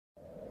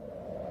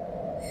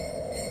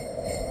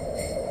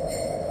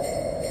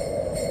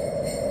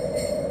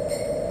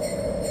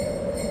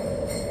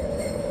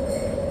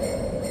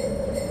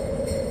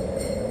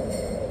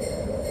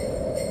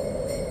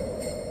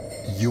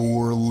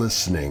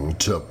listening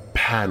to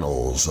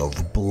Panels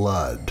of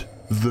Blood,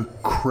 the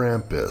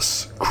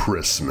Krampus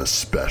Christmas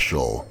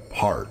Special,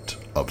 part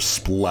of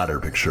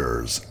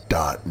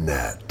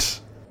SplatterPictures.net.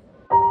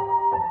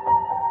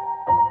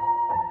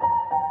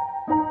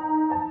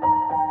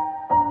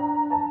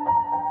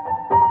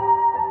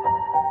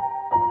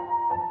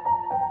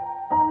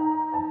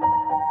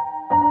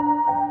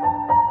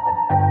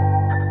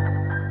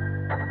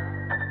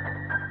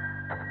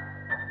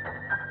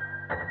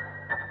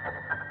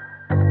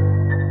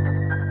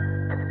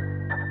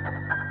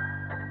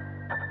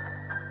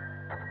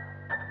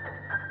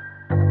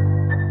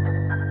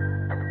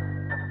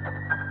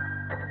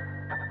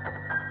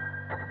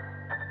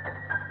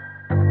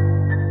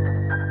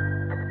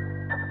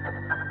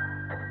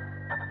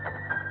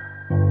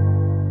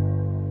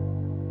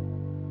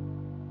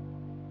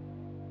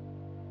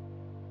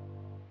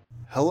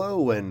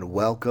 Hello and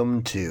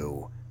welcome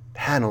to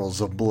Panels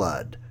of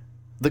Blood,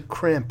 the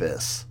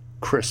Krampus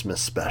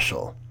Christmas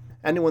Special.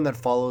 Anyone that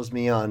follows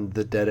me on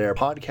the Dead Air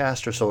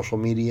podcast or social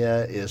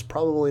media is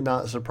probably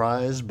not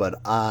surprised,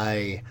 but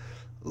I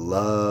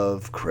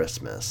love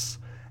Christmas.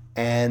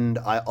 And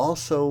I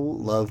also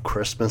love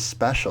Christmas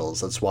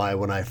specials. That's why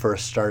when I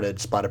first started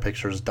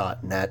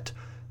SplatterPictures.net,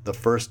 the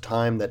first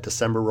time that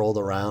December rolled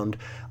around,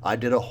 I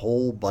did a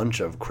whole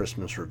bunch of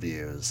Christmas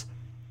reviews.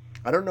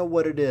 I don't know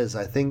what it is.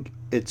 I think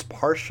it's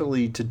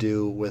partially to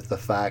do with the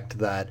fact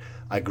that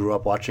I grew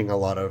up watching a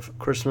lot of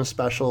Christmas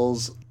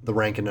specials, the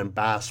Rankin and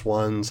Bass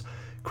ones,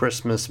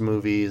 Christmas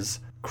movies,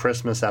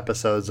 Christmas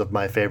episodes of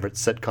my favorite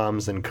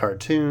sitcoms and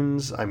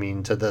cartoons. I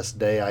mean, to this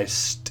day, I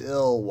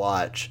still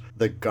watch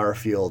the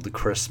Garfield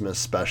Christmas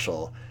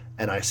special,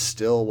 and I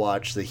still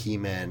watch the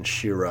He-Man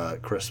She-Ra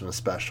Christmas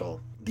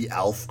special. The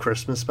Alf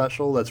Christmas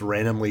special that's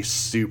randomly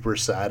super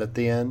sad at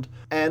the end.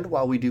 And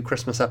while we do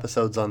Christmas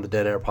episodes on the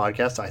Dead Air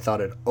podcast, I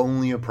thought it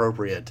only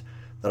appropriate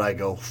that I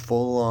go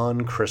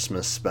full-on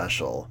Christmas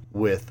special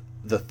with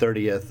the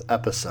 30th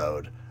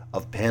episode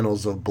of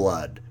Panels of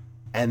Blood.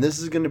 And this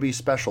is going to be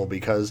special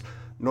because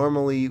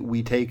normally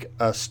we take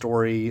a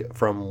story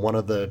from one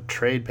of the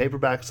trade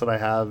paperbacks that I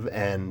have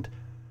and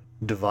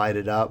divide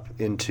it up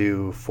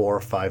into 4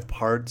 or 5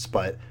 parts,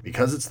 but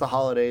because it's the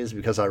holidays,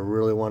 because I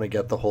really want to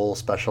get the whole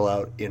special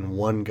out in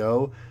one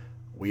go,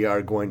 we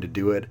are going to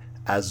do it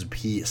as a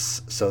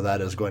piece. So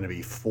that is going to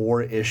be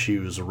 4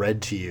 issues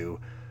read to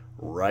you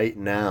right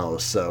now.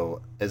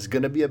 So it's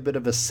going to be a bit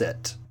of a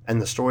sit.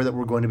 And the story that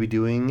we're going to be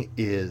doing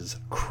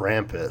is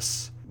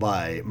Krampus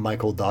by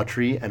Michael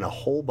Daughtry and a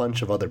whole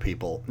bunch of other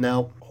people.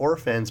 Now, horror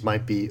fans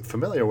might be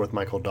familiar with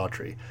Michael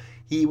Daughtry.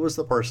 He was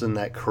the person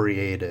that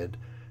created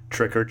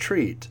Trick or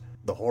Treat,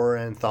 the horror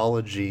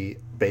anthology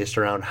based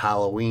around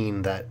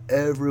Halloween that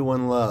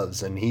everyone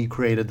loves, and he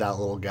created that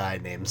little guy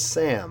named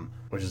Sam,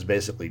 which is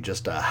basically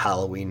just a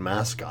Halloween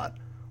mascot,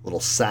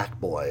 little sack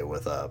boy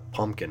with a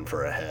pumpkin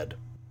for a head.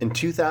 In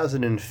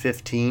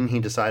 2015, he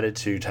decided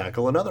to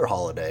tackle another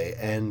holiday,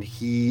 and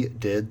he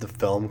did the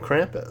film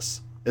Krampus.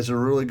 It's a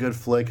really good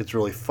flick, it's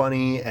really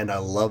funny, and I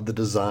love the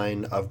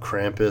design of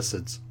Krampus.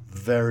 It's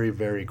very,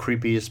 very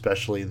creepy,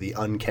 especially the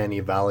uncanny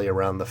valley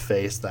around the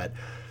face, that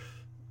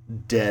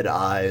dead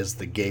eyes,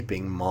 the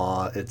gaping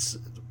maw. It's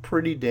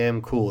pretty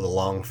damn cool, the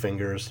long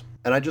fingers.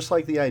 And I just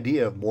like the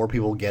idea of more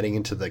people getting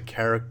into the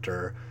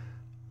character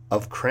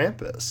of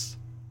Krampus.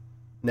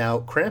 Now,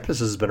 Krampus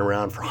has been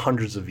around for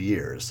hundreds of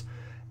years,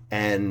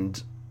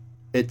 and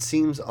it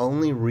seems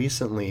only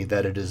recently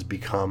that it has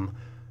become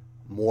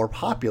more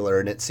popular,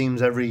 and it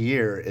seems every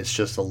year it's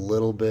just a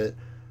little bit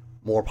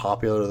more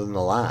popular than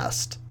the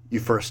last. You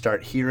first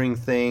start hearing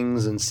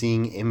things and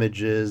seeing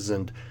images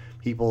and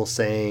people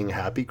saying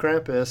Happy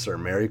Krampus or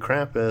Merry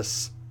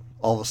Krampus.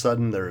 All of a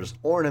sudden there's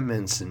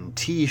ornaments and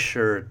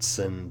t-shirts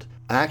and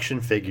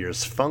action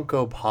figures,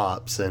 Funko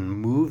Pops and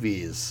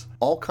movies,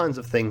 all kinds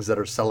of things that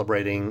are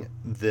celebrating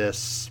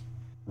this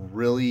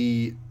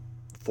really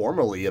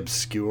formerly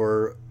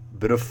obscure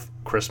bit of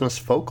Christmas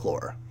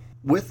folklore.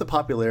 With the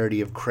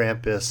popularity of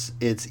Krampus,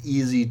 it's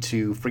easy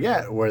to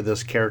forget where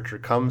this character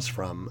comes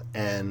from,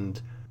 and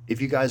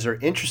if you guys are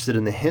interested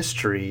in the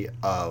history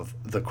of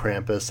the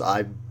Krampus,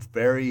 I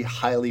very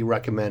highly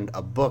recommend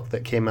a book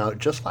that came out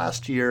just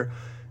last year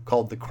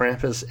called The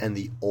Krampus and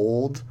the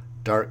Old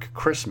Dark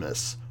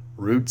Christmas,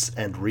 Roots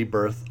and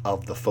Rebirth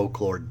of the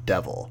Folklore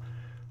Devil.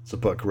 It's a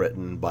book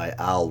written by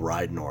Al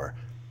Ridenour.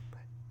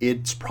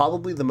 It's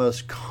probably the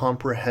most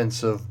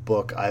comprehensive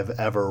book I've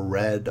ever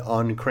read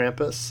on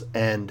Krampus,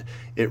 and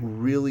it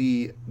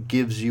really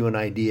gives you an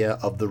idea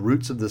of the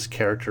roots of this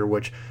character,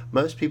 which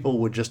most people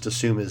would just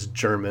assume is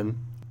German,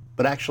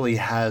 but actually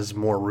has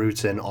more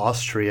roots in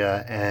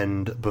Austria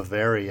and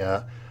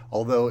Bavaria.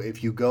 Although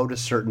if you go to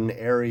certain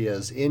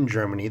areas in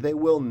Germany, they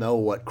will know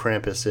what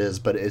Krampus is,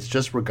 but it's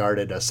just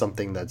regarded as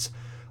something that's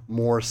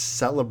more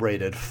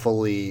celebrated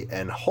fully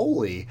and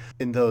wholly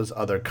in those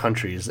other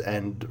countries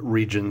and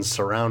regions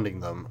surrounding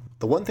them.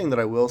 The one thing that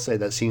I will say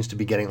that seems to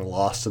be getting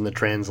lost in the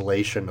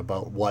translation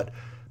about what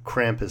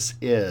Krampus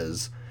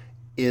is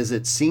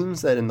it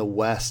seems that in the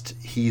West,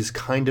 he's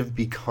kind of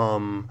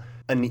become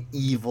an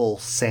evil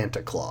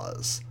Santa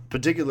Claus.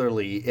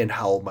 particularly in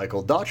how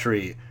Michael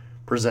Daughtry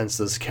presents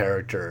this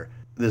character.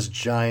 This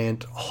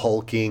giant,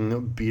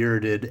 hulking,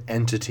 bearded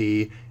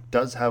entity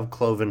does have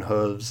cloven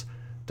hooves,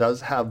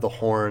 does have the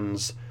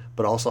horns,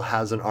 but also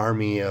has an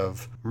army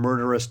of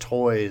murderous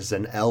toys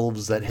and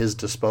elves at his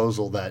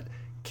disposal that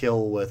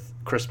kill with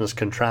Christmas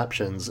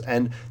contraptions.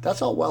 And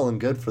that's all well and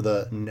good for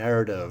the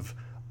narrative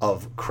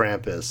of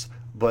Krampus.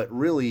 But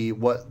really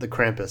what the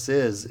Krampus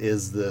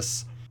is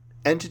this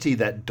entity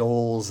that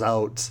doles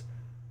out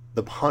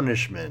the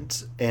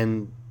punishment.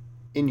 And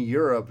in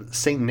Europe,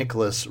 St.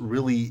 Nicholas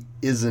really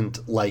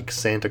isn't like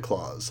Santa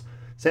Claus.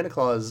 Santa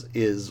Claus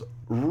is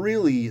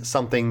really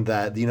something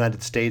that the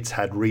United States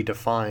had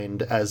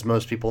redefined, as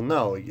most people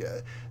know.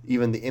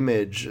 Even the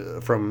image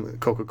from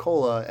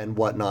Coca-Cola and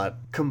whatnot,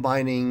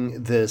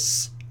 combining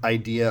this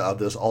idea of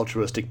this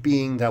altruistic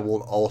being that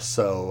will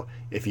also,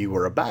 if you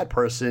were a bad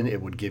person,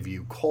 it would give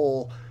you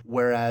coal.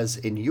 Whereas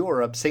in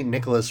Europe, St.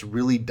 Nicholas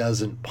really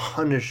doesn't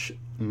punish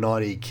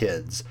naughty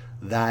kids.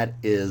 That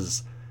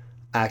is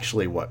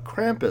actually what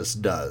Krampus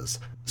does.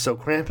 So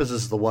Krampus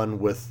is the one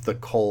with the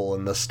coal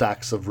and the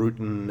stacks of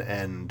Ruten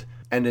and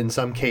in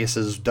some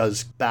cases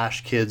does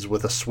bash kids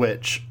with a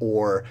switch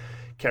or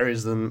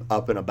carries them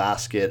up in a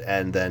basket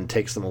and then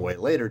takes them away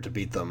later to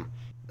beat them.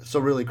 So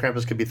really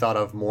Krampus could be thought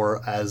of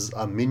more as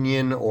a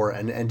minion or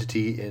an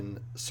entity in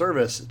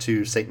service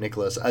to St.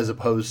 Nicholas as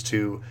opposed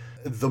to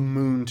the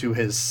moon to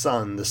his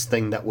son, this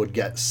thing that would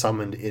get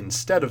summoned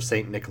instead of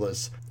St.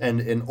 Nicholas. And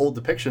in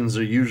old depictions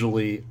are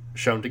usually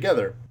shown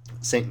together.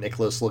 St.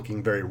 Nicholas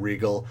looking very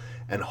regal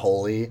and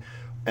holy,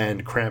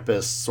 and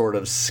Krampus sort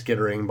of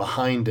skittering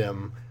behind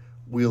him,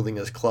 wielding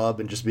his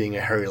club and just being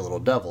a hairy little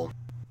devil.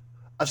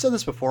 I've said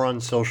this before on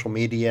social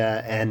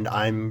media, and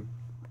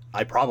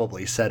I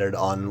probably said it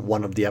on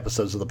one of the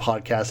episodes of the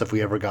podcast if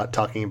we ever got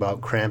talking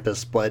about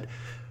Krampus, but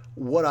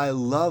what I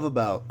love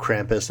about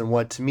Krampus and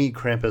what to me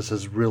Krampus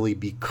has really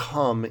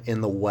become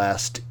in the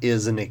West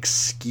is an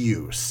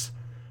excuse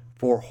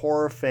for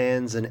horror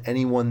fans and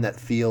anyone that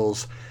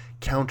feels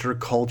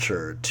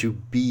counterculture to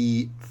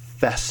be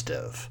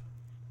festive.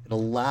 It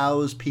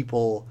allows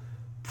people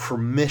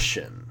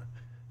permission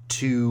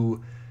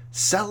to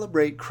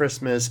celebrate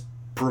Christmas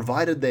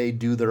provided they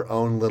do their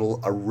own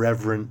little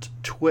irreverent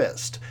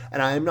twist.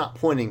 And I am not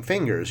pointing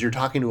fingers. You're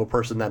talking to a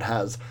person that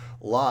has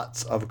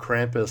lots of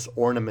Krampus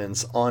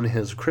ornaments on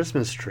his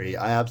Christmas tree.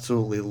 I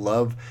absolutely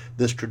love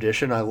this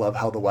tradition. I love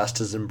how the West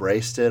has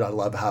embraced it. I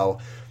love how,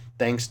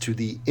 thanks to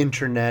the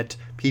internet,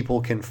 people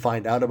can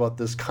find out about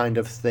this kind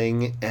of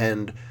thing.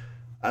 And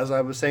as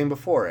I was saying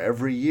before,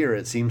 every year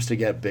it seems to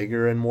get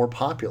bigger and more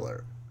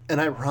popular.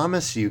 And I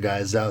promise you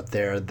guys out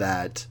there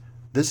that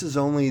this is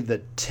only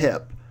the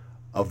tip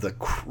of the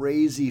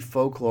crazy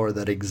folklore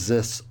that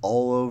exists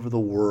all over the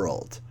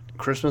world.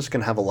 Christmas can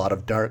have a lot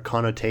of dark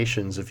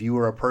connotations. If you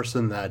are a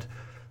person that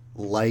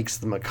likes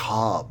the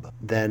macabre,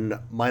 then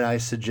might I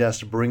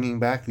suggest bringing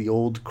back the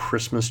old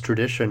Christmas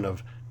tradition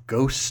of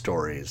ghost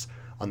stories.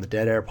 On the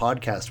Dead Air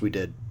podcast, we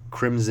did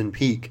Crimson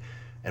Peak,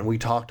 and we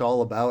talked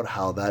all about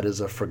how that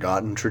is a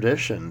forgotten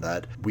tradition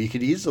that we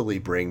could easily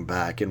bring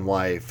back and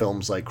why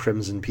films like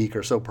Crimson Peak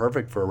are so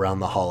perfect for around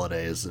the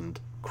holidays. And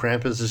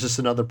Krampus is just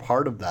another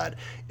part of that.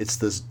 It's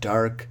this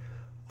dark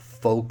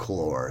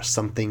folklore,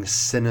 something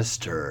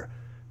sinister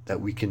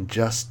that we can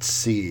just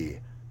see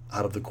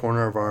out of the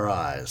corner of our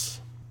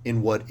eyes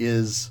in what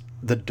is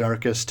the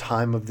darkest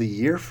time of the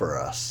year for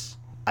us.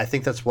 I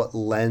think that's what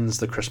lends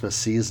the Christmas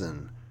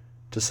season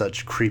to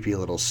such creepy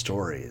little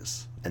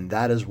stories. And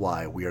that is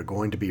why we are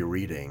going to be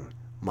reading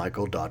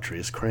Michael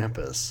Daughtry's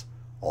Krampus,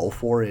 all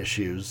 4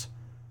 issues,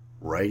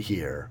 right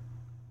here,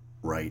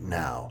 right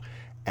now.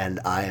 And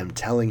I am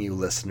telling you,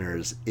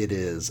 listeners, it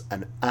is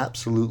an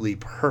absolutely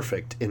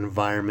perfect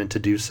environment to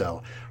do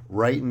so.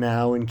 Right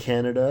now in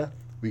Canada,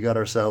 we got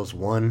ourselves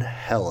one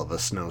hell of a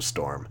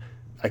snowstorm.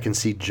 I can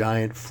see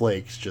giant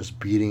flakes just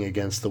beating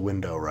against the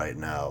window right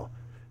now.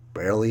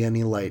 Barely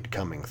any light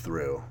coming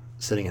through.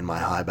 Sitting in my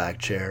high back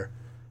chair,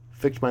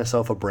 fixed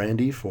myself a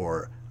brandy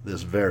for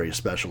this very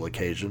special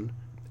occasion.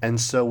 And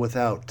so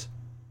without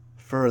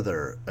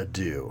further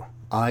ado,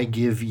 I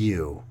give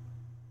you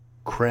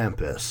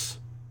Krampus,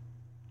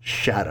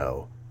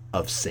 Shadow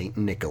of St.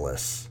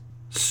 Nicholas.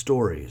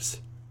 Stories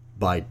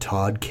by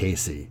Todd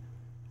Casey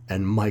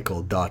and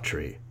Michael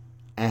Daughtry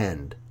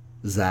and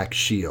Zach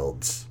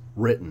Shields.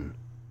 Written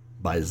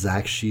by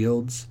Zach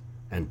Shields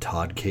and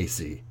Todd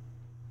Casey.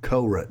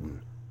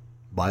 Co-written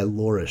by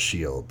Laura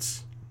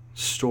Shields.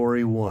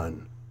 Story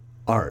 1.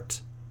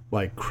 Art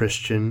by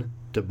Christian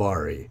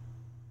DeBari.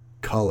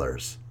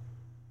 Colors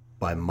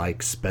by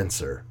Mike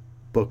Spencer.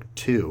 Book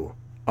 2.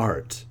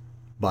 Art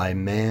by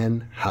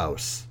Man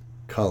House.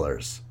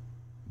 Colors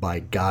by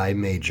Guy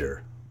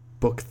Major.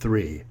 Book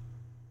 3.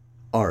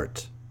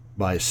 Art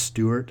by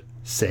Stuart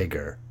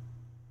Sager.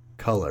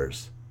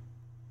 Colors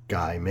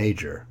Guy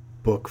Major.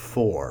 Book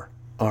 4.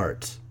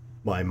 Art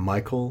by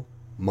Michael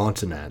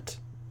Montanat.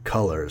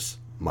 Colors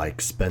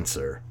Mike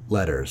Spencer.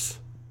 Letters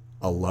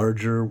A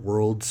Larger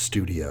World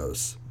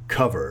Studios.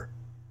 Cover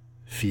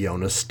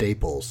Fiona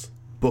Staples.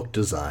 Book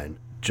design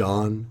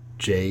John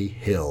J.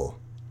 Hill.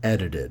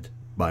 Edited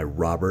by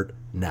Robert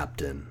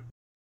Napton.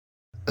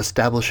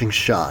 Establishing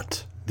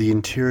shot. The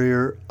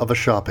interior of a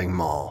shopping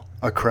mall.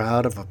 A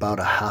crowd of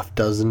about a half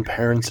dozen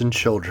parents and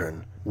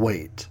children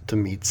wait to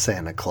meet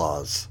Santa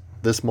Claus.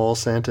 This mall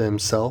Santa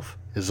himself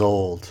is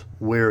old,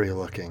 weary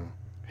looking.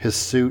 His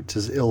suit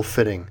is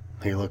ill-fitting.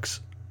 He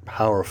looks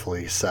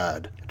powerfully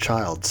sad. A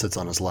child sits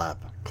on his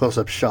lap.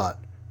 Close-up shot.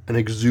 An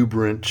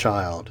exuberant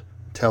child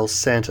tells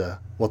Santa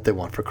what they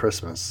want for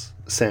Christmas.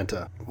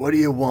 Santa: "What do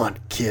you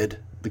want, kid?"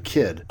 The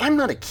kid: "I'm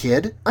not a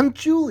kid. I'm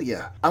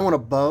Julia. I want a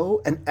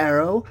bow, an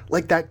arrow,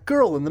 like that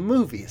girl in the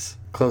movies."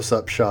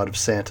 Close-up shot of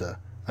Santa.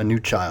 A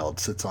new child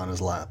sits on his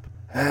lap.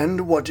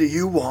 "And what do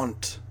you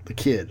want?" The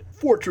kid: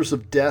 "Fortress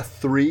of Death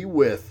 3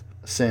 with..."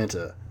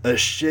 Santa: "A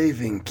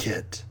shaving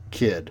kit."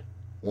 Kid: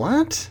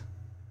 "What?"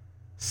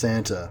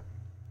 Santa: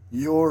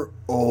 "You're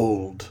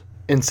old."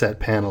 Inset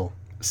panel.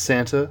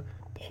 Santa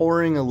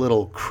pouring a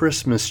little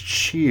Christmas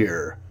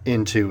cheer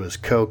into his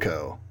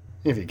cocoa,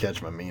 if you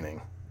catch my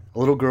meaning. A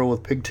little girl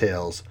with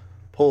pigtails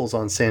pulls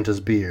on Santa's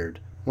beard,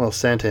 while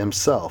Santa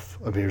himself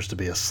appears to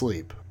be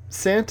asleep.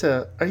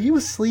 "Santa, are you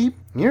asleep?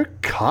 Your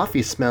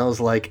coffee smells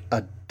like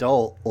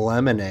adult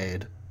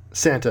lemonade."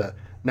 Santa,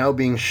 now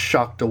being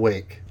shocked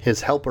awake,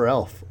 his helper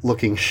elf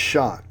looking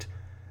shocked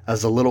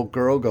as the little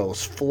girl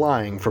goes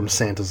flying from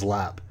Santa's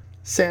lap.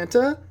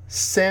 "Santa?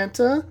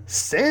 Santa?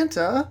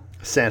 Santa?"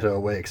 Santa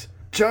awakes.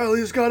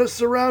 "Charlie's got us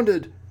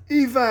surrounded!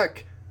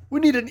 Evac! We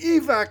need an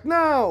evac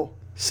now!"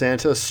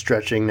 Santa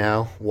stretching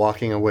now,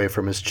 walking away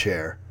from his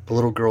chair. The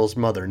little girl's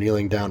mother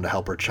kneeling down to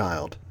help her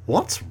child.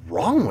 "What's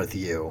wrong with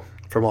you?"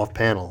 From off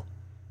panel.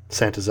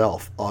 Santa's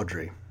elf,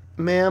 Audrey.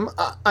 "Ma'am,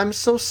 I'm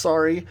so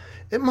sorry.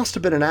 It must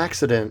have been an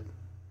accident."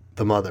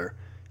 The mother.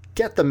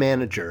 "Get the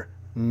manager.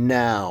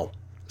 Now."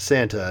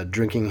 Santa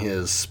drinking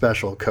his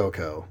special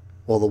cocoa,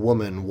 while the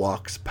woman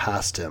walks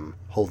past him,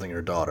 holding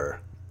her daughter.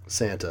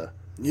 Santa.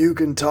 "You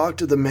can talk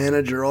to the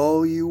manager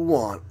all you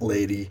want,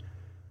 lady,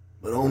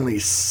 but only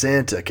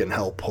Santa can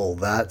help pull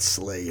that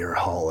sleigh you're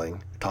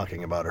hauling,"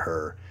 talking about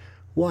her,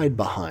 wide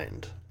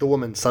behind. The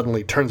woman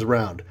suddenly turns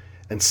around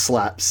and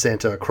slaps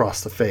Santa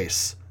across the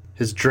face,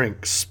 his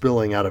drink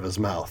spilling out of his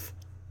mouth.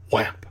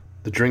 Whap!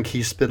 The drink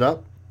he spit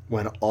up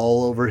went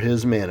all over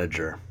his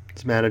manager.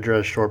 His manager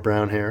has short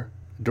brown hair,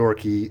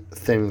 dorky,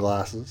 thin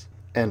glasses,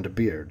 and a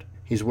beard.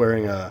 He's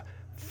wearing a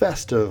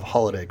festive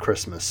holiday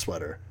Christmas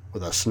sweater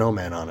with a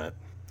snowman on it.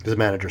 His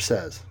manager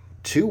says,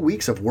 2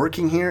 weeks of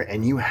working here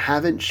and you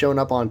haven't shown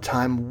up on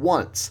time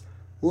once,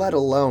 let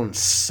alone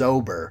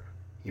sober.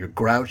 You're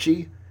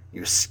grouchy,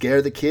 you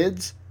scare the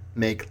kids,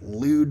 make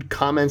lewd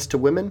comments to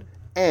women,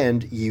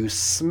 and you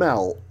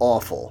smell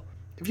awful.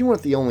 If you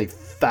weren't the only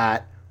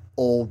fat,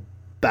 old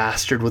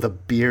bastard with a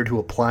beard who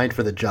applied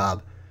for the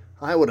job,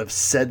 I would have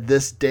said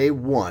this day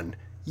one,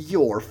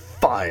 you're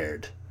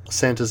fired."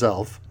 Santa's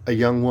elf, a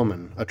young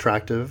woman,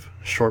 attractive,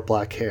 short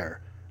black hair,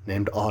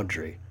 named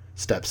Audrey,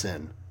 steps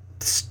in.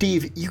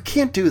 "Steve, you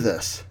can't do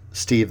this."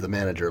 Steve, the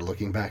manager,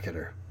 looking back at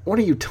her. "What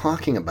are you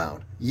talking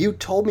about? You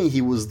told me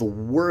he was the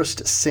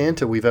worst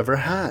Santa we've ever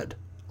had."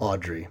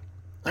 Audrey.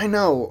 I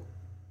know,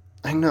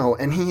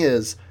 and he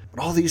is,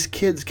 but all these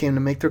kids came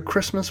to make their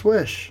Christmas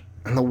wish,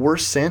 and the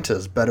worst Santa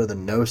is better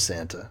than no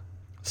Santa."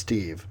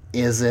 Steve.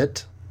 "Is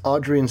it?"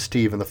 Audrey and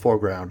Steve in the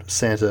foreground,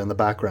 Santa in the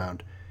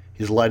background.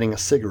 He's lighting a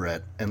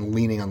cigarette and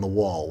leaning on the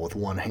wall with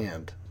one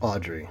hand.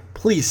 Audrey.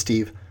 "Please,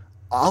 Steve,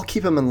 I'll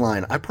keep him in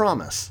line, I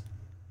promise."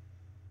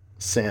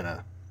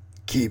 Santa.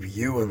 "Keep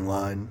you in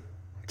line."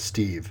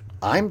 Steve.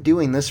 "I'm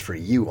doing this for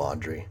you,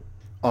 Audrey."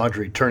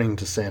 Audrey turning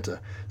to Santa,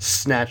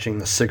 snatching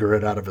the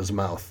cigarette out of his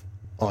mouth.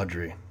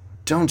 Audrey.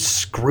 "Don't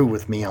screw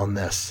with me on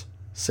this."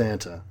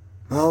 Santa.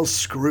 "I'll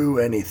screw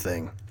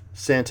anything."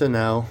 Santa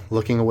now,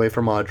 looking away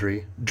from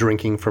Audrey,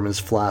 drinking from his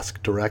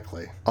flask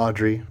directly.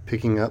 Audrey,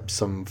 picking up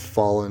some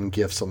fallen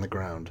gifts on the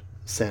ground.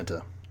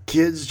 Santa.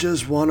 "Kids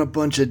just want a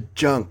bunch of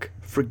junk.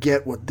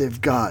 Forget what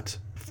they've got.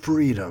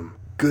 Freedom.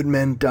 Good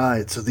men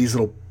died so these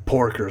little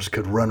porkers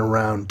could run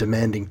around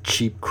demanding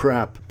cheap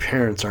crap.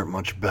 Parents aren't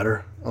much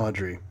better."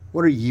 Audrey.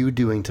 "What are you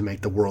doing to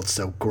make the world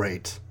so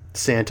great?"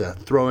 Santa,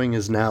 throwing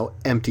his now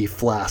empty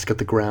flask at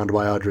the ground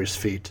by Audrey's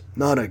feet.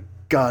 "Not a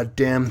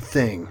goddamn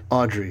thing."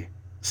 Audrey,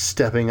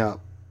 stepping up,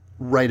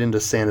 right into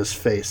Santa's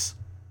face.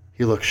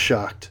 He looks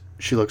shocked.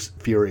 She looks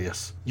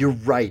furious. "You're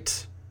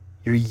right.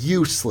 You're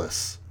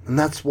useless. And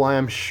that's why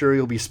I'm sure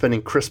you'll be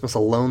spending Christmas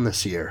alone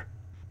this year."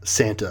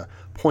 Santa,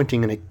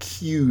 pointing an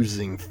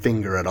accusing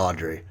finger at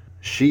Audrey.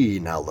 She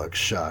now looks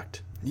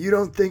shocked. "You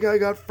don't think I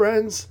got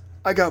friends?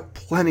 I got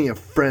plenty of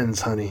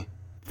friends, honey.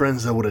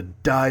 Friends that would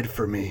have died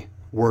for me."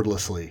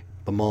 Wordlessly,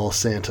 the mall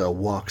Santa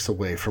walks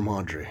away from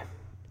Audrey,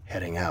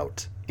 heading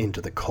out into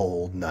the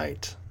cold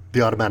night.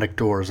 The automatic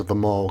doors of the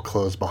mall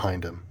close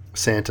behind him.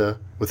 Santa,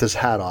 with his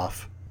hat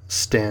off,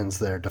 stands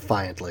there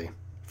defiantly.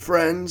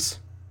 "Friends?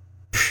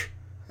 Psh,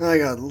 I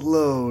got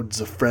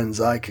loads of friends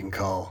I can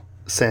call."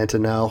 Santa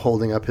now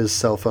holding up his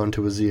cell phone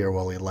to his ear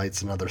while he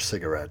lights another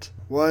cigarette.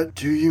 "What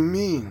do you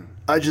mean?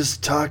 I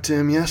just talked to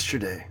him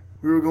yesterday.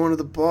 We were going to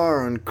the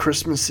bar on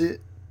Christmas Eve,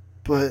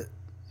 but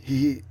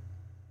he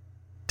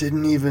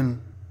didn't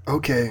even...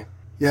 Okay,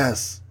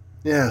 yes,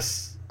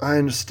 I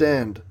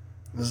understand.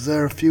 Is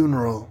there a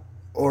funeral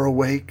or a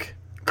wake?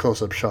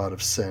 Close-up shot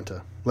of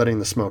Santa, letting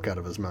the smoke out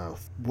of his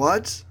mouth.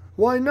 What?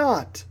 Why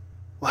not?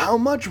 Well, how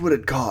much would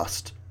it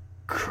cost?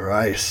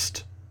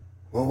 Christ.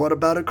 Well, what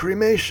about a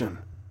cremation?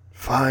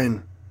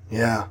 Fine,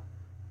 yeah,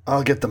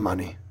 I'll get the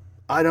money.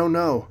 I don't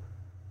know.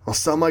 I'll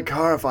sell my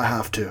car if I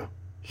have to.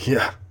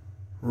 Yeah,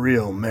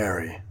 real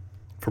Mary.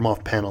 From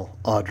off panel,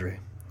 Audrey.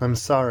 I'm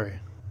sorry.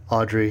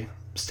 Audrey,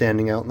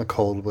 standing out in the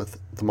cold with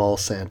the mall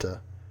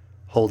Santa,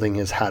 holding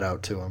his hat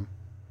out to him.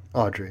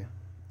 Audrey.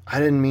 I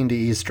didn't mean to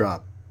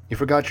eavesdrop. You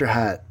forgot your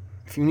hat.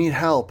 If you need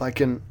help, I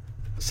can...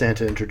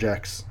 Santa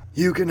interjects.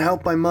 You can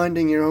help by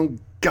minding your own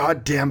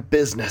goddamn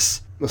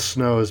business. The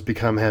snow has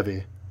become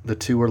heavy. The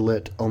two are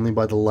lit only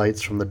by the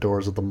lights from the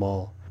doors of the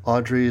mall.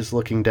 Audrey is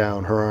looking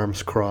down, her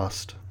arms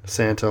crossed.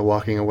 Santa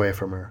walking away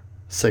from her,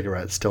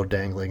 cigarette still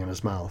dangling in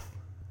his mouth.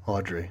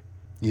 Audrey.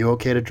 You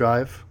okay to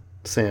drive?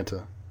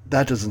 Santa.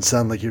 That doesn't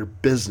sound like your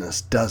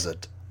business, does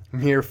it?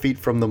 Mere feet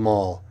from the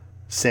mall,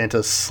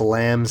 Santa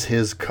slams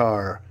his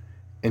car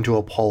into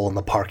a pole in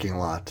the parking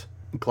lot.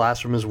 Glass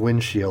from his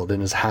windshield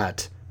and his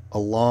hat. A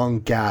long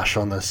gash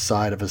on the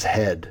side of his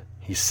head,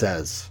 he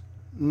says.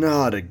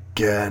 Not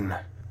again.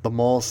 The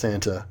mall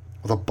Santa,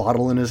 with a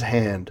bottle in his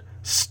hand,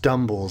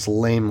 stumbles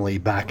lamely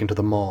back into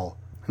the mall.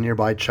 A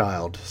nearby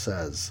child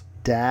says,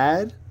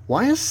 Dad,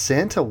 why is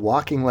Santa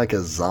walking like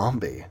a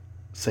zombie?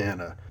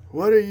 Santa.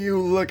 What are you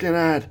looking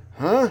at,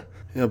 huh?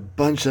 A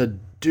bunch of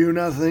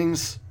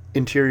do-nothings?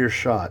 Interior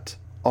shot.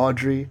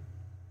 Audrey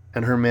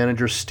and her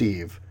manager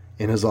Steve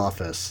in his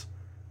office.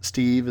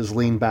 Steve is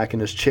leaned back in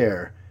his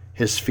chair,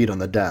 his feet on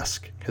the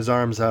desk, his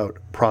arms out,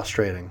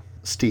 prostrating.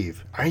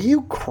 Steve. Are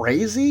you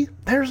crazy?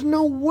 There's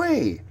no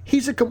way.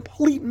 He's a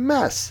complete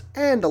mess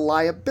and a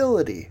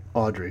liability.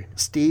 Audrey.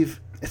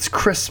 Steve, it's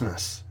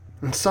Christmas.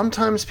 And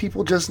sometimes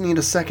people just need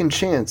a second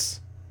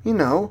chance. You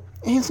know,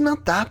 he's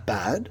not that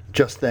bad.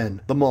 Just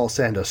then, the mall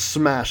Santa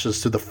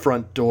smashes through the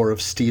front door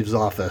of Steve's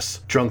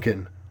office,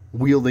 drunken,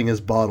 wielding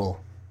his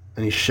bottle,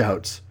 and he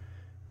shouts,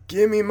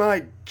 Give me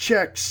my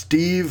check,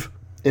 Steve.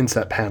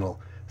 Inset panel.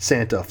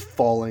 Santa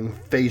falling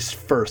face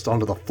first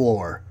onto the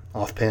floor.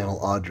 Off panel,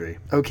 Audrey.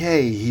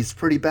 Okay, he's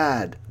pretty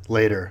bad.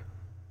 Later,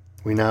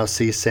 we now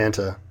see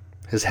Santa,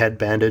 his head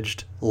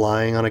bandaged,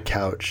 lying on a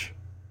couch,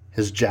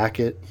 his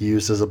jacket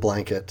used as a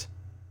blanket.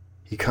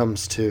 He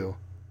comes to.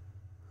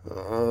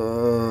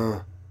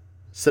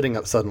 Sitting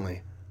up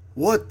suddenly.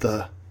 What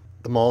the?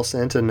 The mall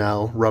Santa,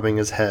 now rubbing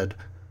his head,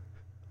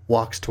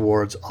 walks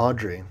towards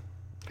Audrey,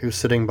 who's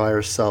sitting by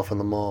herself in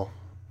the mall.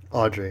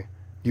 Audrey.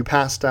 You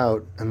passed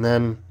out, and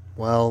then,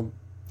 well,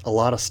 a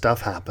lot of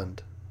stuff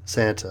happened.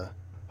 Santa.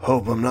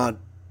 Hope I'm not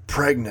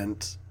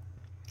pregnant.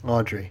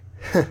 Audrey.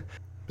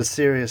 But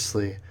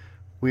seriously,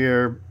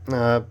 we're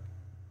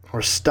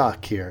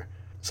stuck here.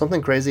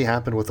 Something crazy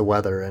happened with the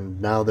weather, and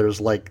now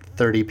there's like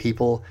 30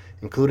 people,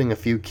 including a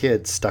few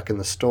kids, stuck in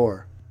the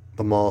store.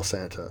 The mall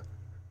Santa.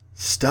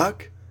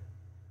 Stuck?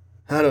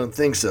 I don't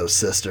think so,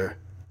 sister.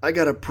 I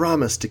got a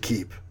promise to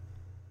keep.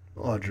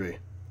 Audrey.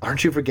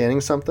 Aren't you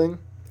forgetting something?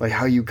 Like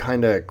how you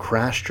kinda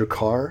crashed your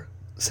car?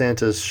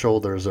 Santa's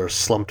shoulders are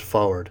slumped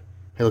forward.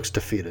 He looks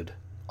defeated.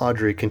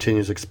 Audrey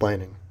continues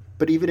explaining.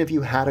 But even if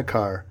you had a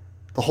car,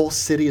 the whole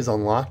city is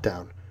on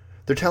lockdown.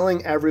 They're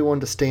telling everyone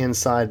to stay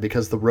inside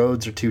because the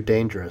roads are too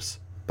dangerous.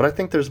 But I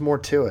think there's more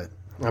to it.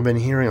 I've been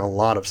hearing a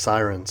lot of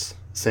sirens.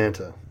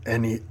 Santa.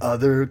 Any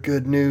other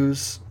good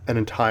news? An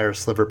entire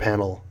sliver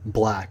panel,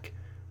 black.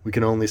 We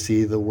can only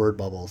see the word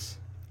bubbles.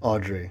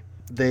 Audrey.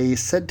 They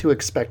said to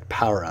expect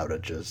power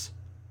outages.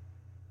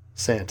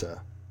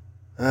 Santa.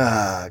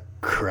 Ah,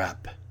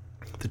 crap.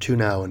 The two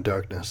now in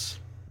darkness.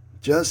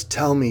 Just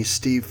tell me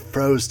Steve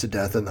froze to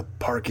death in the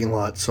parking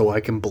lot so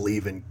I can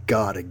believe in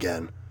God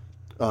again.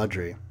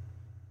 Audrey.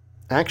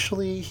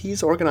 Actually,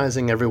 he's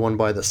organizing everyone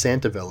by the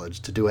Santa Village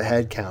to do a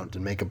head count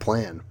and make a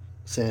plan.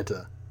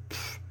 Santa.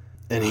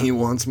 And he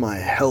wants my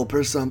help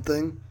or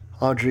something?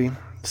 Audrey,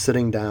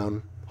 sitting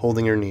down,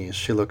 holding her knees,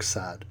 she looks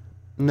sad.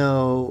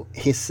 No,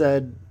 he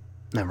said...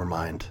 Never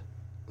mind.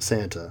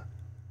 Santa.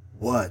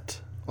 What?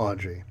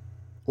 Audrey.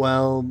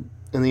 Well,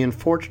 in the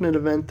unfortunate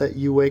event that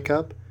you wake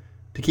up,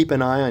 to keep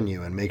an eye on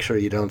you and make sure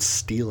you don't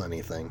steal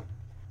anything.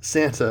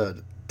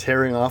 Santa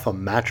tearing off a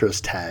mattress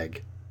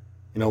tag.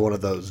 You know, one of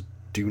those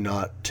do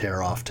not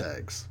tear off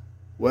tags.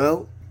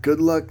 Well,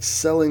 good luck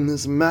selling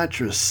this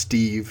mattress,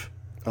 Steve.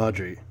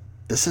 Audrey.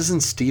 This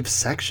isn't Steve's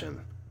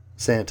section.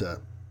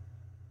 Santa.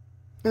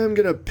 I'm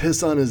gonna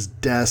piss on his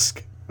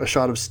desk. A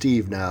shot of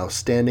Steve now,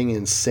 standing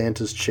in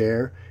Santa's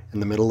chair in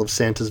the middle of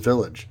Santa's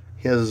village.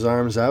 He has his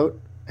arms out,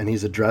 and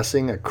he's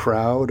addressing a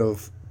crowd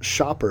of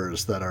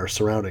shoppers that are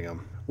surrounding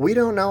him. We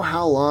don't know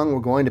how long we're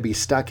going to be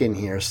stuck in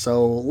here,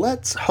 so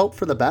let's hope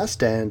for the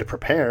best and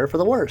prepare for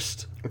the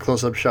worst. A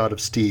close-up shot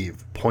of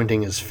Steve,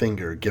 pointing his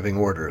finger, giving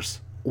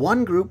orders.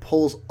 One group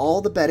pulls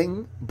all the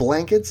bedding,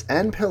 blankets,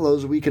 and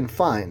pillows we can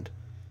find.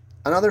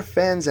 Another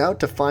fans out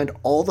to find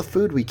all the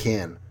food we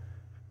can.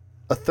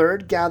 A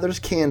third gathers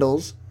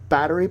candles,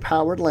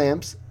 battery-powered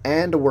lamps,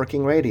 and a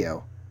working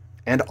radio.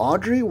 And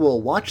Audrey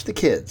will watch the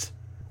kids.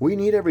 We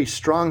need every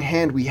strong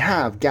hand we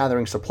have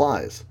gathering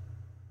supplies.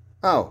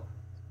 Oh,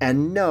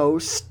 and no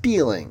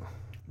stealing.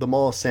 The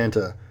mall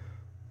Santa,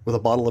 with a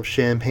bottle of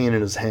champagne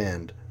in his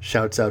hand,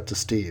 shouts out to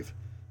Steve.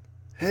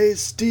 Hey,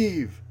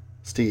 Steve.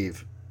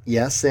 Steve.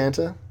 Yes,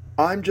 Santa?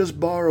 I'm just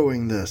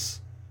borrowing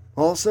this.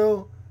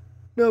 Also,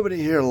 nobody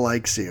here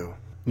likes you.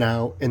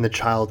 Now, in the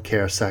child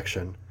care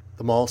section,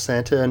 the mall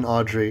Santa and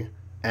Audrey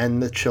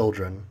and the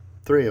children,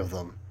 3 of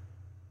them,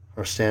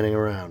 are standing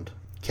around.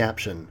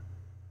 Caption,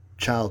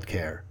 child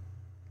care.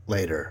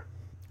 Later.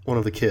 One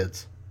of the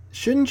kids.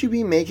 Shouldn't you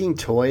be making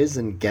toys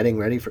and getting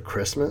ready for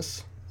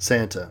Christmas?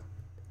 Santa.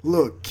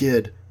 Look,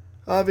 kid,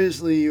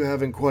 obviously you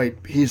haven't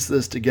quite pieced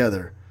this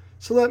together,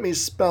 so let me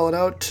spell it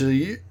out to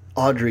you.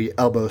 Audrey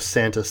elbows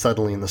Santa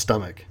suddenly in the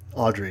stomach.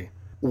 Audrey.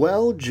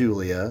 Well,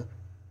 Julia,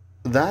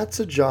 that's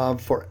a job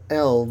for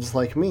elves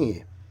like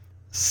me.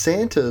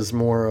 Santa's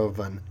more of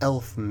an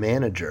elf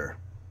manager.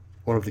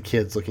 One of the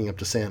kids looking up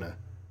to Santa,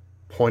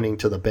 pointing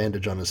to the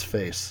bandage on his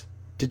face.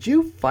 Did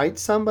you fight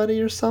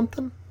somebody or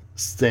something?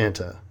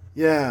 Santa.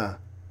 Yeah,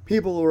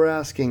 people were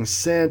asking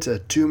Santa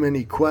too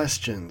many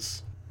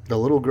questions. The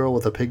little girl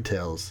with the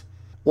pigtails.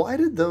 Why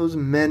did those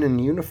men in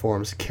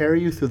uniforms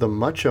carry you through the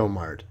Macho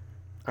Mart?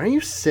 Are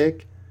you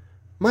sick?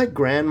 My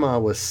grandma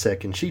was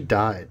sick and she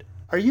died.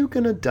 Are you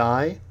gonna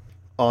die?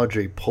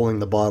 Audrey pulling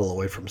the bottle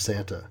away from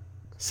Santa.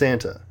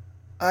 Santa.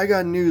 I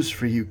got news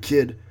for you,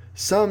 kid.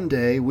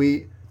 Someday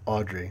we...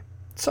 Audrey.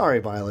 Sorry,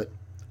 Violet.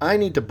 I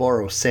need to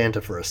borrow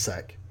Santa for a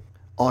sec.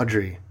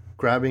 Audrey,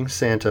 grabbing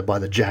Santa by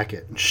the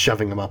jacket and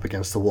shoving him up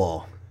against the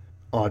wall.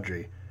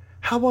 Audrey.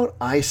 How about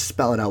I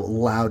spell it out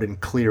loud and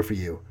clear for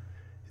you?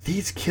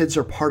 These kids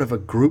are part of a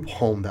group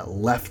home that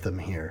left them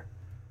here.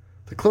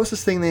 The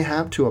closest thing they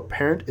have to a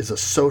parent is a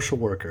social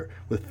worker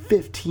with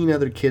 15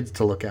 other kids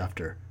to look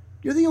after.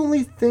 You're the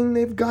only thing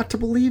they've got to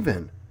believe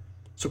in.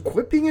 So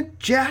quit being a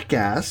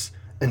jackass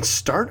and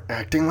start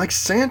acting like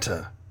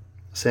Santa.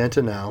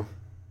 Santa now,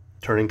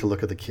 turning to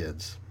look at the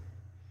kids.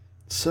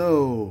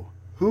 So,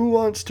 who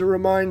wants to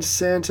remind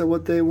Santa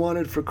what they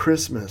wanted for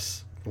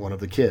Christmas? One of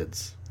the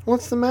kids.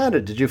 What's the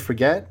matter? Did you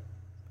forget?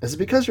 Is it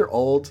because you're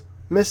old?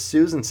 Miss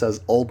Susan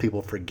says old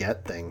people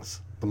forget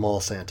things. The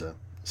mall Santa.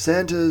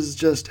 Santa's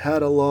just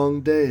had a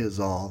long day is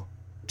all.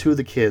 2 of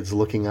the kids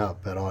looking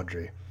up at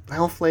Audrey.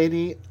 Elf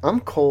lady,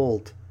 I'm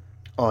cold.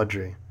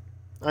 Audrey.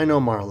 I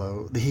know,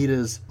 Marlo. The heat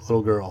is...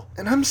 Little girl.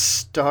 And I'm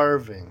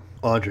starving.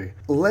 Audrey.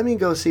 Let me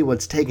go see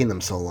what's taking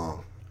them so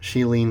long.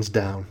 She leans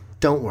down.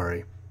 Don't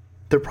worry.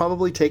 They're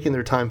probably taking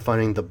their time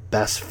finding the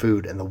best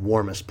food and the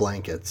warmest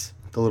blankets.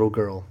 The little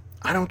girl.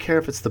 I don't care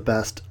if it's the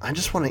best. I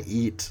just want to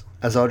eat.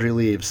 As Audrey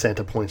leaves,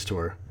 Santa points to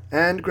her.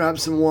 And grab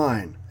some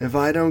wine. If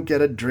I don't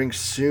get a drink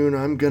soon,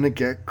 I'm gonna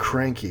get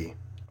cranky.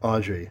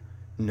 Audrey.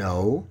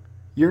 No,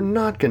 you're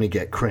not gonna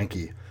get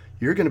cranky.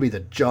 You're gonna be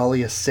the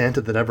jolliest Santa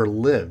that ever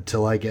lived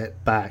till I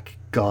get back.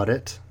 Got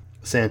it?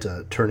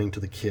 Santa, turning to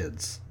the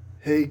kids.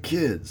 Hey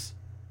kids,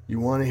 you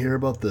want to hear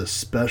about the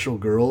special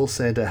girl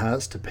Santa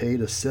has to pay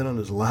to sit on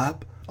his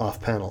lap?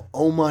 Off panel.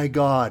 Oh my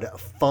god,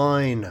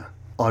 fine.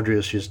 Audrey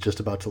is just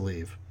about to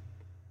leave.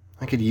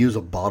 I could use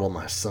a bottle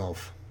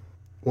myself.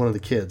 One of the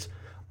kids.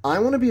 I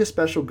want to be a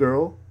special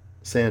girl.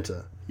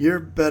 Santa. You're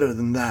better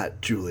than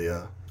that,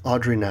 Julia.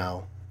 Audrey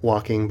now,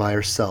 walking by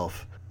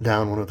herself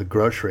down one of the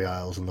grocery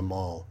aisles in the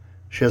mall.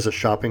 She has a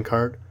shopping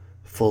cart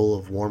full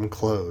of warm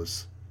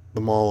clothes.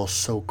 The mall is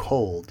so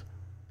cold,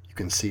 you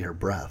can see her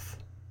breath.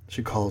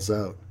 She calls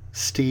out,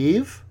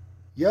 Steve?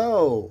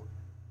 Yo!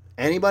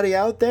 Anybody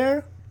out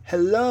there?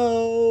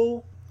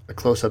 Hello? A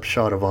close-up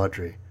shot of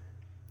Audrey.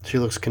 She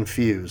looks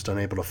confused,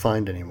 unable to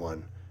find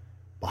anyone.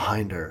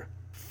 Behind her,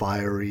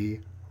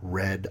 fiery,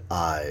 red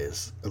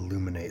eyes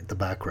illuminate the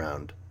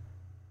background,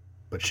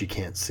 but she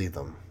can't see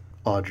them.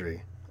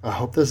 Audrey. I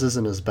hope this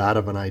isn't as bad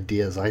of an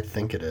idea as I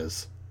think it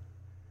is.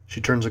 She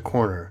turns a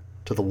corner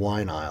to the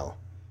wine aisle.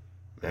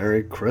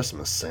 Merry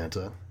Christmas,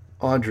 Santa.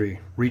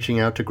 Audrey, reaching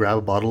out to grab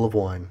a bottle of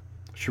wine.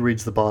 She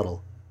reads the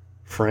bottle.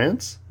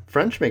 France?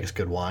 French makes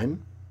good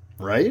wine,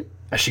 right?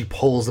 As she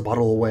pulls the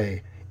bottle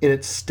away, in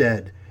its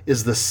stead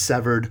is the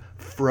severed,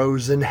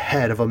 frozen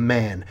head of a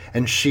man,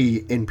 and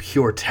she, in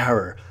pure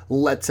terror,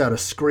 lets out a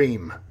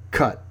scream.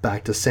 Cut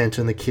back to Santa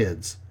and the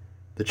kids.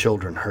 The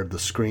children heard the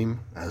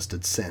scream, as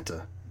did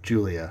Santa.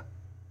 Julia.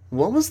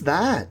 What was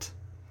that?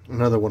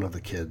 Another one of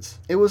the kids.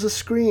 It was a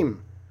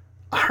scream.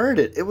 I heard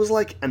it. It was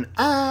like an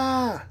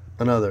ah.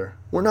 Another.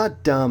 We're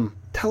not dumb.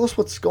 Tell us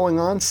what's going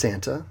on,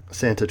 Santa.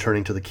 Santa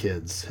turning to the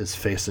kids, his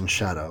face in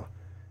shadow.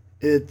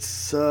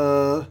 It's,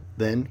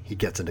 Then he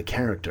gets into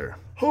character.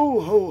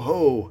 Ho, ho,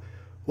 ho.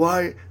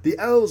 Why, the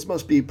elves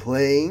must be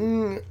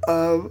playing,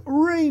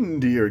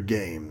 reindeer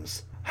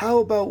games. How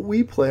about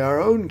we play our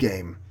own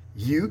game?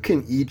 You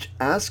can each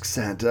ask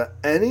Santa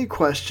any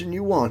question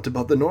you want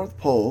about the North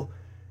Pole,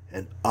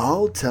 and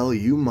I'll tell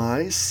you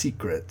my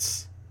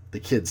secrets. The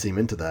kids seem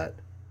into that.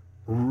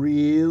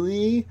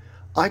 Really?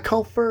 I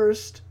call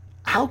first.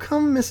 How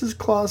come Mrs.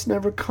 Claus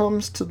never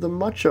comes to the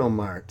Macho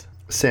Mart?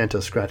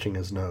 Santa scratching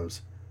his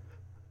nose.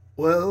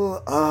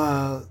 Well,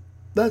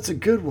 That's a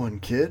good one,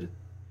 kid.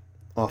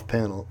 Off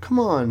panel. Come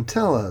on,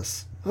 tell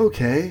us.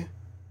 Okay.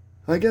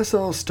 I guess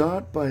I'll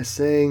start by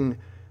saying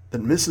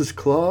that Mrs.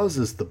 Claus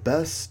is the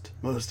best,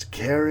 most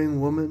caring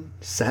woman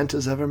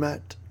Santa's ever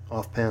met.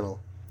 Off panel.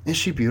 Is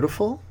she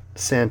beautiful?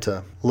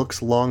 Santa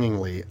looks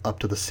longingly up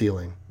to the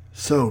ceiling.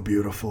 So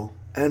beautiful.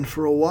 And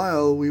for a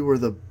while we were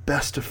the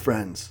best of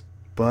friends.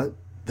 But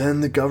then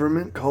the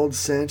government called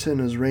Santa and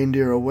his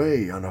reindeer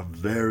away on a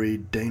very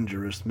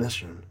dangerous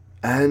mission.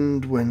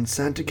 And when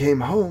Santa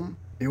came home,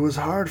 it was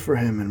hard for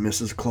him and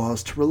Mrs.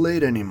 Claus to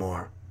relate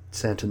anymore.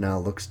 Santa now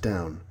looks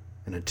down,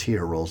 and a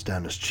tear rolls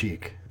down his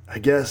cheek. I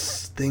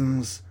guess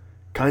things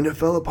kind of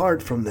fell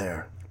apart from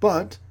there.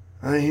 But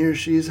I hear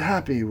she's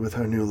happy with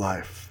her new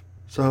life.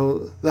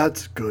 So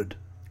that's good.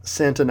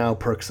 Santa now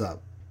perks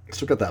up.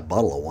 Still got that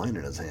bottle of wine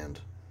in his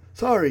hand.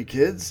 Sorry,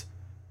 kids.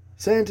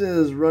 Santa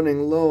is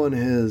running low on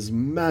his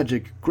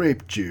magic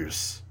grape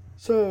juice.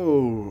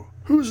 So,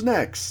 who's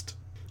next?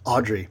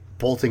 Audrey,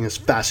 bolting as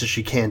fast as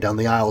she can down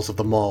the aisles of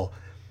the mall.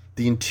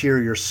 The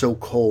interior so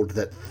cold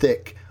that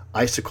thick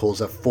icicles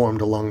have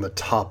formed along the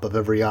top of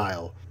every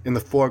aisle. In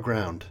the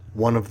foreground,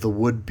 one of the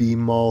would-be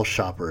mall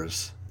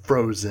shoppers,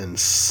 frozen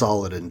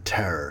solid in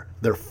terror,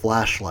 their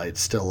flashlight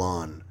still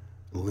on,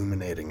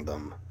 illuminating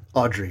them.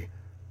 Audrey,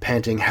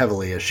 panting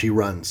heavily as she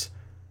runs,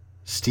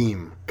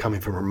 steam coming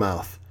from her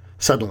mouth.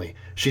 Suddenly,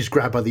 she's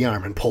grabbed by the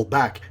arm and pulled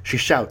back. She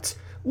shouts,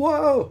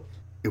 "Whoa!"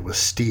 It was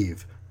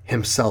Steve,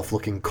 himself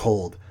looking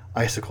cold,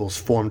 icicles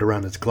formed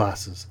around his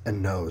glasses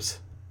and nose.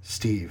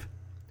 Steve.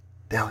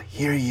 They'll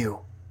hear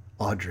you.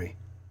 Audrey.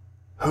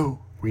 Who?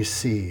 We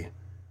see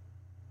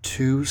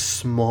two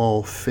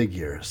small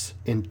figures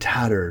in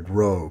tattered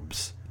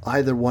robes,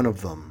 either one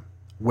of them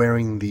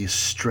wearing these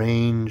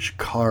strange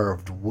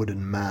carved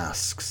wooden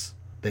masks.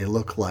 They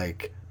look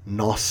like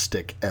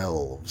Gnostic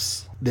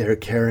elves. They're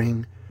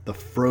carrying the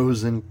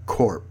frozen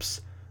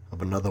corpse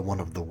of another one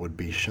of the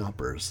would-be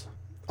shoppers.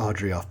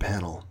 Audrey off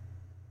panel.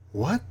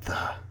 What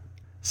the?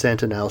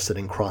 Santa now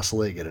sitting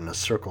cross-legged in a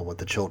circle with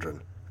the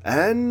children.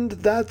 And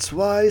that's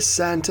why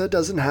Santa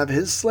doesn't have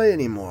his sleigh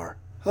anymore.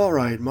 All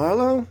right,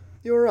 Marlowe,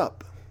 you're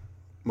up.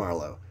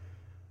 Marlowe.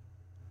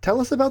 Tell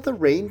us about the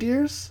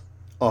reindeers?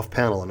 Off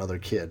panel, another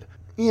kid.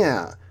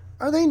 Yeah,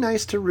 are they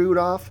nice to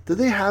Rudolph? Do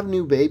they have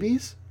new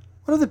babies?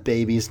 What are the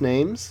babies'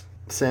 names?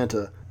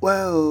 Santa.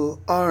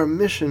 Well, our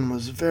mission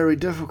was very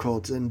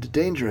difficult and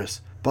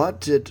dangerous,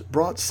 but it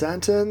brought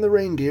Santa and the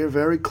reindeer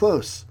very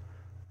close.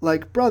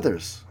 Like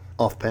brothers.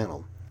 Off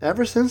panel.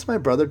 Ever since my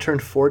brother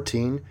turned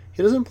 14,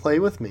 he doesn't play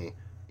with me.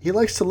 He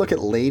likes to look at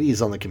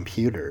ladies on the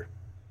computer.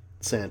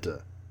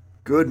 Santa.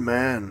 Good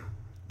man.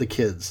 The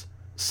kids.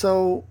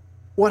 So,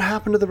 what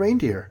happened to the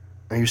reindeer?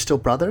 Are you still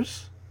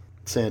brothers?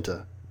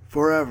 Santa.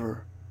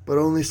 Forever. But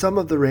only some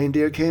of the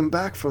reindeer came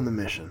back from the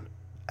mission.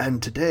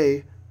 And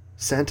today,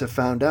 Santa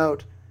found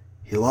out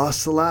he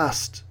lost the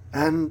last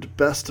and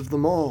best of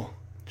them all.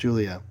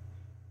 Julia.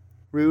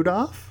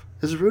 Rudolph?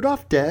 Is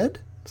Rudolph dead?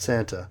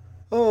 Santa.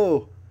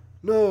 Oh,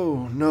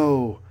 no.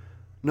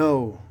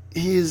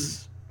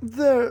 He's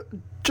there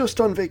just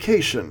on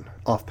vacation.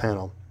 Off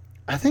panel.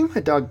 I think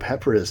my dog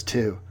Pepper is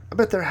too. I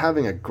bet they're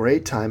having a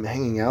great time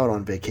hanging out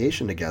on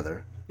vacation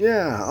together.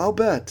 Yeah, I'll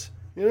bet.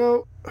 You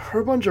know, for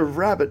a bunch of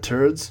rabbit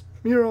turds,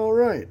 you're all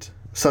right.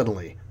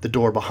 Suddenly, the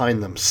door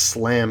behind them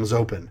slams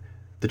open.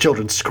 The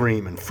children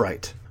scream in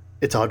fright.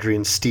 It's Audrey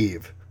and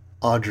Steve.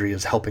 Audrey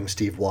is helping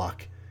Steve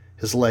walk.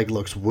 His leg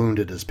looks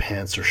wounded, his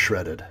pants are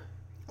shredded.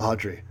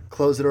 Audrey,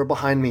 close the door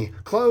behind me.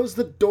 Close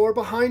the door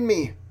behind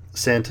me.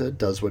 Santa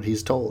does what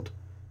he's told.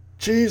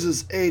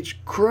 Jesus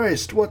H.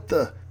 Christ, what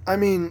the...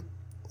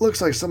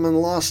 looks like someone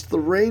lost the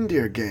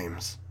reindeer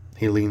games.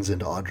 He leans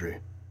into Audrey.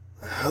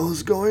 The hell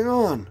is going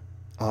on?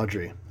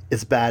 Audrey,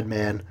 it's bad,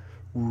 man.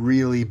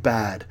 Really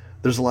bad.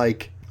 There's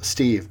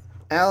Steve,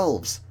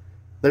 elves.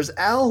 There's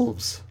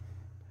elves.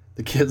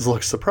 The kids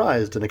look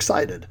surprised and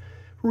excited.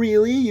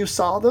 Really? You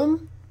saw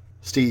them?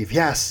 Steve,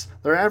 yes.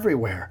 They're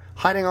everywhere,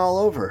 hiding all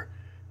over.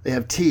 They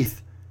have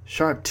teeth,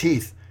 sharp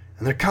teeth,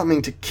 and they're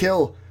coming to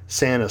kill.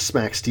 Santa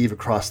smacks Steve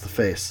across the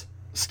face.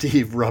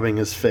 Steve rubbing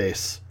his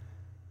face.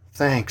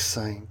 Thanks,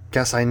 I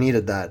guess I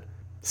needed that.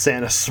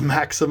 Santa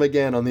smacks him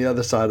again on the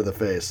other side of the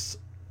face.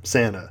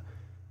 Santa,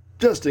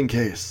 just in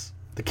case.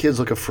 The kids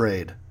look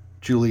afraid.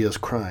 Julia's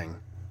crying.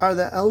 Are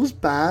the elves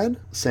bad?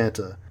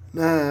 Santa,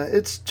 nah,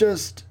 it's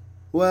just,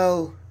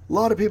 well, a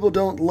lot of people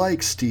don't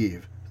like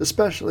Steve,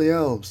 especially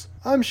elves.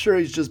 I'm sure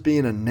he's just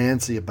being a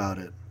Nancy about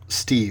it.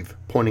 Steve,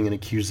 pointing an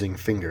accusing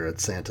finger at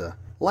Santa.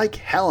 Like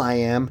hell I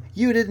am.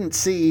 You didn't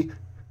see.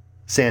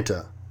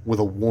 Santa, with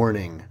a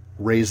warning,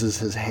 raises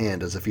his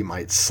hand as if he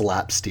might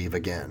slap Steve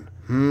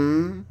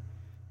again.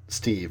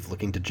 Steve,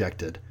 looking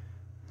dejected.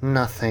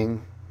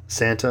 Nothing.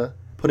 Santa,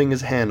 putting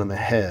his hand on the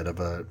head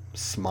of a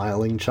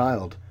smiling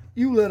child.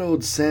 You let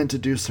old Santa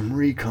do some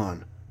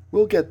recon.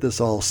 We'll get this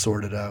all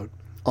sorted out.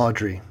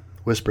 Audrey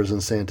whispers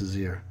in Santa's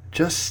ear.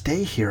 Just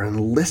stay here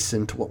and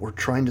listen to what we're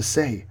trying to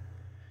say.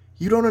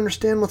 You don't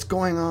understand what's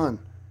going on.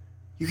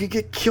 You could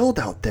get killed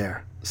out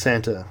there.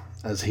 Santa,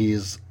 as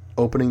he's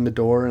opening the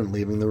door and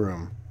leaving the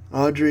room.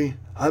 Audrey,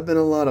 I've been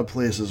a lot of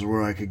places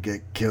where I could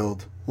get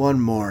killed. One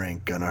more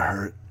ain't gonna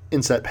hurt.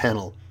 Inset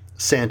panel.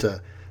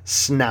 Santa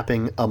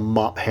snapping a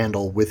mop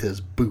handle with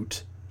his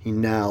boot. He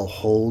now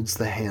holds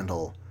the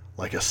handle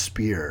like a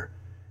spear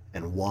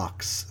and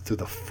walks through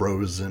the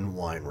frozen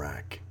wine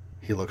rack.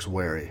 He looks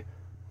wary.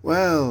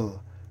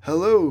 Well,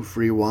 hello,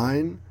 free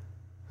wine.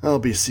 I'll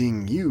be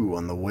seeing you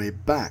on the way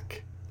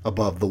back.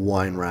 Above the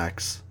wine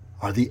racks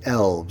are the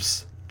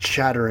elves,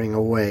 chattering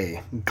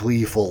away,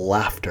 gleeful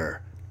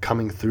laughter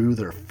coming through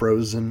their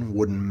frozen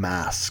wooden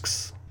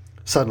masks.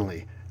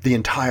 Suddenly, the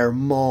entire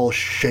mall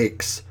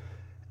shakes,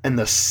 and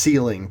the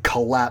ceiling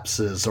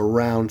collapses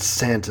around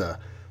Santa,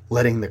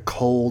 letting the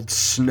cold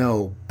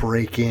snow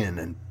break in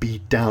and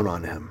beat down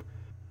on him.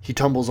 He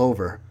tumbles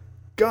over.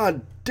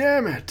 God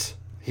damn it!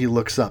 He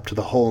looks up to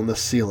the hole in the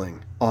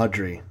ceiling.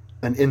 Audrey,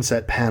 an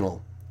inset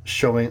panel,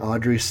 showing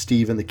Audrey,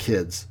 Steve, and the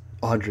kids.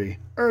 Audrey,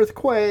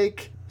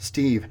 earthquake!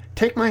 Steve,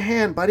 take my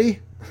hand, buddy!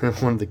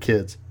 One of the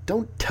kids,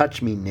 don't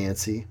touch me,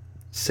 Nancy.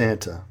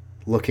 Santa,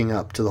 looking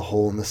up to the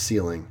hole in the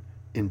ceiling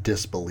in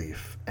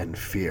disbelief and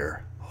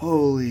fear.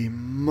 Holy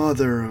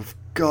Mother of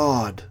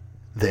God!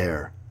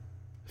 There,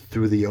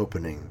 through the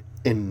opening,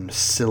 in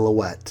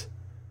silhouette,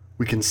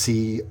 we can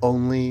see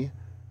only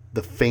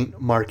the faint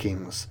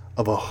markings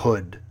of a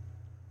hood,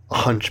 a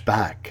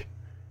hunchback,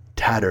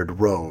 tattered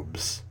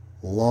robes,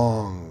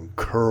 long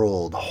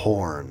curled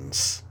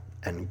horns,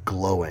 and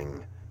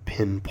glowing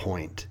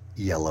pinpoint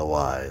yellow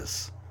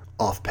eyes.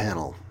 Off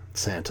panel,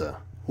 Santa.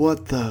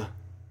 What the?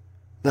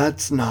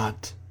 That's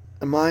not.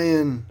 Am I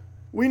in?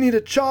 We need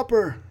a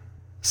chopper!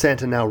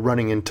 Santa now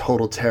running in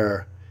total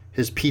terror,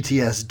 his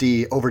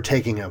PTSD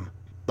overtaking him.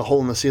 The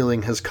hole in the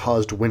ceiling has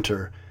caused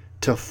winter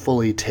to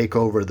fully take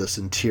over this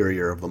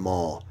interior of the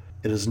mall.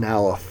 It is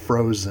now a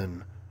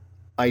frozen,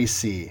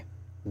 icy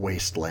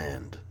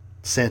wasteland.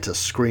 Santa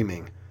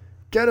screaming,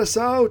 "Get us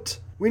out!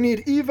 We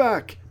need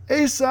evac!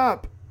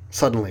 ASAP!"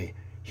 Suddenly,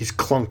 he's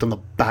clunked on the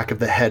back of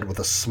the head with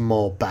a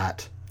small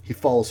bat. He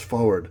falls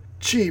forward.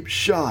 Cheap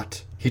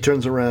shot! He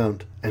turns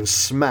around and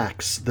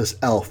smacks this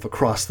elf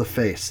across the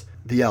face.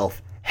 The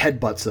elf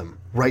headbutts him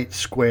right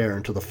square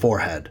into the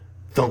forehead.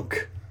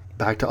 Thunk!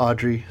 Back to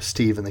Audrey,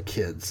 Steve, and the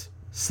kids,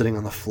 sitting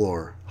on the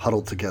floor,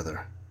 huddled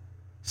together.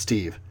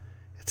 Steve,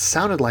 it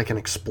sounded like an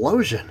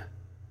explosion.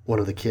 One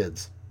of the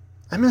kids,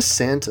 I miss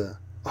Santa.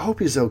 I hope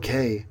he's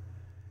okay.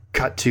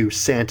 Cut to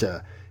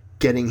Santa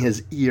getting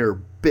his ear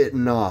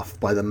bitten off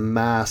by the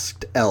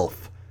masked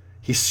elf.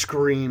 He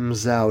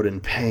screams out in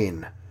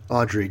pain.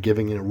 Audrey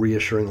giving a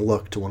reassuring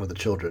look to one of the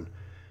children.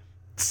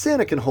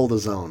 Santa can hold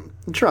his own.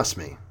 Trust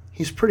me,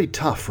 he's pretty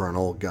tough for an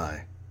old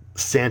guy.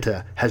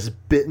 Santa has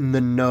bitten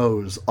the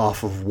nose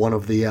off of one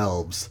of the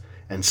elves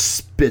and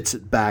spits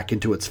it back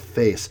into its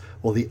face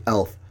while the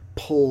elf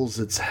pulls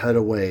its head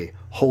away,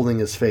 holding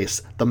his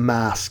face, the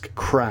mask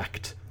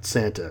cracked.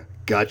 Santa,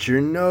 got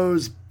your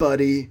nose,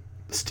 buddy.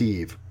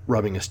 Steve,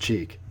 rubbing his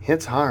cheek.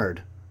 Hits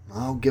hard.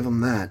 I'll give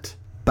him that.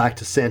 Back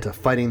to Santa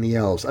fighting the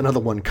elves. Another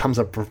one comes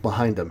up from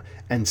behind him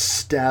and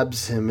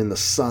stabs him in the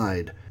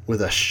side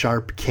with a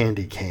sharp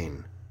candy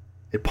cane.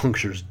 It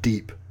punctures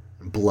deep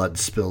and blood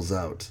spills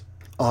out.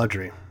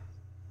 Audrey,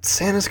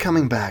 Santa's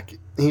coming back.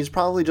 He's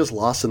probably just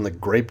lost in the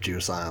grape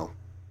juice aisle.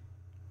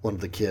 One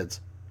of the kids,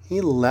 he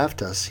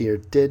left us here,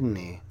 didn't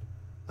he?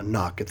 A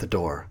knock at the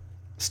door.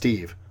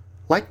 Steve,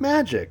 like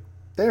magic.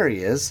 There he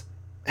is.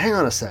 Hang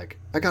on a sec.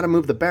 I gotta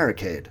move the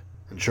barricade.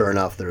 And sure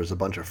enough, there's a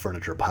bunch of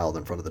furniture piled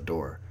in front of the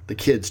door. The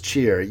kids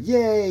cheer,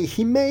 yay,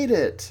 he made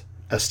it!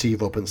 As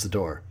Steve opens the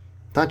door.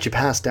 Thought you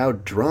passed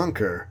out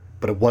drunker.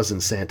 But it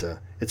wasn't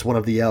Santa. It's one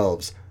of the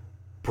elves,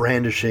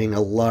 brandishing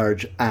a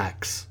large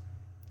axe.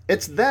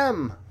 It's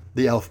them!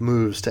 The elf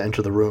moves to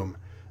enter the room.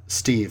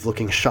 Steve,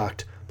 looking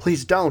shocked.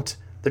 Please don't.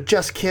 They're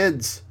just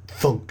kids.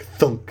 Thunk,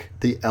 thunk.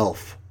 The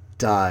elf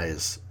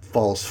dies,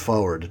 falls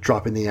forward,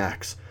 dropping the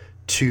axe.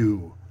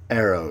 2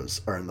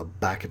 arrows are in the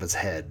back of his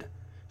head.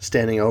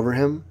 Standing over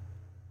him,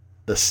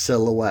 the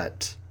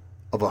silhouette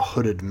of a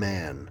hooded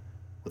man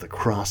with a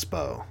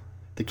crossbow.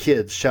 The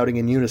kids shouting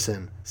in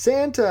unison,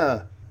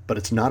 Santa! But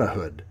it's not a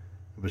hood.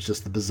 It was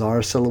just the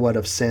bizarre silhouette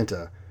of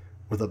Santa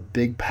with a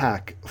big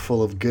pack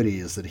full of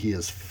goodies that he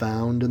has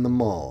found in the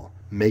mall.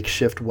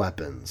 Makeshift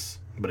weapons.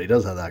 But he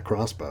does have that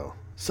crossbow.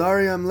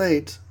 Sorry I'm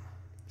late.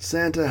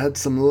 Santa had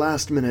some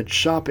last-minute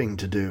shopping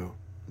to do.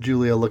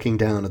 Julia looking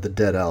down at the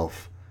dead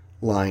elf,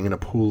 lying in a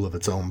pool of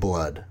its own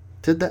blood.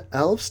 Did the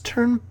elves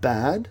turn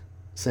bad?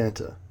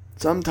 Santa.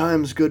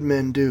 Sometimes good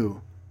men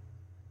do.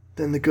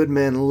 Then the good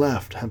men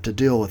left have to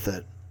deal with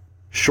it.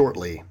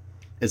 Shortly,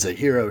 it's a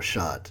hero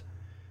shot.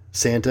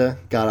 Santa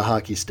got a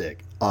hockey stick.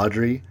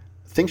 Audrey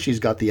thinks she's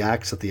got the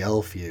axe that the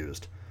elf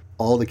used.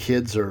 All the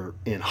kids are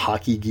in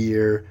hockey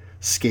gear,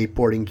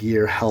 skateboarding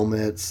gear,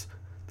 helmets.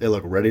 They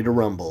look ready to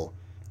rumble.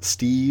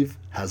 Steve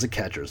has a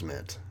catcher's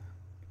mitt.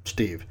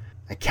 Steve,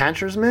 a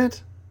catcher's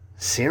mitt?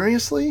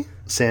 Seriously?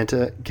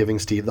 Santa giving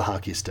Steve the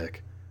hockey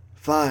stick.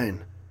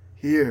 Fine.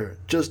 Here,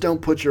 just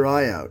don't put your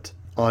eye out.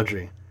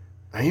 Audrey,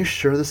 are you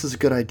sure this is a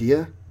good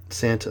idea?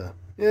 Santa,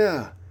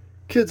 yeah.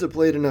 Kids have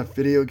played enough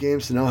video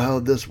games to know how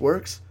this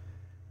works.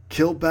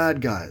 Kill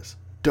bad guys.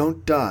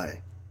 Don't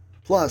die.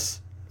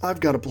 Plus, I've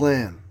got a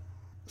plan.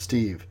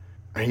 Steve,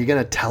 are you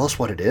gonna tell us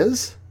what it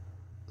is?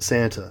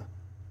 Santa,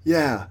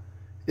 yeah,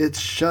 it's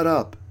shut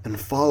up and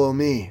follow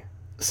me.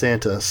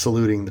 Santa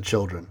saluting the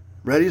children.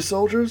 Ready,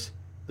 soldiers?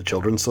 The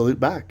children salute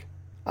back.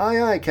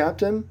 Aye, aye,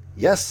 Captain.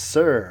 Yes,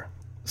 sir.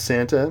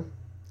 Santa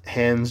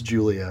hands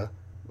Julia,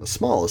 the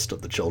smallest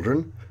of the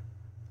children,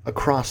 a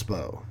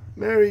crossbow.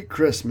 Merry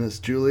Christmas,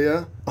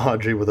 Julia.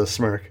 Audrey with a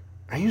smirk.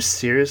 Are you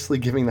seriously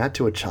giving that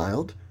to a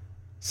child?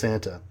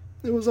 Santa,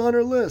 it was on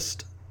her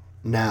list.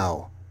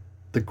 Now,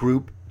 the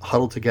group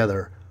huddled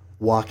together,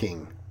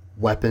 walking,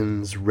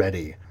 weapons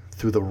ready,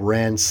 through the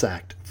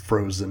ransacked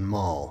frozen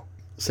mall.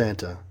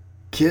 Santa,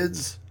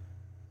 kids,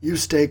 you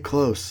stay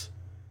close.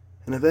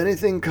 And if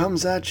anything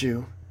comes at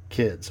you...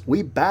 Kids,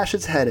 we bash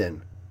its head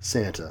in.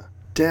 Santa,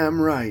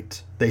 damn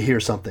right. They hear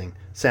something.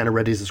 Santa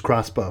readies his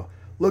crossbow.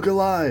 Look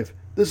alive.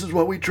 This is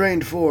what we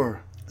trained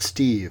for.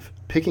 Steve,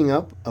 picking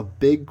up a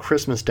big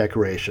Christmas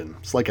decoration.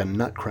 It's like a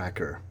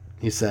nutcracker.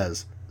 He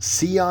says,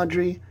 see,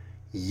 Audrey?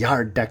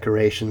 Yard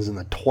decorations in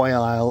the toy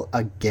aisle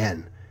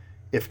again.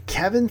 If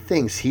Kevin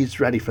thinks he's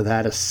ready for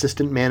that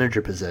assistant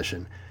manager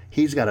position,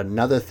 he's got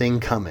another thing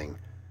coming.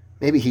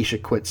 Maybe he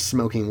should quit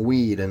smoking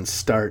weed and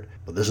start...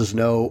 But this is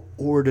no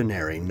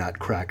ordinary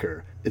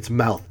nutcracker. Its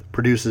mouth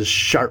produces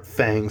sharp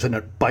fangs and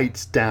it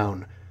bites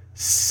down,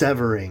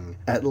 severing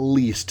at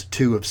least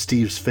 2 of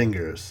Steve's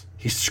fingers.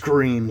 He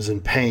screams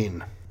in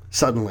pain.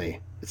 Suddenly,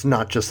 it's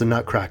not just a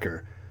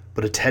nutcracker,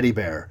 but a teddy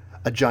bear,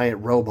 a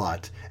giant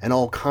robot, and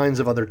all kinds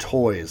of other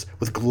toys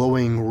with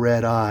glowing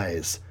red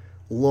eyes.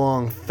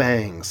 Long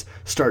fangs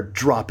start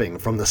dropping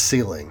from the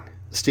ceiling.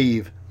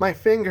 Steve, my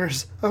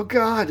fingers, oh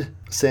God!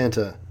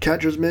 Santa,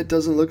 catcher's mitt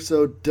doesn't look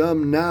so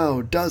dumb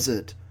now, does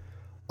it?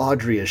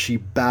 Audrey as she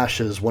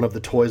bashes one of the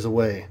toys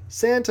away.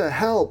 Santa,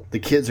 help! The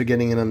kids are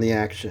getting in on the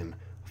action,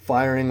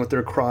 firing with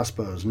their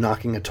crossbows,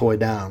 knocking a toy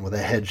down with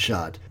a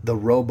headshot. The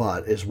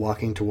robot is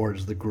walking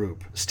towards the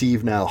group.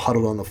 Steve now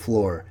huddled on the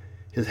floor,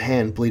 his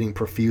hand bleeding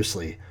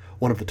profusely.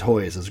 One of the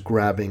toys is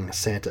grabbing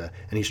Santa,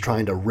 and he's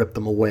trying to rip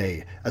them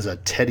away as a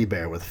teddy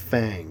bear with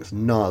fangs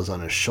gnaws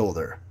on his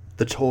shoulder.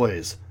 The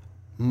toys,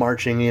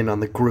 marching in on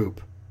the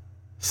group,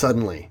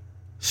 suddenly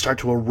start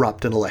to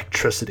erupt in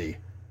electricity.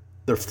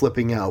 They're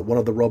flipping out. One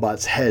of the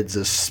robot's heads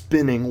is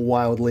spinning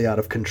wildly out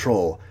of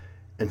control,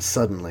 and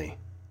suddenly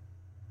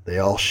they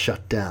all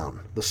shut down.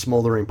 The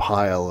smoldering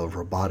pile of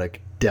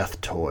robotic death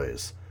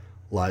toys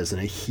lies in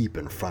a heap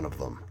in front of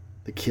them.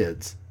 The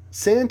kids,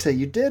 Santa,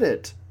 you did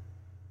it!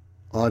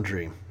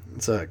 Audrey,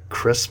 it's a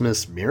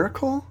Christmas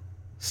miracle?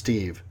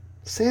 Steve,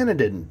 Santa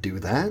didn't do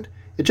that.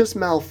 It just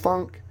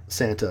malfunc...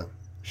 Santa,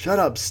 shut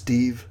up,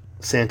 Steve.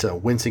 Santa,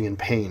 wincing in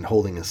pain,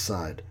 holding his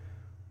side.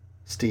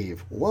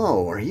 Steve,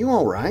 whoa, are you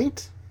all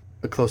right?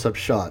 A close-up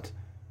shot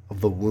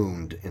of the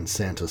wound in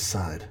Santa's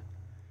side.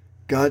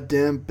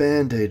 Goddamn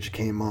bandage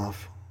came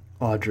off.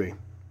 Audrey,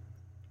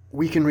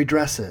 we can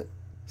redress it.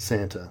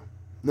 Santa,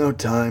 no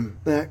time.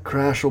 That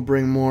crash will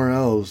bring more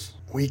elves.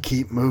 We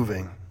keep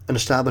moving. An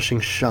establishing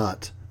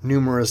shot.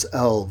 Numerous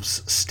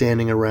elves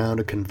standing around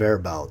a conveyor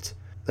belt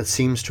that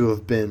seems to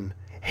have been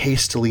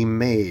hastily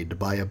made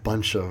by a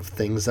bunch of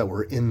things that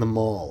were in the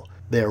mall.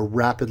 They are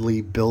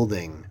rapidly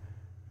building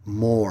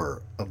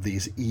more of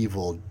these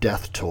evil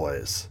death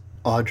toys.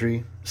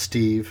 Audrey,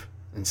 Steve,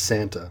 and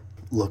Santa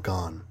look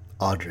on.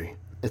 Audrey,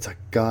 it's a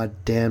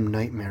goddamn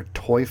nightmare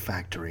toy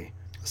factory.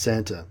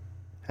 Santa,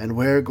 and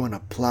we're going to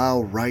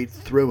plow right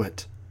through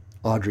it.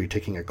 Audrey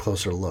taking a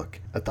closer look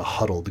at the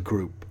huddled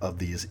group of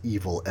these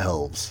evil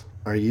elves.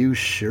 Are you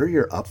sure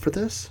you're up for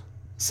this?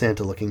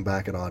 Santa looking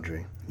back at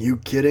Audrey. You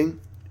kidding?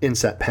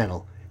 Inset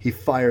panel. He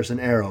fires an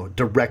arrow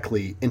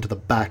directly into the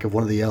back of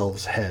one of the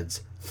elves'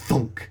 heads.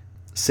 Thunk!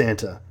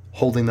 Santa,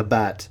 holding the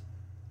bat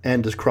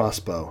and his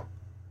crossbow,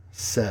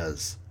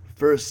 says,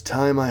 First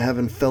time I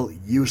haven't felt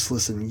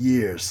useless in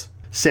years.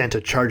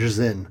 Santa charges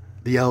in.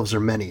 The elves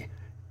are many,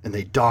 and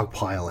they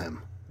dogpile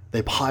him.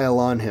 They pile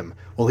on him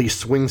while he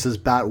swings his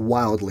bat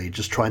wildly,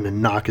 just trying to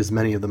knock as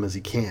many of them as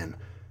he can.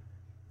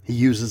 He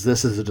uses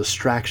this as a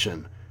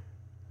distraction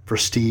for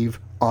Steve,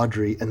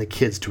 Audrey, and the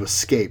kids to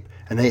escape,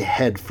 and they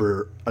head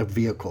for a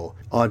vehicle.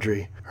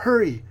 Audrey,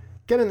 hurry!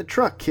 Get in the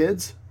truck,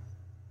 kids!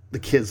 The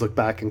kids look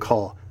back and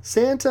call,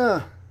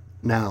 Santa!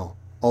 Now,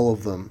 all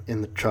of them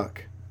in the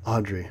truck.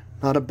 Audrey,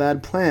 not a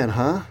bad plan,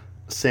 huh?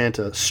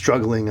 Santa,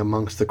 struggling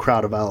amongst the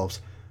crowd of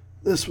elves.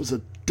 This was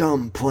a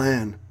dumb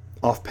plan.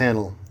 Off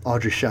panel,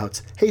 Audrey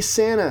shouts, Hey,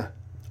 Santa!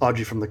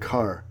 Audrey from the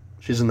car.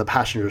 She's in the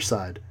passenger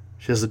side.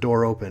 She has the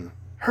door open.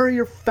 Hurry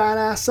your fat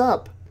ass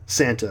up!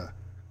 Santa,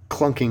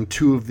 clunking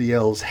 2 of the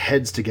elves'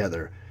 heads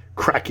together,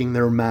 cracking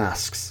their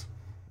masks.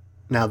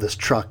 Now this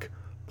truck,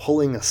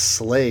 pulling a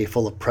sleigh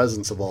full of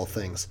presents of all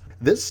things.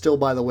 This still,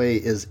 by the way,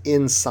 is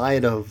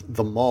inside of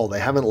the mall. They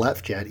haven't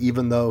left yet,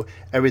 even though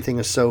everything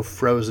is so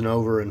frozen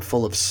over and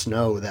full of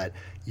snow that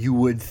you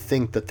would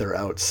think that they're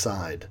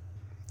outside.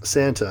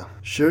 Santa,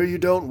 sure you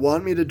don't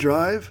want me to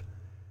drive?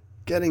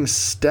 Getting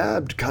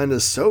stabbed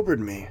kinda sobered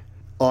me.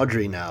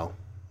 Audrey now,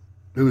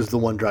 who's the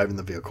one driving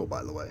the vehicle,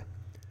 by the way.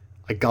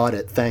 I got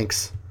it,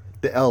 thanks.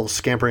 The elves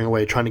scampering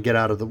away, trying to get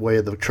out of the way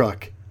of the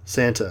truck.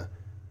 Santa,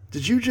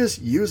 did you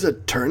just use a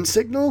turn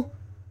signal?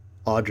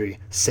 Audrey,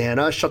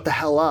 Santa, shut the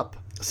hell up.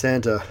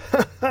 Santa,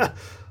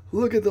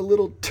 look at the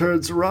little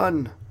turds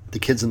run. The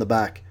kids in the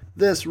back,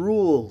 this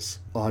rules.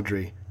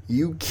 Audrey,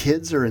 you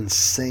kids are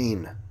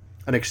insane.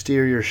 An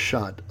exterior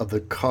shot of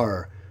the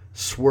car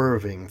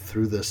swerving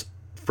through this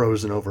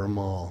frozen over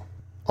mall.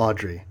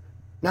 Audrey,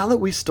 now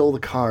that we stole the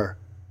car,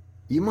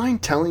 you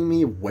mind telling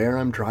me where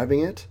I'm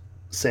driving it?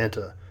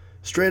 Santa,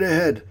 straight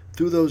ahead,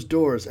 through those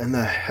doors, and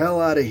the hell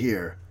out of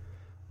here.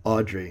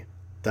 Audrey,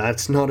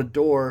 that's not a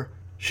door.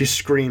 She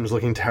screams,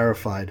 looking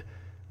terrified.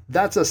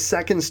 That's a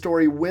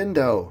second-story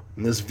window.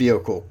 And this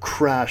vehicle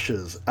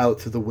crashes out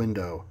through the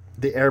window.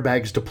 The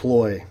airbags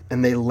deploy,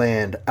 and they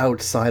land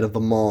outside of the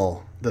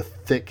mall. The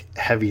thick,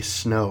 heavy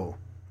snow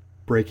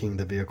breaking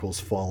the vehicle's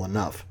fall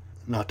enough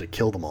not to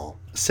kill them all.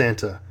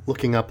 Santa,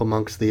 looking up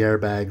amongst the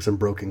airbags and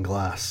broken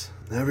glass.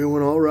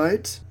 Everyone all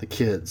right? The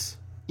kids.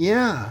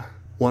 Yeah.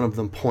 One of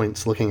them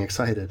points, looking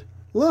excited.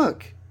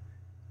 Look,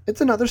 it's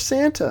another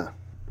Santa.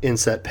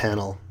 Inset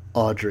panel.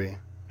 Audrey,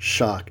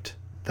 shocked.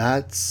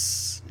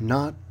 That's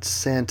not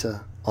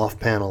Santa. Off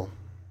panel.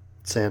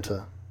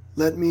 Santa.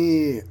 Let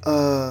me,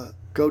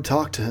 go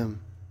talk to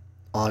him.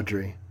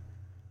 Audrey.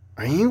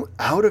 Are you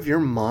out of your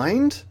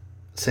mind?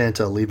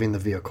 Santa, leaving the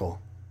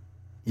vehicle.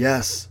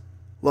 Yes.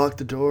 Lock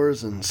the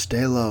doors and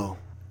stay low.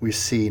 We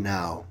see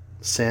now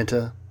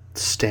Santa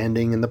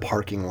standing in the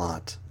parking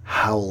lot.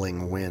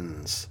 Howling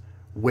winds,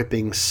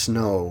 whipping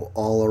snow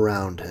all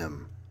around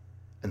him,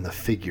 and the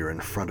figure in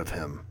front of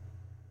him.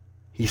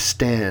 He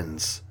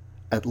stands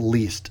at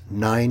least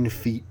 9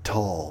 feet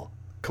tall,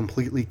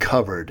 completely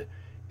covered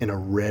in a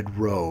red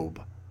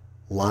robe,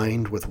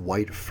 lined with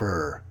white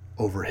fur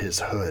over his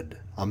hood.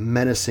 A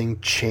menacing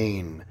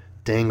chain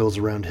dangles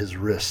around his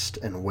wrist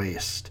and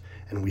waist,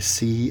 and we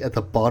see at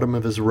the bottom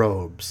of his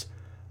robes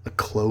a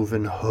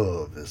cloven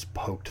hoof is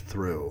poked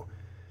through.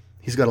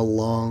 He's got a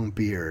long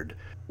beard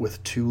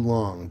with 2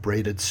 long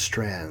braided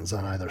strands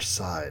on either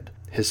side.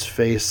 His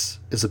face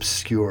is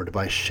obscured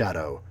by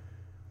shadow.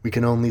 We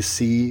can only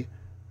see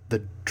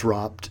the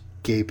dropped,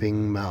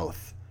 gaping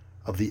mouth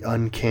of the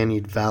uncanny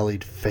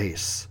valleyed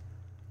face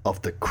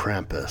of the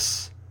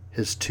Krampus.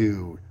 His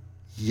 2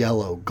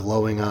 yellow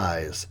glowing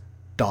eyes,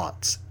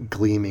 dots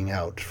gleaming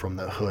out from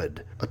the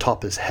hood.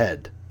 Atop his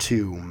head,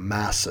 2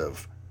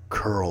 massive,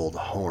 curled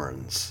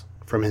horns.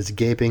 From his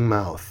gaping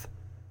mouth,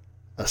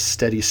 a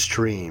steady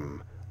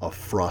stream of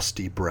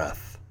frosty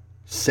breath.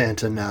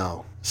 Santa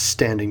now,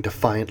 standing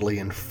defiantly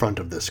in front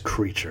of this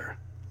creature.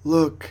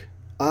 Look,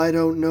 I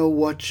don't know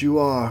what you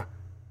are,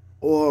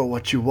 or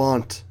what you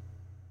want,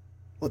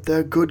 but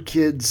they're good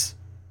kids.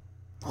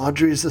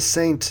 Audrey's a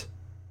saint.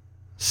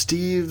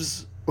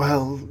 Steve's,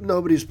 well,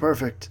 nobody's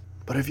perfect.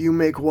 But if you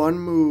make one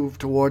move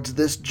towards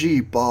this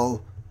Jeep,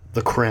 I'll...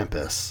 The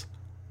Krampus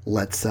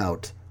lets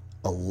out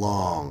a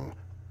long,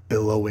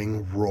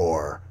 billowing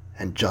roar,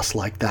 and just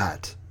like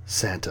that,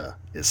 Santa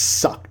is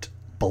sucked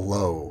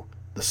below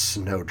the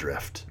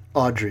snowdrift.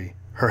 Audrey,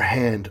 her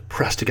hand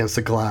pressed against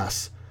the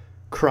glass,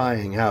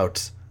 crying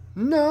out,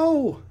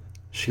 No!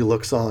 She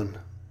looks on,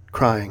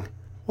 crying,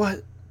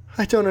 What?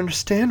 I don't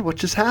understand what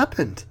just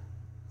happened.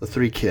 The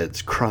 3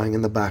 kids crying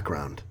in the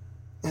background.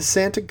 Is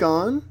Santa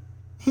gone?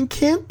 He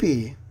can't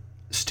be.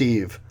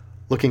 Steve,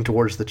 looking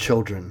towards the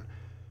children,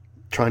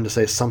 trying to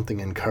say something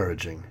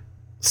encouraging.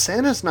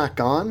 Santa's not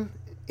gone.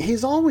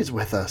 He's always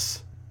with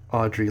us.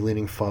 Audrey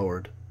leaning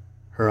forward,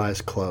 her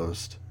eyes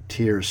closed,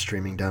 tears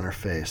streaming down her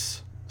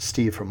face.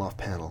 Steve from off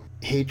panel.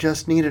 He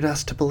just needed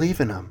us to believe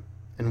in him.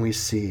 And we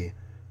see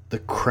the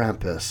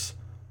Krampus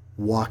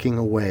walking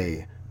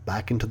away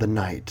back into the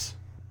night.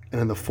 And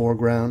in the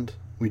foreground,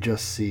 we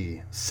just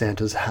see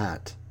Santa's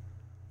hat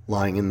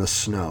lying in the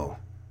snow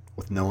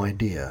with no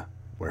idea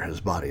where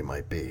his body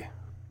might be.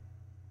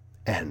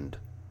 End.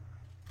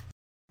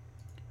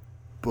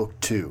 Book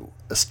 2,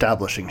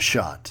 Establishing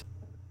Shot.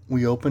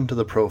 We open to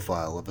the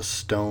profile of a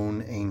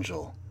stone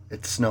angel.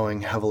 It's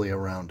snowing heavily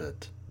around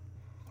it.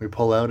 We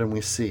pull out and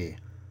we see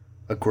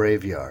a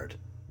graveyard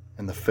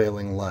and the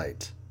failing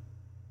light.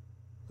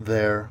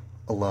 There,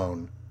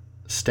 alone,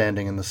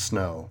 standing in the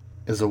snow,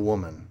 is a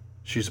woman.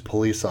 She's a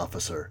police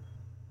officer.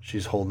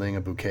 She's holding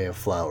a bouquet of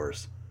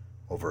flowers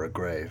over a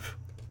grave.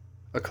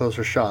 A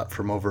closer shot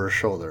from over her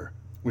shoulder.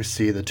 We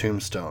see the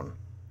tombstone.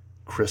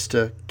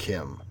 Krista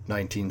Kim,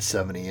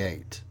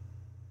 1978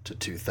 to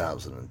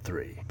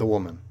 2003. The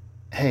woman.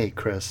 Hey,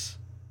 Chris.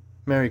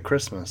 Merry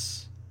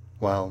Christmas.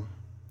 Well,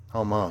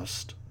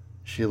 almost.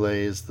 She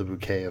lays the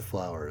bouquet of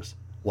flowers,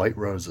 white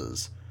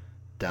roses,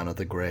 down at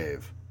the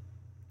grave.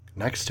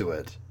 Next to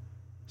it,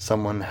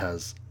 someone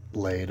has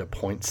laid a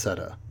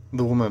poinsettia.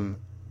 The woman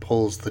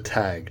pulls the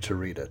tag to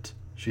read it.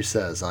 She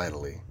says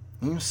idly,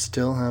 You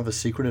still have a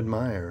secret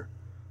admirer.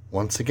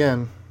 Once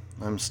again,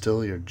 I'm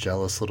still your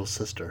jealous little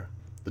sister.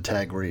 The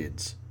tag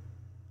reads,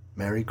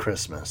 Merry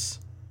Christmas.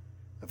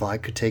 If I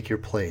could take your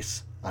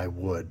place, I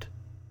would.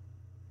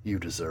 You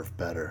deserve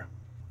better.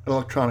 An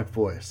electronic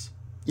voice.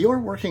 You're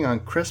working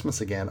on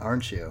Christmas again,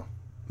 aren't you?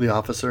 The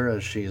officer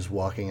as she is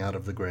walking out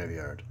of the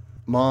graveyard.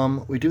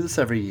 Mom, we do this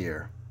every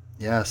year.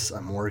 Yes,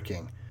 I'm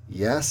working.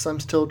 Yes,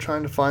 I'm still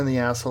trying to find the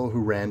asshole who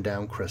ran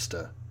down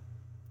Krista.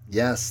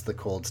 Yes, the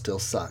cold still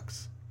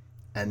sucks.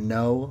 And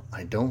no,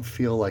 I don't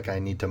feel like I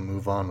need to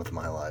move on with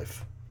my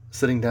life.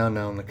 Sitting down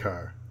now in the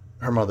car,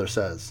 her mother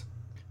says,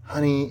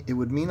 Honey, it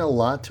would mean a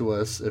lot to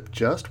us if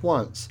just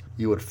once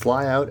you would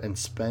fly out and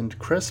spend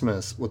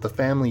Christmas with the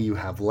family you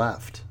have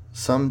left.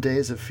 Some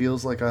days it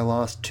feels like I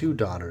lost 2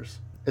 daughters.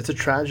 It's a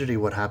tragedy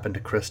what happened to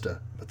Krista,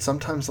 but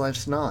sometimes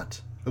life's not.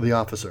 The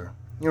officer,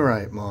 You're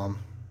right, Mom.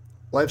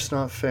 Life's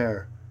not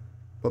fair,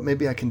 but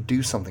maybe I can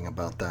do something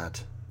about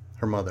that.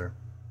 Her mother,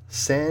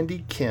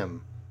 Sandy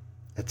Kim,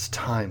 it's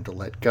time to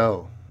let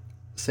go.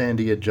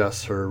 Sandy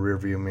adjusts her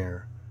rearview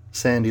mirror.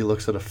 Sandy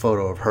looks at a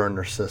photo of her and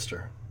her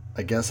sister.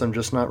 I guess I'm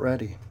just not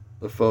ready.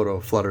 The photo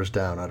flutters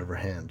down out of her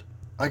hand.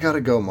 I gotta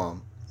go,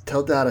 Mom.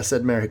 Tell Dad I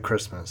said Merry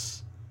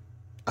Christmas.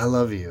 I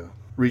love you.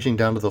 Reaching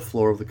down to the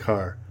floor of the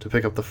car to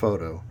pick up the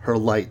photo, her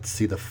lights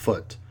see the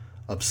foot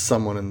of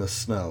someone in the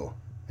snow,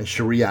 and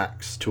she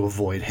reacts to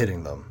avoid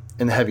hitting them.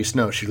 In the heavy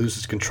snow, she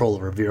loses control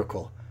of her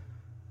vehicle.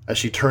 As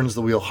she turns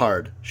the wheel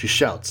hard, she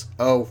shouts,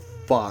 Oh,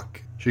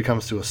 fuck. She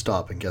comes to a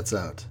stop and gets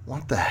out.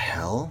 What the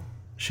hell?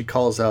 She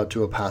calls out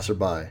to a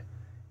passerby.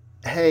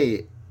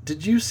 Hey,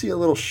 did you see a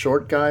little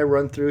short guy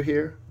run through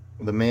here?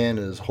 The man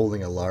is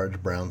holding a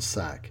large brown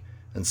sack,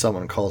 and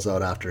someone calls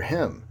out after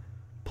him.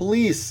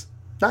 Police!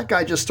 That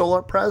guy just stole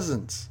our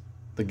presents.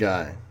 The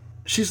guy.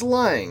 She's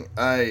lying.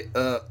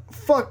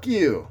 Fuck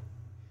you.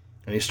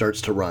 And he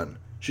starts to run.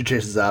 She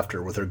chases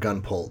after with her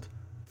gun pulled.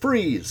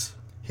 Freeze!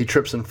 He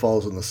trips and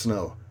falls in the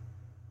snow.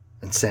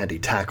 And Sandy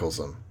tackles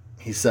him.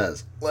 He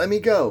says, Let me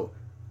go.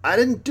 I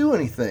didn't do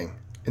anything.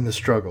 In the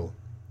struggle,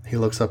 he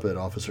looks up at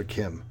Officer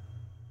Kim.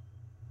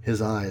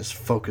 His eyes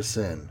focus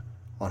in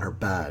on her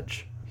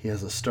badge. He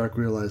has a stark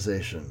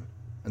realization.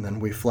 And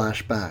then we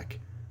flash back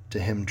to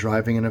him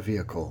driving in a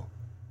vehicle,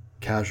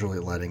 casually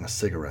lighting a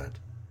cigarette.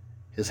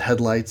 His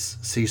headlights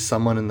see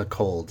someone in the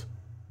cold,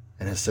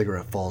 and his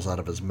cigarette falls out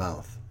of his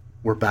mouth.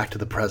 We're back to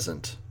the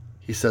present.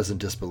 He says in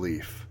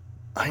disbelief,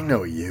 I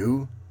know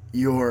you.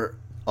 You're...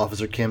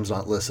 Officer Kim's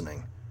not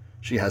listening.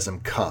 She has him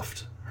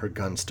cuffed, her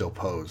gun still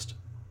posed.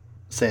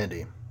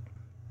 Sandy.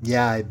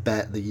 Yeah, I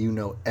bet that you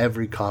know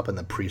every cop in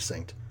the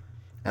precinct,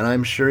 and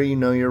I'm sure you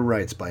know your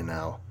rights by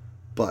now,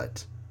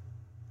 but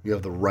you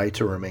have the right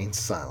to remain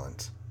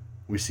silent.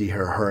 We see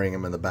her hurrying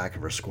him in the back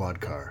of her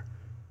squad car,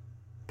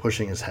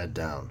 pushing his head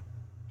down.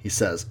 He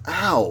says,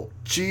 Ow!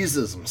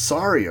 Jesus, I'm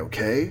sorry,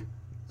 okay?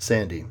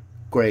 Sandy.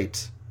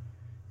 Great.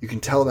 You can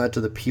tell that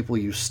to the people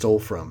you stole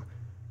from,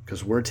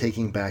 because we're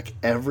taking back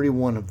every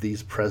one of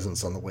these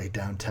presents on the way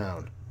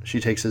downtown. She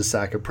takes his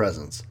sack of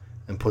presents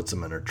and puts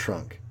them in her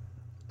trunk.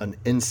 An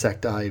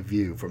insect-eye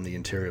view from the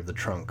interior of the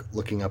trunk,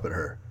 looking up at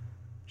her.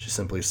 She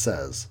simply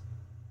says,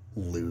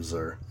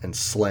 Loser, and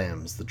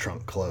slams the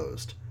trunk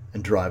closed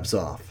and drives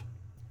off.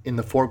 In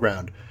the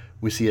foreground,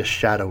 we see a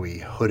shadowy,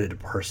 hooded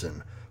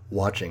person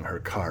watching her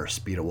car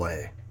speed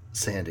away.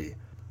 Sandy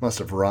must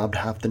have robbed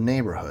half the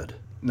neighborhood.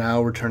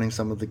 Now, returning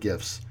some of the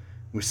gifts,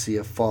 we see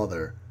a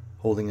father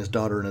holding his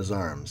daughter in his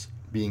arms,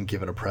 being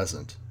given a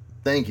present.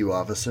 Thank you,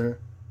 officer.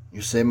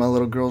 You saved my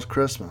little girl's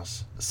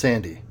Christmas.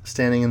 Sandy,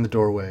 standing in the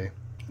doorway,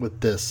 with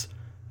this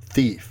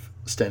thief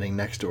standing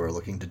next to her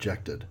looking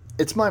dejected.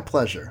 It's my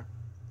pleasure.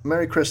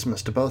 Merry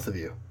Christmas to both of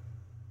you.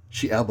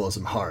 She elbows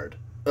him hard.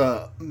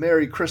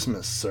 Merry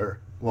Christmas, sir.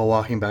 While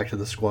walking back to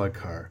the squad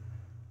car,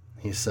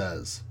 he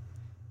says,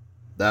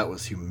 That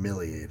was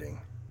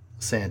humiliating.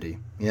 Sandy,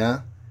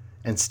 yeah?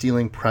 And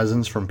stealing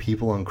presents from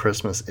people on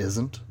Christmas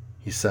isn't?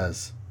 He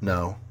says,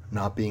 No,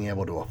 not being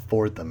able to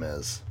afford them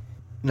is.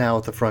 Now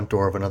at the front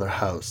door of another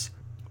house,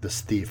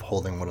 this thief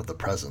holding one of the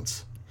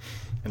presents,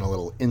 and a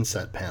little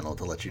inset panel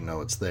to let you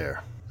know it's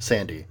there.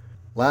 Sandy,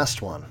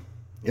 last one.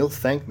 You'll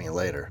thank me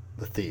later.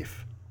 The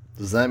thief,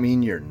 does that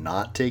mean you're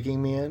not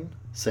taking me in?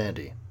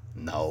 Sandy,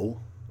 no.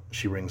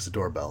 She rings the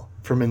doorbell.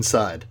 From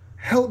inside,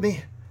 help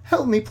me,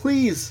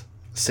 please.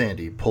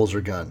 Sandy pulls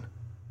her gun.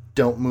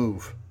 Don't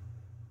move.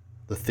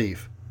 The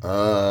thief,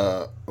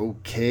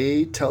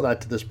 okay, tell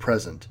that to this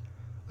present.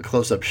 A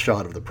close-up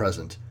shot of the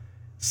present.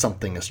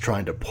 Something is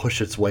trying to push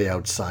its way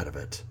outside of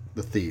it.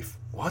 The thief,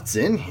 what's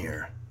in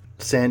here?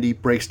 Sandy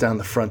breaks down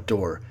the front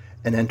door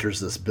and enters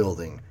this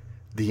building.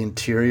 The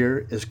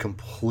interior is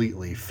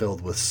completely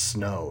filled with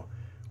snow.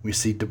 We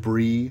see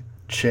debris,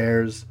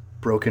 chairs,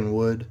 broken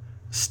wood,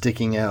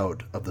 sticking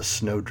out of the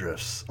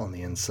snowdrifts on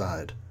the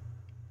inside.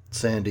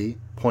 Sandy,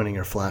 pointing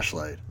her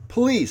flashlight.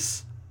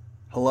 Police!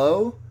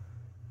 Hello?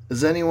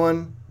 Is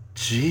anyone...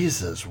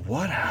 Jesus,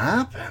 what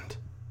happened?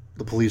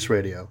 The police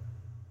radio.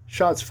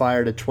 Shots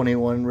fired at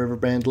 21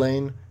 Riverband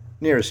Lane.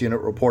 Nearest unit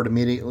report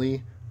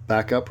immediately.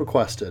 Backup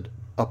requested.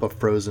 Up a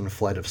frozen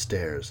flight of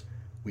stairs,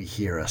 we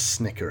hear a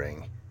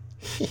snickering.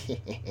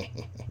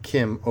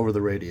 Kim over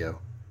the radio.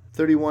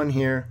 31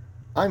 here.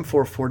 I'm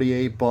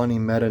 448 Bonnie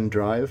Meadow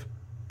Drive.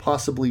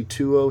 Possibly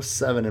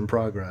 207 in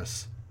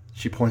progress.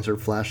 She points her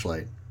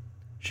flashlight.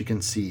 She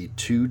can see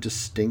 2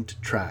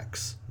 distinct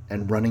tracks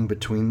and running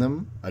between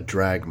them, a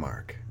drag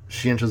mark.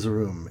 She enters the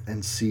room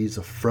and sees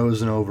a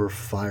frozen-over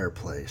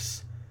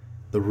fireplace.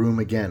 The room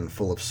again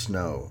full of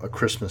snow, a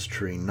Christmas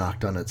tree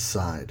knocked on its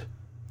side.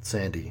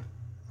 Sandy,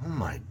 oh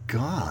my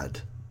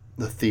God.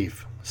 The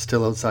thief,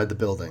 still outside the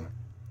building.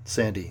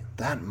 Sandy,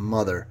 that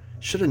mother,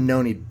 should have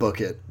known he'd book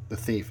it. The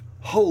thief,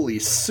 holy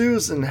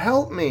Susan,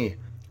 help me!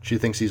 She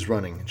thinks he's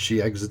running, and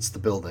she exits the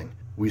building.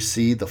 We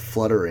see the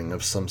fluttering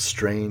of some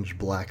strange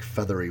black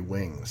feathery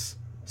wings.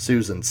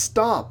 Susan,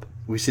 stop!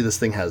 We see this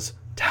thing has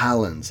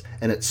talons,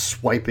 and it's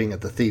swiping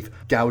at the thief,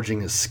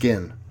 gouging his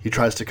skin. He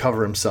tries to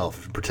cover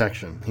himself in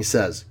protection. He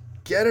says,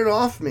 get it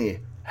off me!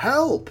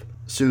 Help!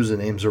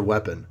 Susan aims her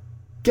weapon.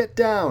 Get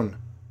down!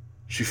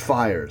 She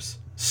fires.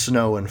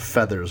 Snow and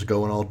feathers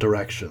go in all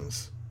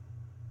directions.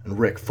 And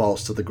Rick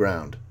falls to the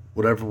ground.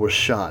 Whatever was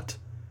shot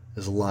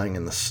is lying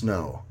in the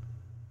snow.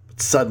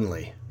 But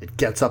suddenly, it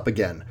gets up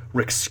again.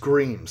 Rick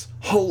screams,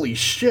 holy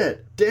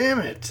shit! Damn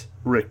it!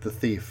 Rick the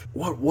thief.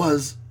 What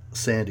was...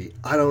 Sandy,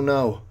 I don't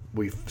know.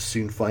 We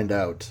soon find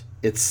out.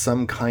 It's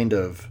some kind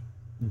of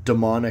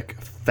demonic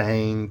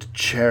fanged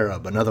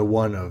cherub, another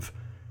one of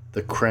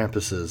the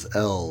Krampus's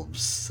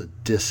elves'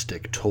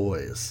 sadistic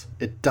toys.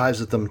 It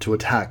dives at them to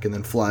attack and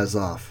then flies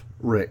off.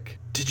 Rick,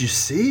 did you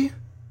see?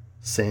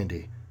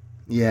 Sandy,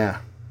 yeah.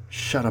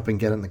 Shut up and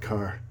get in the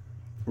car.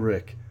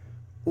 Rick,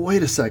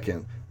 wait a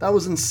second. That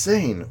was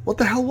insane. What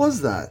the hell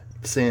was that?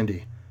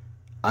 Sandy,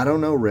 I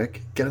don't know,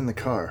 Rick. Get in the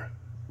car.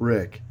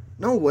 Rick,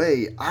 no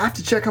way. I have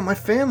to check on my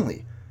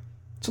family.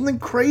 Something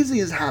crazy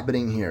is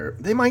happening here.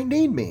 They might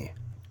need me.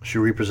 She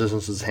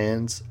repositions his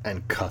hands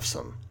and cuffs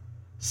him.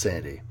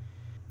 Sandy,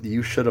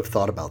 you should have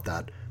thought about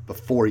that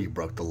before you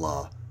broke the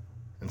law.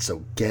 And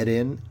so get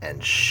in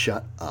and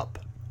shut up.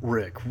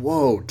 Rick,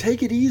 whoa,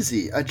 take it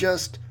easy.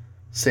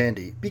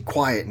 Sandy, be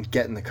quiet and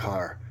get in the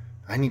car.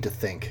 I need to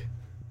think.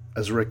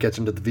 As Rick gets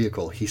into the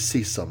vehicle, he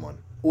sees someone.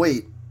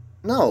 Wait,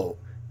 no.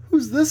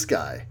 Who's this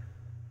guy?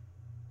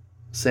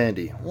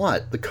 Sandy,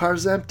 what? The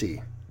car's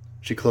empty.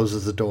 She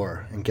closes the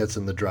door and gets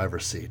in the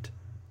driver's seat.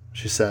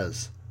 She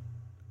says,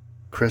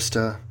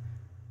 Krista,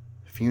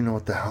 if you know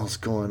what the hell's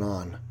going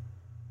on,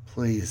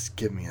 please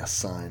give me a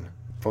sign.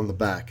 From the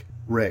back,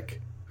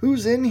 Rick,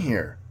 who's in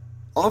here?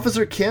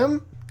 Officer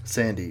Kim?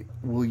 Sandy,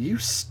 will you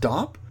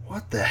stop?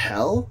 What the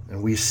hell?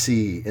 And we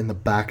see in the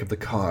back of the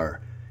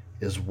car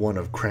is one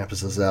of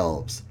Krampus's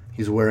elves.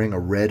 He's wearing a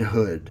red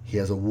hood. He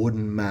has a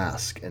wooden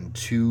mask and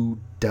two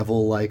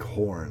devil-like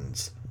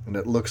horns. And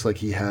it looks like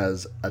he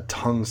has a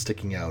tongue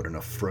sticking out in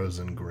a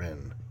frozen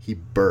grin. He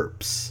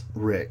burps.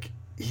 Rick,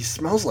 he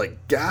smells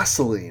like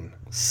gasoline.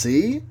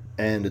 See?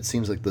 And it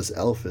seems like this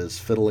elf is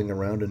fiddling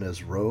around in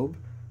his robe.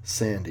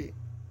 Sandy,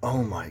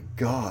 oh my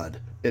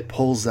God. It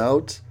pulls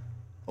out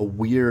a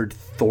weird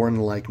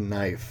thorn-like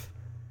knife.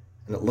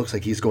 And it looks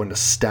like he's going to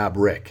stab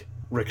Rick.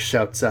 Rick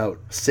shouts out.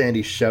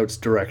 Sandy shouts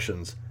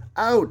directions.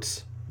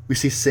 Out! We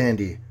see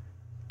Sandy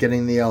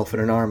getting the elf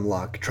in an arm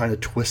lock, trying to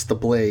twist the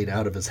blade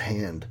out of his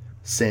hand.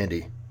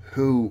 Sandy,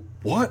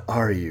 what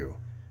are you?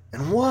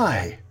 And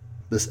why?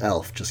 This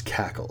elf just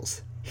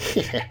cackles.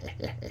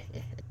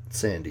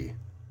 Sandy,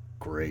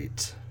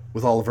 great.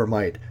 With all of her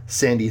might,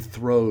 Sandy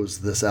throws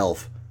this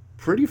elf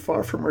pretty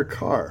far from her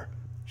car.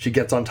 She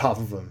gets on top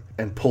of him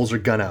and pulls her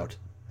gun out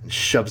and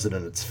shoves it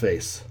in its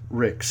face.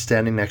 Rick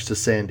standing next to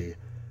Sandy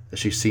as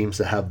she seems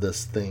to have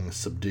this thing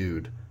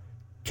subdued.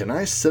 Can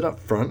I sit up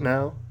front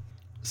now?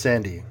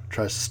 Sandy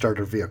tries to start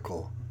her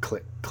vehicle.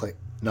 Click, click.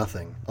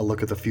 Nothing. A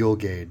look at the fuel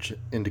gauge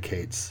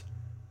indicates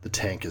the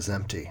tank is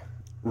empty.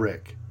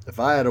 Rick, if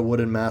I had a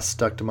wooden mask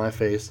stuck to my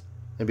face,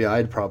 maybe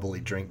I'd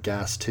probably drink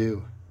gas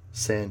too.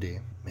 Sandy,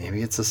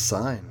 maybe it's a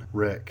sign.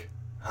 Rick,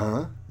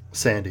 huh?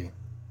 Sandy,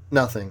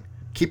 nothing.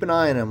 Keep an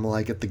eye on him while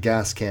I get the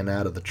gas can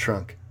out of the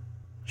trunk.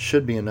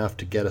 Should be enough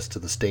to get us to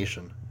the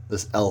station.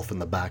 This elf in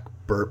the back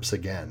burps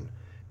again,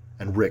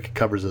 and Rick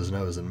covers his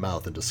nose and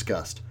mouth in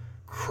disgust.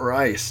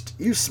 Christ,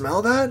 you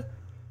smell that?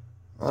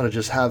 Ought to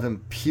just have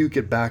him puke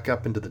it back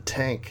up into the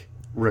tank.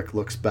 Rick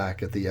looks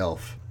back at the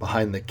elf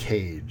behind the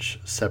cage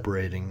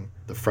separating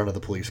the front of the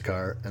police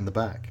car and the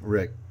back.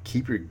 Rick,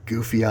 keep your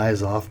goofy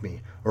eyes off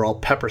me or I'll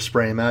pepper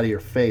spray him out of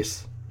your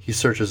face. He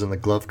searches in the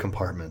glove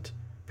compartment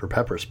for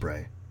pepper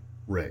spray.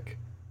 Rick,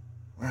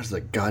 where's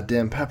the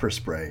goddamn pepper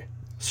spray?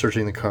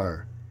 Searching the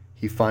car,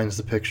 he finds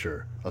the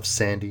picture of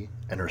Sandy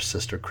and her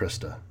sister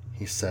Krista.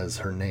 He says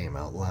her name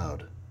out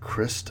loud.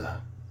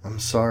 Krista, I'm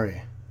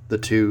sorry. The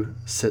two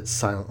sit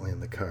silently in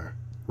the car.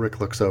 Rick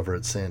looks over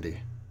at Sandy.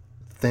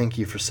 Thank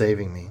you for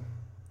saving me.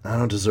 I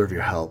don't deserve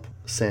your help.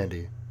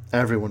 Sandy,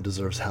 everyone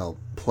deserves help.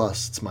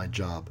 Plus, it's my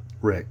job.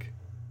 Rick,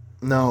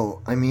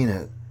 no, I mean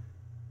it.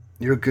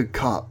 You're a good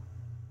cop.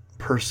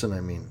 Person,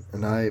 I mean.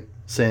 And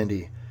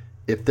Sandy,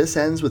 if this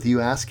ends with you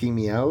asking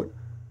me out,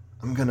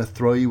 I'm gonna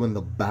throw you in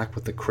the back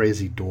with the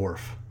crazy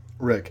dwarf.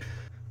 Rick,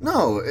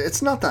 no,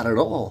 it's not that at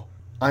all.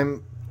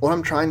 What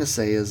I'm trying to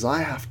say is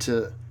I have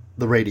to...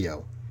 The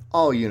radio.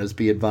 All units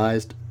be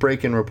advised.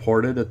 Break-in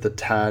reported at the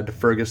Tad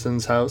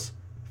Ferguson's house,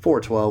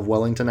 412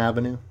 Wellington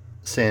Avenue.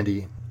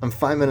 Sandy, I'm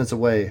 5 minutes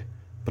away,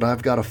 but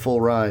I've got a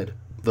full ride.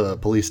 The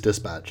police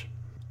dispatch.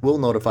 We'll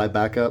notify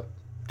backup.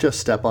 Just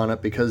step on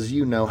it because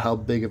you know how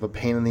big of a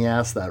pain in the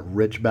ass that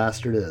rich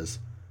bastard is.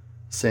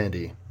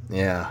 Sandy.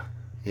 Yeah,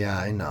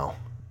 I know.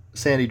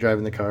 Sandy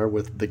driving the car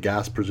with the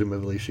gas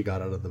presumably she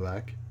got out of the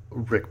back.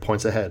 Rick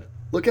points ahead.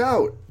 Look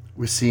out!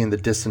 We see in the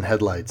distant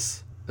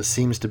headlights, it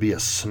seems to be a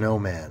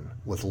snowman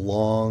with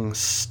long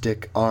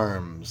stick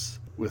arms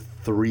with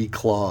 3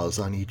 claws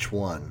on each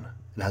one.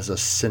 It has a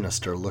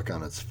sinister look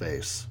on its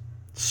face.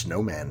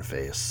 Snowman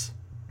face.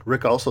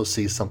 Rick also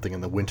sees something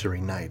in the wintry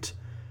night.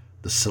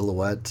 The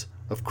silhouette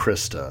of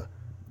Krista,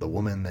 the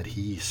woman that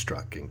he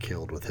struck and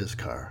killed with his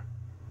car.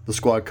 The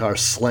squad car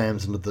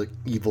slams into the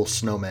evil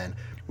snowman.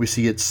 We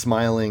see its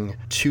smiling,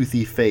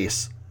 toothy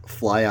face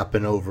fly up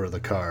and over the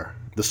car.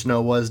 The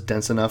snow was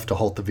dense enough to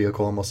halt the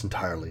vehicle almost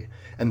entirely,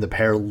 and the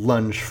pair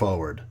lunge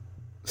forward.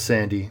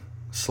 Sandy,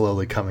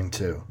 slowly coming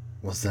to.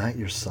 Was that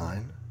your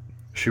sign?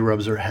 She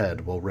rubs her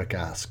head while Rick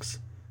asks,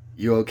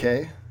 You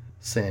okay?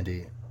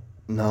 Sandy,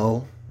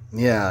 No.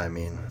 Yeah,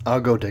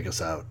 I'll go take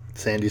us out.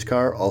 Sandy's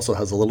car also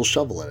has a little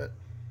shovel in it.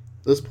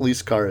 This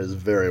police car is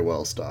very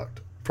well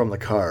stocked. From the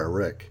car,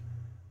 Rick.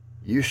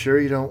 You sure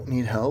you don't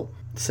need help?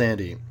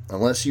 Sandy,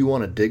 unless you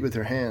want to dig with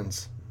your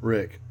hands.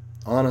 Rick,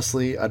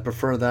 honestly, I'd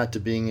prefer that to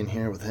being in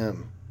here with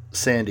him.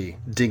 Sandy,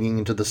 digging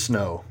into the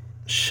snow.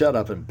 Shut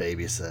up and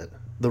babysit.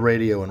 The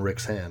radio in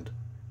Rick's hand.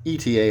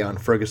 ETA on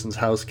Ferguson's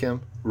house,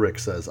 Kim? Rick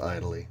says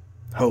idly.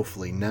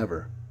 Hopefully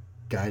never.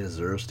 Guy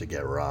deserves to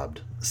get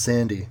robbed.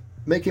 Sandy,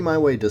 making my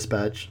way,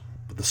 dispatch.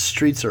 But the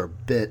streets are a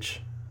bitch.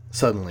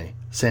 Suddenly,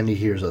 Sandy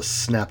hears a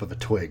snap of a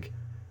twig.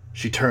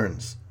 She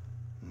turns.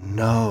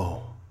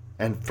 No.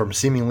 And from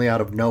seemingly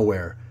out of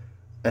nowhere,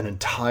 an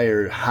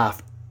entire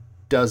half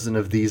dozen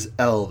of these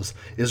elves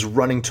is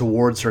running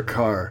towards her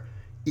car,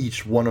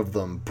 each one of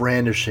them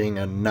brandishing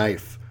a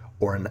knife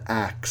or an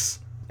axe,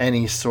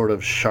 any sort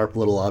of sharp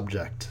little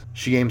object.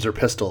 She aims her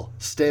pistol.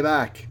 Stay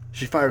back!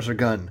 She fires her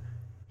gun,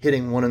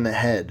 hitting one in the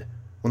head.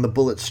 When the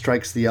bullet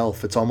strikes the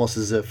elf, it's almost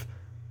as if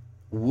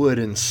wood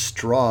and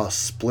straw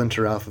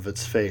splinter off of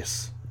its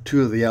face.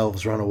 2 of the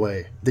elves run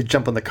away. They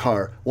jump on the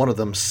car, one of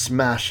them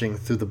smashing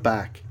through the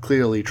back,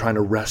 clearly trying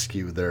to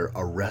rescue their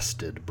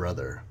arrested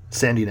brother.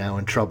 Sandy now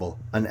in trouble.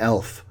 An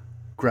elf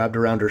grabbed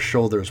around her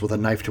shoulders with a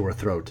knife to her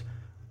throat.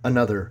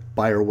 Another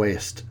by her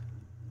waist.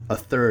 A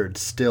third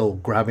still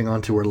grabbing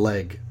onto her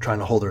leg, trying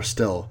to hold her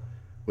still,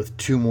 with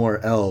 2 more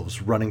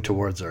elves running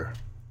towards her.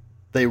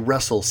 They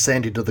wrestle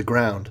Sandy to the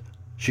ground.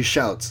 She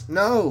shouts,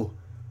 No!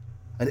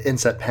 An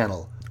inset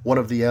panel. One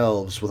of the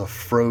elves, with a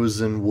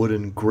frozen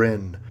wooden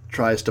grin,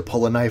 tries to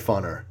pull a knife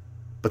on her.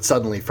 But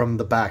suddenly, from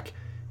the back,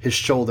 his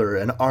shoulder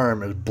and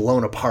arm is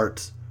blown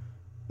apart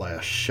by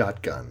a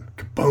shotgun.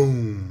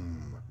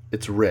 Kaboom!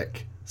 It's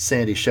Rick.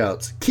 Sandy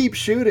shouts, Keep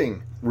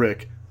shooting!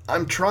 Rick,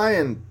 I'm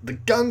trying. The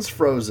gun's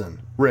frozen.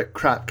 Rick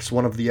cracks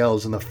one of the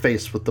elves in the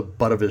face with the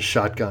butt of his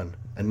shotgun.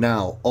 And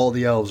now, all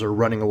the elves are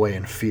running away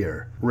in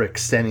fear. Rick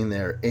standing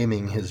there,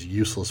 aiming his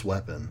useless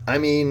weapon.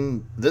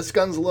 This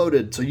gun's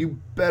loaded, so you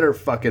better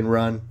fucking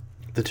run.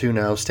 The 2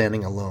 now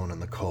standing alone in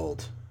the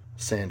cold.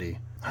 Sandy,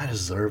 I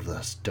deserve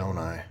this, don't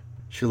I?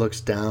 She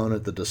looks down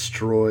at the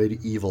destroyed,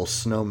 evil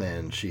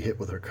snowman she hit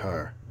with her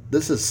car.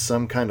 This is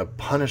some kind of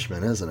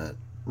punishment, isn't it?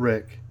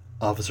 Rick,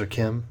 Officer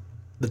Kim.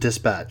 The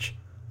dispatch.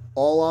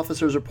 All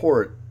officers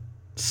report.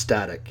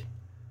 Static.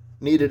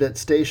 Needed at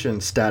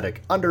station.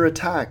 Static. Under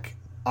attack.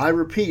 I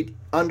repeat,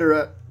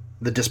 The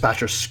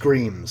dispatcher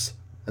screams,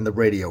 and the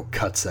radio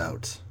cuts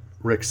out.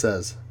 Rick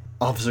says,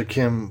 Officer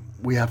Kim,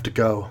 we have to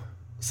go.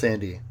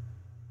 Sandy,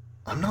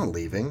 I'm not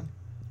leaving.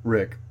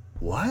 Rick,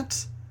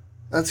 what?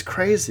 That's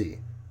crazy.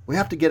 We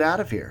have to get out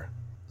of here.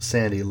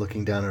 Sandy,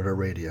 looking down at her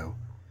radio.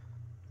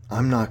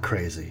 I'm not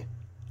crazy,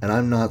 and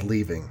I'm not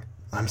leaving.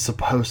 I'm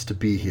supposed to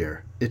be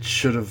here. It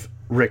should have...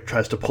 Rick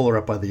tries to pull her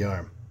up by the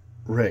arm.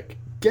 Rick,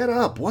 get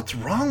up! What's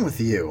wrong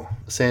with you?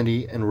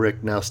 Sandy and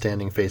Rick now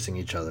standing facing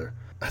each other.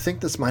 I think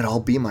this might all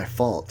be my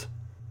fault.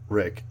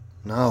 Rick,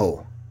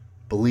 no.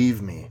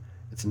 Believe me,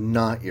 it's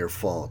not your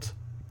fault.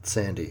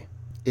 Sandy,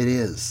 it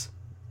is.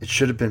 It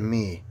should have been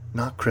me,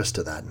 not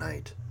Krista that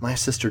night. My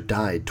sister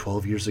died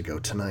 12 years ago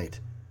tonight.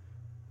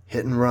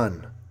 Hit and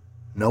run.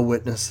 No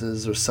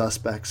witnesses or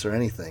suspects or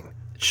anything.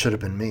 It should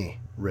have been me.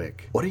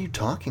 Rick, what are you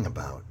talking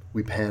about?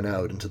 We pan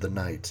out into the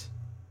night.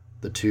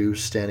 The 2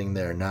 standing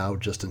there now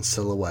just in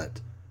silhouette,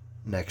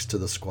 next to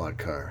the squad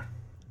car.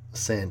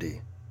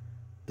 Sandy,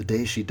 the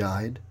day she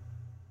died,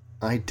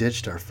 I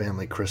ditched our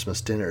family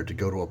Christmas dinner to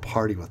go to a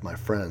party with my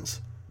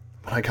friends,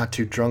 but I got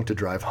too drunk to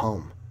drive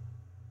home.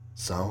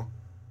 So,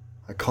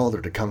 I called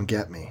her to come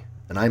get me,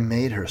 and I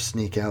made her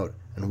sneak out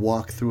and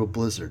walk through a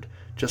blizzard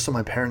just so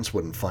my parents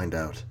wouldn't find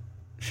out.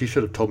 She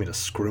should have told me to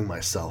screw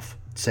myself.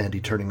 Sandy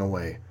turning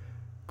away,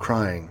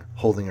 crying,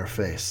 holding her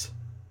face.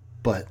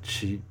 But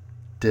she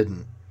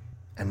didn't.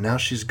 And now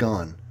she's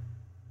gone.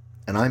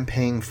 And I'm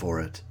paying for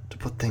it, to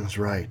put things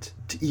right,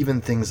 to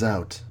even things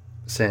out.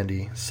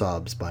 Sandy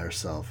sobs by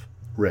herself.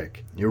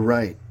 Rick, you're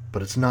right,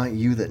 but it's not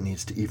you that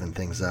needs to even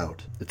things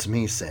out. It's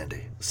me,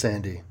 Sandy.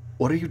 Sandy,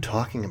 what are you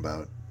talking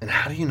about? And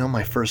how do you know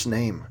my first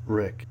name?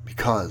 Rick,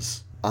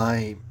 because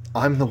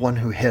I'm the one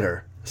who hit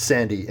her.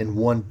 Sandy, in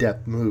one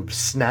deft move,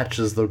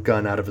 snatches the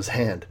gun out of his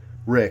hand.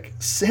 Rick,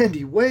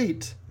 Sandy,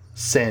 wait!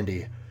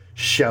 Sandy,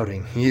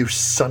 shouting, you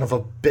son of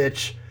a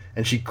bitch!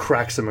 And she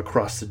cracks him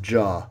across the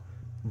jaw,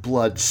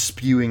 blood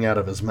spewing out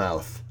of his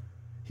mouth.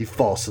 He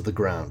falls to the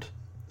ground.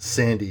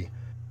 Sandy,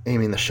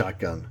 aiming the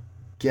shotgun.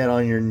 Get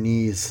on your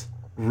knees.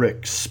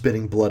 Rick,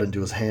 spitting blood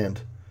into his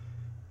hand.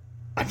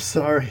 I'm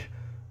sorry.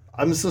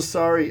 I'm so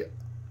sorry.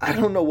 I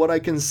don't know what I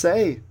can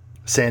say.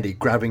 Sandy,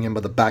 grabbing him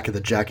by the back of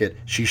the jacket,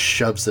 she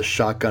shoves the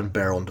shotgun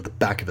barrel into the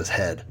back of his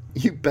head.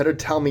 You better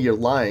tell me you're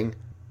lying.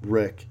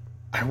 Rick,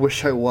 I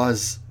wish I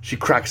was. She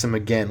cracks him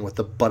again with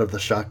the butt of the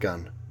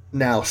shotgun.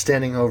 Now,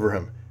 standing over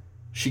him,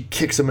 she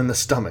kicks him in the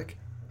stomach.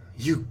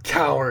 You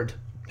coward!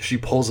 She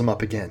pulls him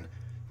up again.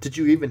 Did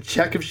you even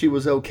check if she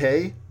was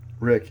okay?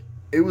 Rick,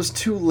 it was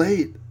too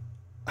late.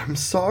 I'm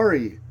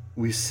sorry.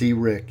 We see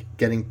Rick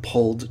getting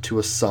pulled to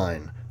a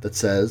sign that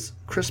says,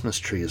 Christmas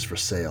tree is for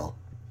sale.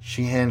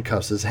 She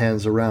handcuffs his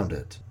hands around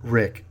it.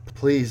 Rick,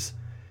 please,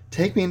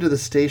 take me into the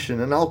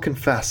station and I'll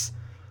confess.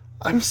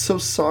 I'm so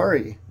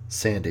sorry.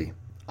 Sandy,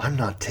 I'm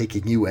not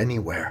taking you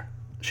anywhere.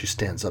 She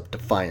stands up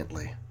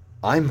defiantly.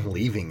 I'm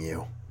leaving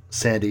you.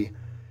 Sandy,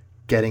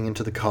 getting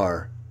into the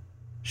car.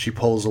 She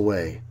pulls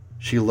away.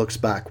 She looks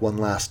back one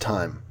last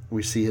time.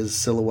 We see his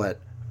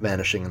silhouette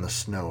vanishing in the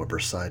snow of her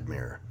side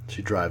mirror.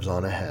 She drives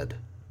on ahead.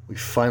 We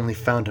finally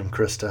found him,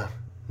 Krista.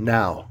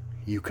 Now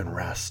you can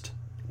rest.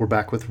 We're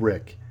back with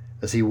Rick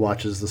as he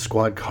watches the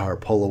squad car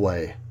pull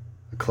away.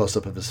 A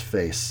close-up of his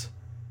face.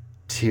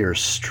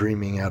 Tears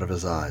streaming out of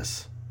his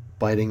eyes.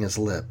 Biting his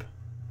lip,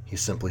 he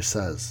simply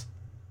says,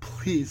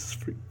 Please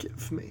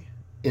forgive me.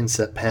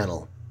 Inset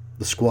panel.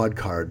 The squad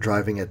car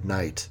driving at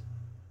night.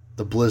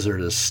 The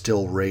blizzard is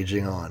still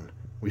raging on.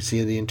 We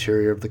see the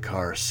interior of the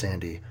car,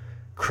 Sandy,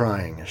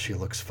 crying as she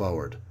looks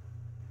forward.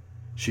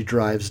 She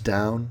drives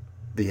down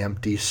the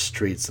empty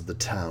streets of the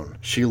town.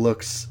 She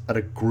looks at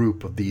a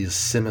group of these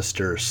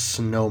sinister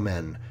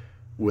snowmen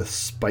with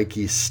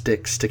spiky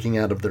sticks sticking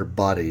out of their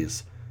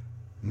bodies,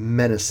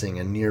 menacing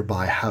a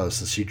nearby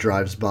house as she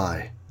drives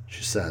by.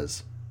 She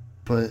says,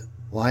 But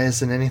why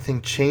isn't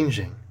anything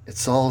changing?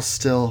 It's all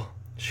still...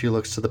 She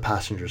looks to the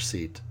passenger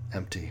seat,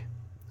 empty.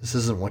 This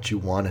isn't what you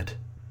wanted.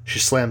 She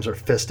slams her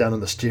fist down on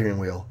the steering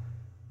wheel.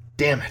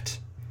 Damn it!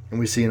 And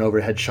we see an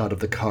overhead shot of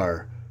the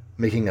car,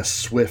 making a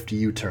swift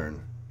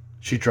U-turn.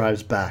 She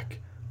drives back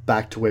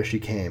to where she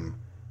came,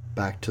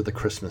 back to the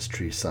Christmas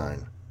tree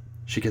sign.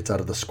 She gets out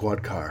of the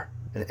squad car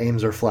and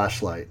aims her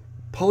flashlight.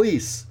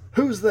 Police!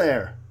 Who's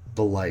there?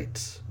 The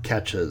light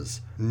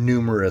catches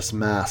numerous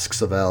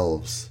masks of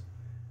elves,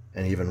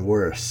 and even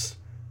worse,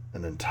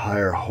 an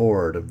entire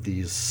horde of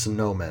these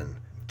snowmen,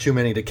 too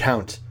many to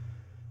count.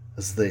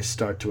 As they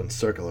start to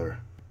encircle her,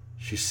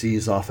 she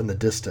sees off in the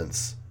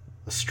distance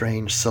a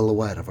strange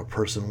silhouette of a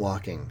person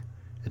walking.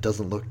 It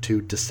doesn't look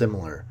too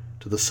dissimilar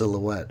to the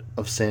silhouette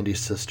of Sandy's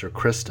sister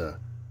Krista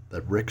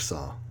that Rick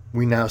saw.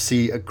 We now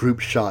see a group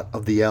shot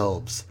of the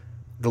elves.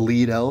 The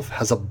lead elf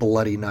has a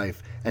bloody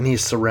knife, and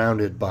he's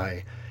surrounded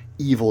by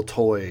evil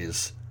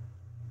toys,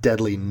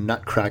 deadly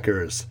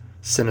nutcrackers,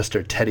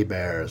 sinister teddy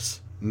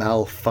bears,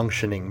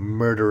 malfunctioning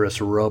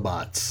murderous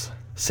robots.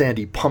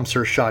 Sandy pumps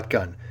her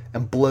shotgun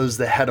and blows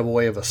the head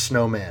away of a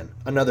snowman.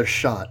 Another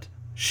shot.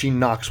 She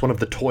knocks one of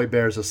the toy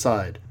bears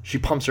aside. She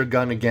pumps her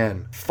gun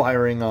again,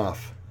 firing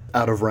off,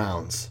 out of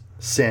rounds.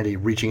 Sandy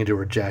reaching into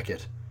her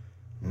jacket.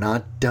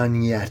 Not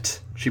done yet.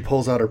 She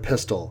pulls out her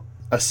pistol.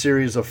 A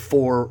series of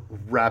 4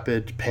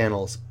 rapid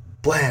panels.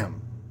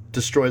 Blam!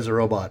 Destroys a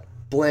robot.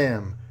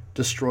 Blam!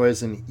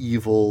 Destroys an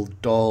evil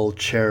doll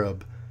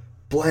cherub.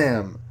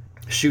 Blam!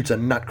 Shoots a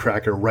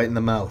nutcracker right in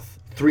the mouth.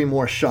 3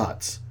 more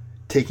shots,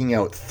 taking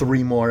out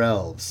 3 more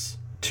elves.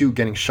 2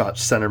 getting shot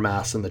center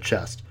mass in the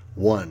chest.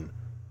 1.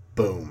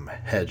 Boom.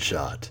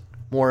 Headshot.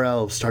 More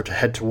elves start to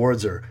head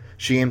towards her.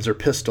 She aims her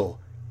pistol.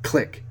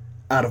 Click.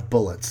 Out of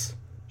bullets.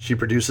 She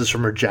produces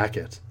from her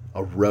jacket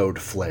a road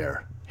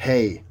flare.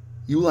 Hey,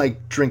 you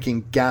like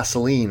drinking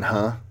gasoline,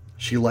 huh?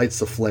 She lights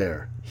the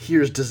flare.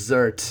 Here's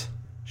dessert.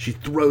 She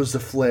throws the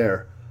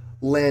flare,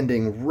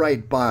 landing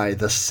right by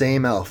the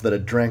same elf that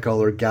had drank all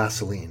her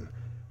gasoline,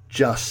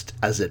 just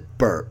as it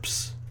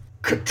burps.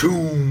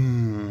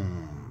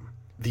 Katoom!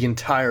 The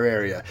entire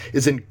area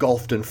is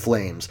engulfed in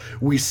flames.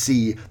 We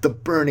see the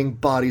burning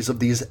bodies of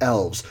these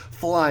elves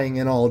flying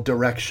in all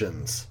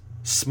directions.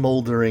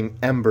 Smoldering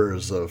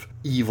embers of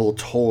evil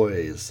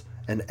toys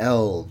and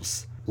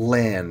elves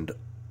land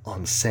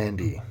on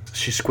Sandy.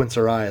 She squints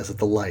her eyes at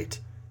the light.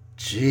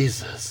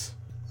 Jesus!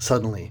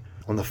 Suddenly,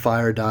 when the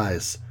fire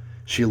dies,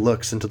 she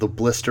looks into the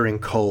blistering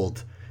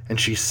cold, and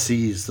she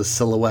sees the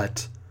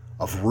silhouette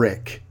of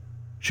Rick.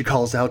 She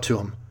calls out to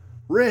him,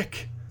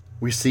 Rick!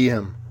 We see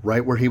him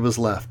right where he was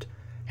left,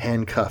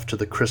 handcuffed to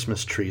the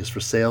Christmas trees for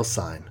sale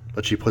sign.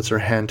 But she puts her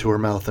hand to her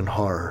mouth in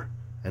horror,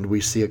 and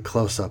we see a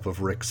close-up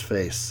of Rick's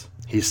face.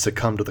 He's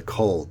succumbed to the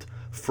cold,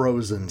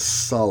 frozen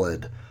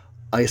solid,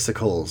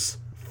 icicles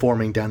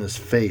forming down his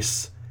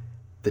face,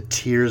 the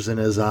tears in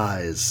his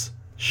eyes,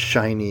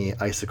 shiny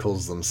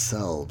icicles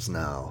themselves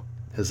now.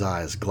 His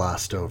eyes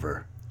glassed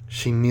over.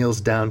 She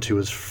kneels down to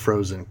his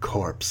frozen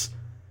corpse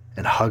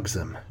and hugs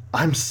him.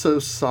 "I'm so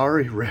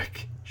sorry,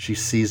 Rick." She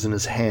sees in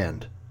his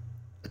hand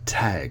a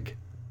tag.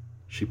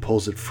 She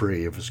pulls it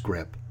free of his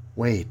grip.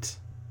 "Wait,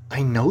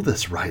 I know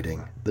this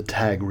writing." The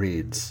tag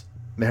reads,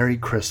 "Merry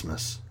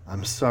Christmas.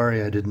 I'm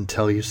sorry I didn't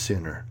tell you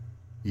sooner.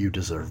 You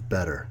deserve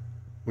better."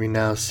 We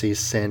now see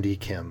Sandy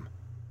Kim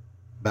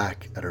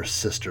back at her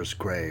sister's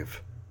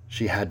grave.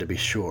 She had to be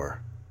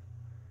sure.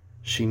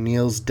 She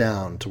kneels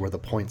down to where the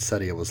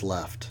poinsettia was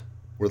left,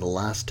 where the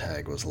last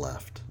tag was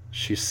left.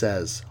 She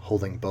says,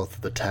 holding both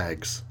of the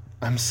tags,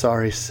 "I'm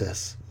sorry,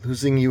 sis.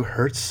 Losing you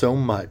hurts so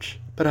much,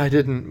 but I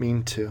didn't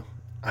mean to.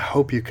 I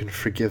hope you can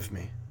forgive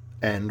me."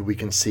 And we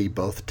can see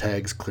both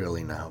tags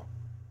clearly now.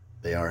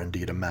 They are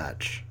indeed a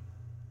match.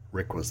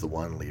 Rick was the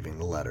one leaving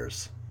the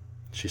letters.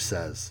 She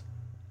says,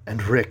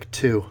 "And Rick,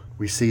 too."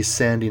 We see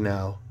Sandy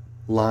now,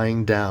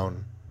 lying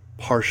down,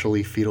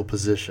 partially fetal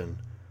position,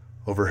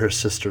 over her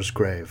sister's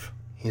grave.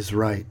 "He's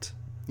right.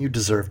 You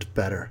deserved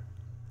better."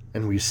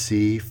 And we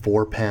see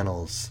 4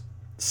 panels.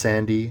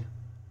 Sandy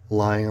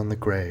lying on the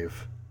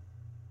grave.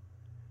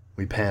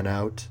 We pan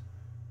out.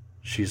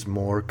 She's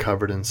more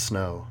covered in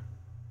snow.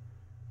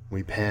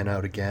 We pan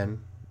out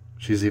again.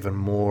 She's even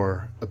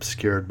more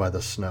obscured by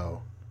the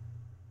snow.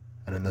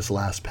 And in this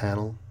last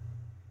panel,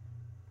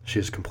 she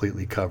is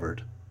completely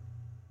covered,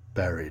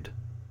 buried.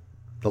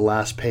 The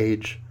last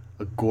page,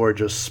 a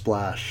gorgeous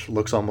splash,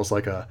 looks almost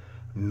like a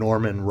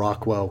Norman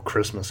Rockwell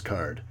Christmas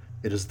card.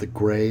 It is the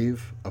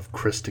grave of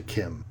Krista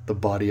Kim, the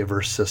body of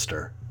her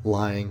sister,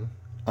 lying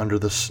under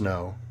the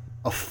snow,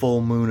 a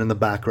full moon in the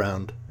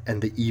background,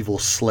 and the evil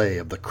sleigh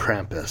of the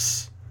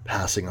Krampus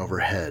passing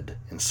overhead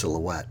in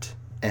silhouette.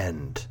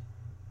 End.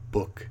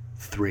 Book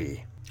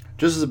 3.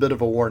 Just as a bit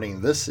of a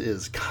warning, this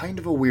is kind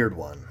of a weird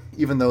one.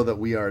 Even though that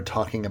we are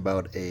talking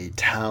about a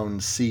town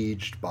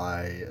sieged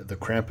by the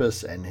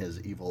Krampus and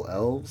his evil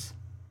elves,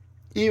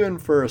 even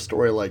for a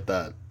story like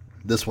that,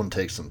 this one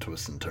takes some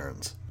twists and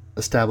turns.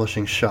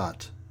 Establishing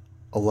shot,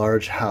 a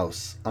large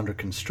house under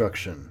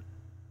construction.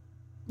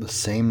 The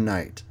same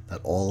night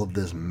that all of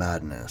this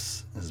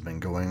madness has been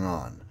going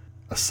on.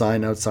 A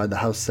sign outside the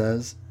house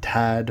says,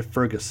 Tad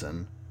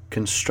Ferguson,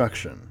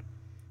 Construction.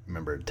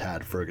 Remember,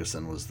 Tad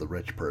Ferguson was the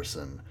rich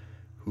person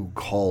who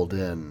called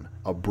in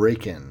a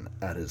break-in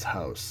at his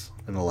house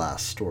in the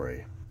last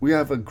story. We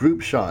have a group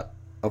shot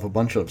of a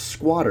bunch of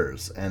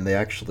squatters, and they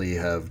actually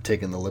have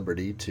taken the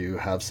liberty to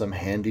have some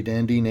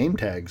handy-dandy name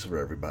tags for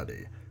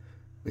everybody.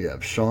 We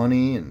have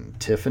Shawnee and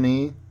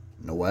Tiffany,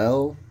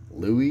 Noel,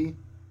 Louie,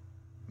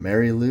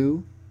 Mary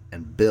Lou,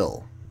 and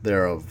Bill.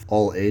 They're of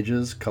all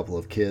ages, couple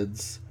of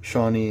kids.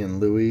 Shawnee and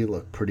Louie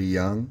look pretty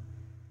young.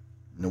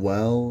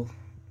 Noel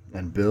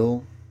and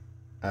Bill,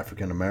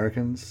 African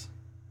Americans.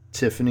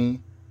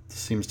 Tiffany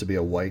seems to be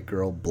a white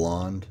girl,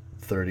 blonde,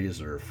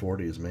 30s or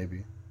 40s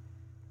maybe.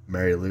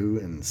 Mary Lou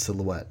in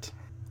silhouette.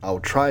 I'll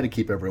try to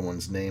keep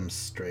everyone's names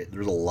straight.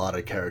 There's a lot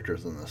of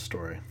characters in this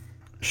story.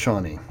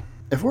 Shawnee.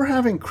 If we're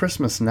having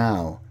Christmas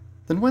now,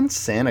 then when's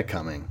Santa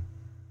coming?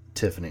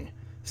 Tiffany.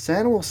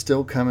 Santa will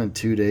still come in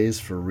 2 days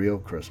for real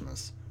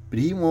Christmas, but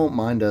he won't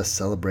mind us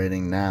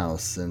celebrating now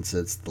since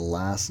it's the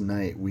last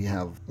night we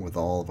have with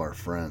all of our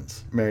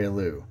friends. Mary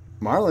Lou.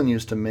 Marlon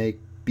used to make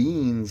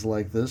beans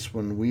like this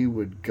when we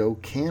would go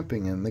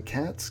camping in the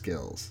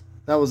Catskills.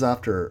 That was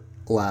after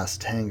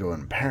Last Tango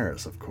in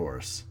Paris, of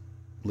course.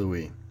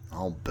 Louis.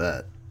 I'll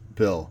bet.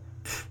 Bill.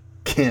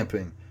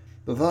 Camping.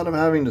 The thought of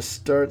having to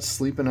start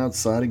sleeping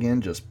outside again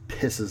just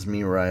pisses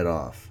me right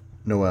off.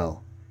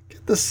 Noel.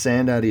 Get the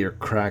sand out of your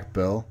crack,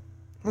 Bill.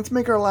 Let's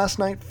make our last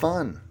night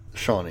fun.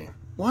 Shawnee.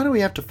 Why do we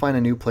have to find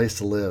a new place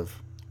to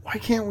live? Why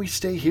can't we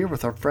stay here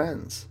with our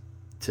friends?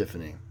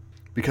 Tiffany.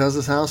 Because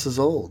this house is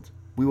old.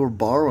 We were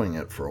borrowing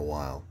it for a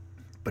while.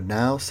 But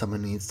now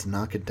someone needs to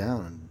knock it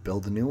down and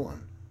build a new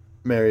one.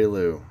 Mary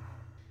Lou.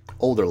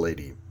 Older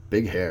lady.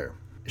 Big hair.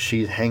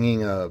 She's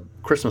hanging a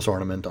Christmas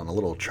ornament on a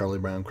little Charlie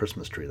Brown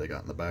Christmas tree they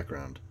got in the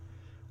background,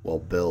 while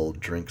Bill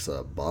drinks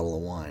a bottle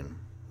of wine.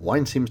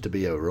 Wine seems to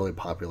be a really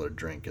popular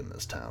drink in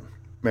this town.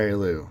 Mary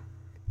Lou.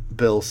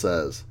 Bill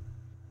says,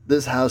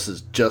 This house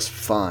is just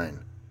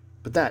fine,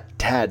 but that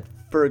Tad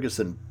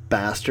Ferguson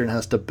bastard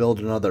has to build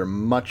another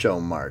Mucho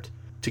Mart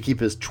to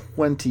keep his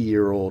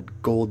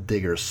 20-year-old gold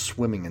digger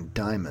swimming in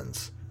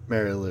diamonds.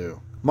 Mary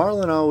Lou.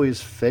 Marlon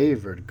always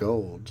favored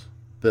gold.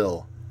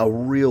 Bill. A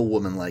real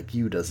woman like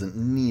you doesn't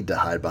need to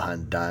hide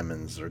behind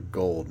diamonds or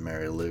gold,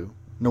 Mary Lou.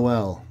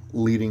 Noel,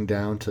 leading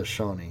down to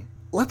Shawnee.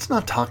 Let's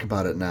not talk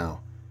about it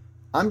now.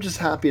 I'm just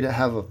happy to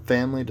have a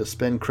family to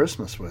spend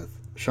Christmas with.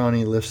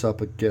 Shawnee lifts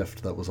up a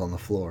gift that was on the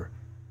floor.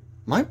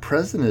 My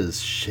present is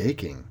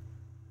shaking.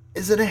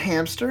 Is it a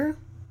hamster?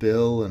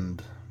 Bill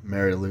and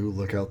Mary Lou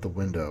look out the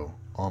window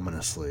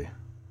ominously.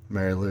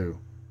 Mary Lou.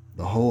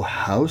 The whole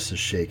house is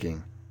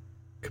shaking.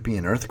 Could be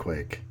an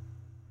earthquake.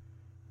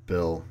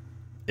 Bill.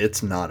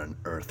 It's not an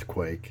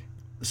earthquake.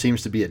 There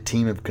seems to be a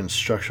team of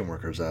construction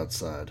workers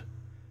outside.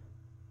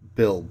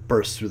 Bill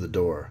bursts through the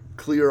door.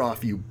 Clear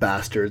off, you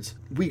bastards.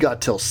 We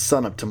got till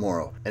sunup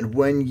tomorrow, and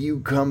when you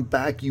come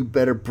back, you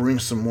better bring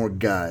some more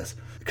guys,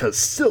 because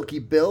Silky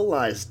Bill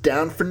lies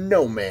down for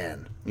no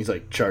man. He's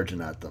like charging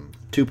at them.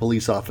 Two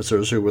police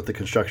officers who are with the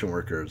construction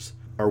workers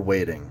are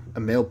waiting. A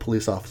male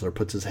police officer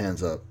puts his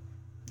hands up.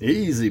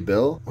 Easy,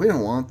 Bill. We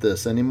don't want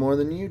this any more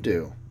than you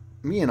do.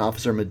 Me and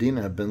Officer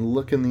Medina have been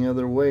looking the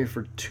other way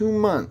for 2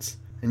 months,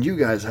 and you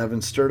guys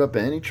haven't stirred up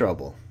any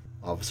trouble.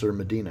 Officer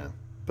Medina.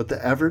 But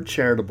the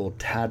ever-charitable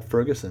Tad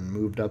Ferguson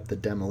moved up the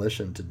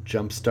demolition to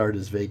jumpstart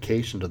his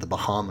vacation to the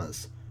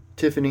Bahamas.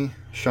 Tiffany,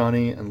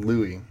 Shawnee, and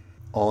Louie,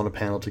 all in a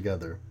panel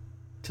together.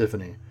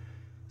 Tiffany.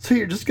 So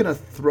you're just gonna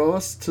throw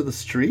us to the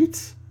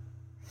streets?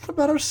 What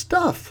about our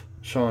stuff?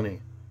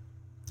 Shawnee.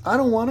 I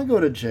don't want to go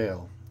to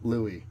jail.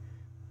 Louie.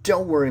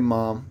 Don't worry,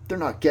 Mom. They're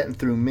not getting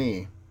through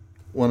me.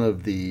 One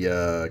of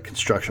the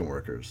construction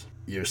workers.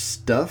 Your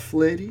stuff,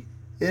 lady?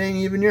 It ain't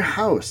even your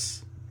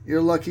house.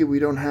 You're lucky we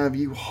don't have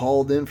you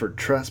hauled in for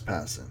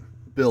trespassing.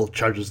 Bill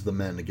charges the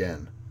men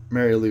again.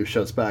 Mary Lou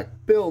shouts back,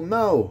 Bill,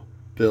 no!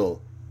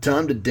 Bill,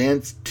 time to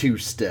dance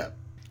two-step.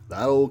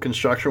 That old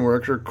construction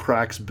worker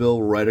cracks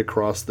Bill right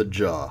across the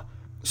jaw,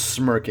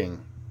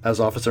 smirking as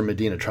Officer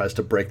Medina tries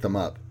to break them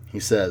up. He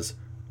says,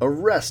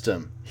 arrest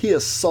him. He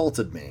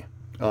assaulted me.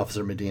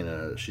 Officer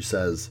Medina, she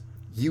says,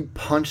 you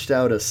punched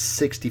out a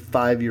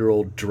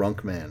 65-year-old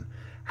drunk man.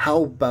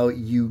 How about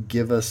you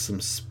give us some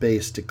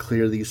space to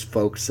clear these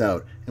folks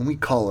out, and we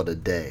call it a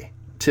day?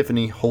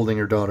 Tiffany, holding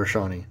her daughter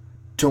Shawnee.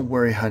 Don't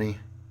worry, honey.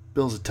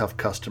 Bill's a tough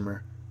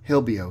customer.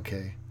 He'll be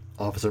okay.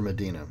 Officer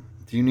Medina.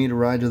 Do you need a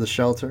ride to the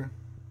shelter?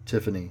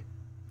 Tiffany.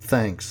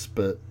 Thanks,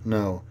 but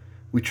no.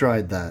 We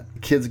tried that. The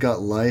kids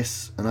got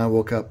lice, and I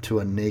woke up to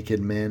a naked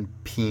man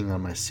peeing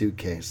on my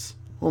suitcase.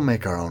 We'll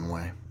make our own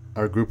way.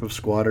 Our group of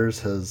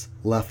squatters has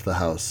left the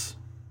house.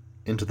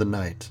 Into the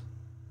night.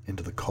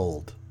 Into the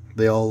cold.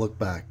 They all look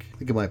back. I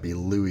think it might be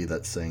Louie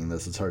that's saying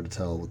this. It's hard to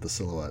tell with the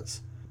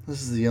silhouettes.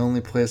 This is the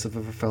only place I've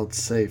ever felt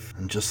safe.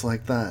 And just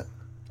like that,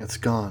 it's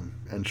gone.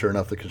 And sure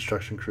enough, the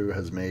construction crew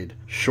has made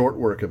short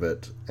work of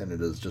it, and it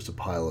is just a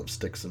pile of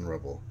sticks and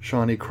rubble.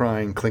 Shawnee,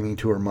 crying, clinging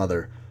to her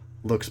mother,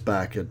 looks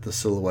back at the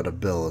silhouette of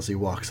Bill as he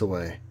walks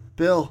away.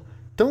 Bill,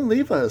 don't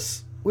leave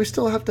us. We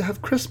still have to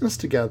have Christmas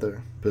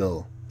together.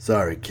 Bill,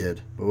 sorry,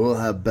 kid, but we'll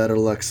have better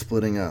luck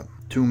splitting up.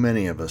 Too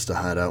many of us to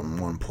hide out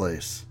in one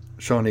place.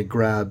 Shawnee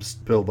grabs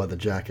Bill by the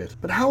jacket.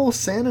 But how will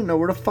Santa know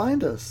where to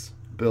find us?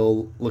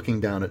 Bill looking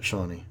down at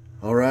Shawnee.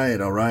 All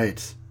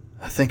right.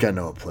 I think I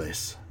know a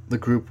place. The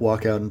group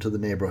walk out into the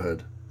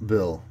neighborhood.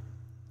 Bill.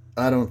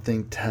 I don't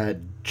think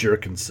Tad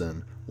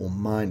Jerkinson will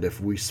mind if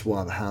we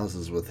swap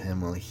houses with him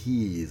while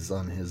he's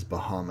on his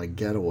Bahama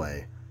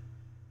getaway.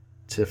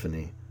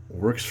 Tiffany.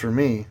 Works for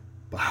me.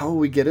 But how will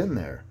we get in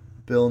there?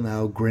 Bill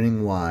now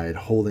grinning wide,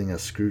 holding a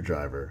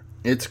screwdriver.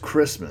 It's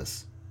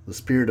Christmas. The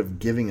spirit of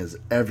giving is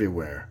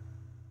everywhere.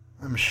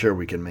 I'm sure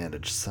we can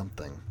manage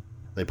something.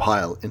 They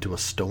pile into a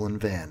stolen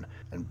van,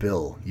 and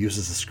Bill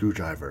uses a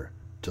screwdriver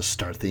to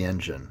start the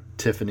engine.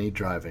 Tiffany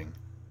driving.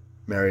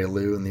 Mary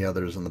Lou and the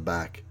others in the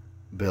back.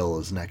 Bill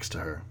is next to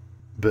her.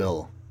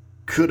 Bill.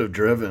 Could have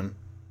driven.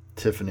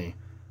 Tiffany.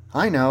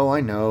 I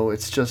know.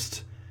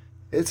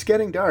 It's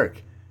getting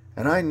dark.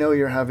 And I know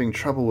you're having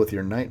trouble with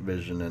your night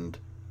vision. And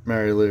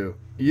Mary Lou.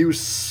 You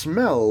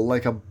smell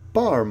like a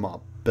bar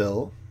mop,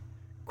 Bill.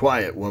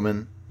 Quiet,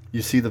 woman.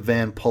 You see the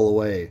van pull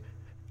away.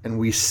 And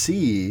we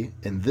see,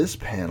 in this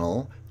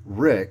panel,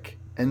 Rick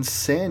and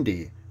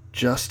Sandy,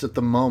 just at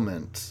the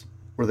moment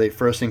where they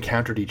first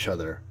encountered each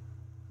other,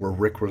 where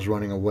Rick was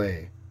running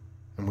away.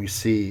 And we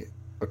see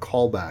a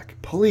callback.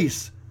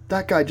 Police!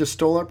 That guy just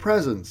stole our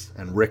presents!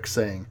 And Rick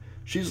saying,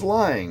 she's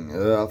lying!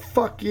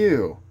 Fuck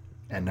you!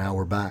 And now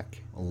we're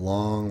back. A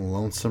long,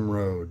 lonesome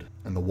road,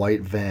 and the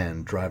white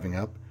van driving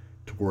up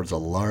towards a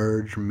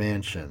large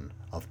mansion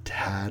of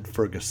Tad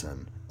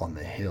Ferguson on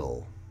the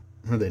hill.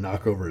 They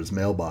knock over his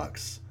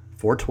mailbox.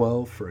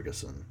 412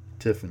 Ferguson.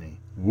 Tiffany.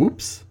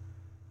 Whoops.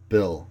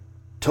 Bill.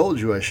 Told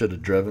you I should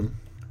have driven.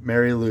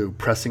 Mary Lou,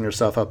 pressing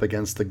herself up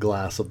against the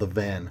glass of the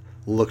van,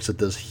 looks at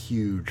this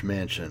huge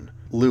mansion.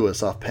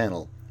 Lewis off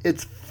panel.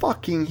 It's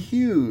fucking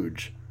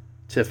huge.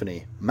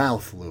 Tiffany.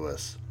 Mouth,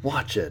 Lewis.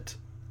 Watch it.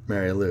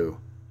 Mary Lou.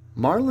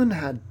 Marlon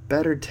had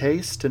better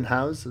taste in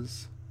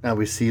houses. Now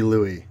we see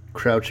Louis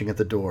crouching at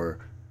the door,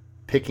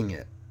 picking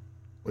it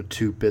with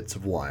 2 bits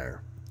of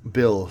wire.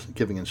 Bill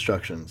giving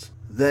instructions.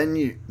 Then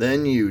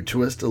you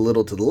twist a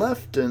little to the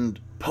left and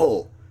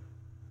pull.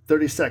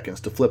 30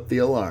 seconds to flip the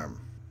alarm.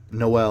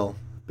 Noel.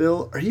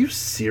 Bill, are you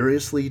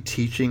seriously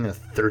teaching a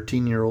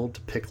 13-year-old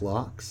to pick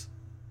locks?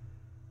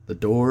 The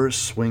door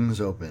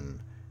swings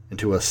open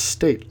into a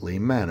stately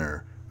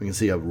manner. We can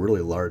see a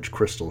really large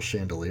crystal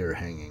chandelier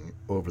hanging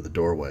over the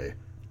doorway,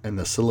 and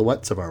the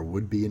silhouettes of our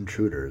would-be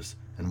intruders,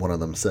 and one of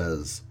them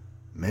says,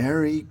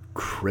 Merry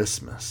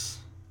Christmas.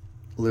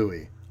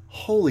 Louis.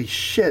 Holy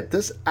shit,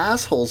 this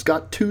asshole's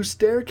got 2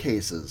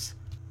 staircases.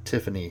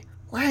 Tiffany.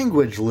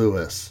 Language,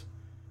 Lewis.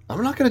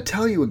 I'm not going to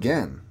tell you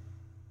again.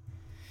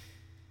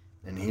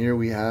 And here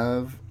we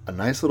have a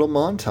nice little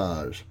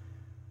montage.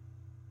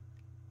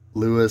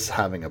 Louis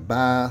having a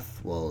bath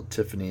while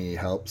Tiffany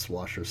helps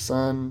wash her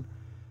son.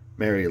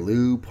 Mary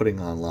Lou putting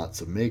on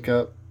lots of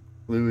makeup.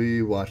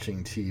 Louis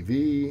watching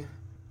TV.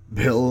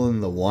 Bill in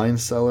the wine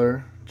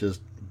cellar,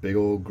 just big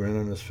old grin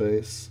on his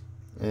face.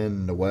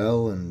 And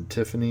Noelle and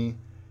Tiffany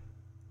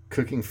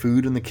cooking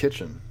food in the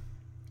kitchen.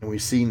 And we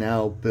see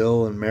now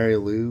Bill and Mary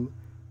Lou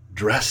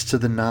dressed to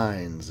the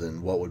nines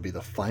in what would be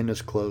the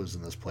finest clothes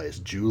in this place.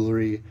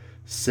 Jewelry,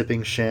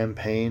 sipping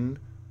champagne.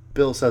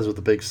 Bill says with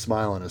a big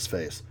smile on his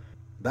face,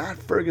 "That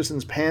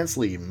Ferguson's pants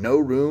leave no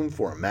room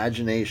for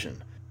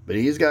imagination, but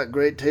he's got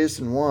great taste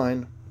in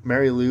wine."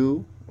 Mary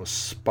Lou, with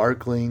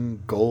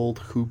sparkling gold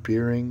hoop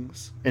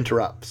earrings,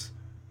 interrupts.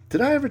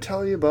 "Did I ever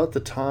tell you about the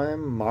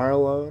time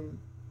Marlon—"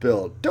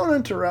 "Bill, don't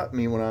interrupt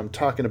me when I'm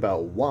talking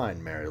about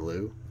wine, Mary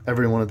Lou."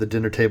 Everyone at the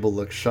dinner table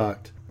looks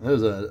shocked.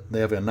 They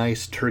have a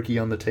nice turkey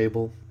on the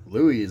table.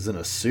 Louis is in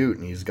a suit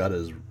and he's got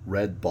his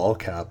red ball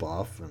cap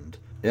off, and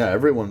yeah,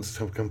 everyone's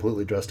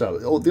completely dressed up.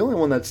 The only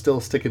one that's still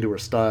sticking to her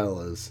style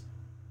is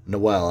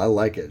Noelle. I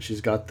like it.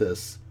 She's got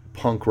this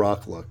punk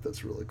rock look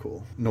that's really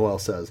cool. Noelle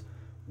says,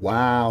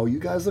 "Wow, you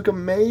guys look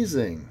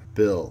amazing."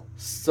 Bill,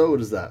 "So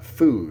does that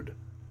food.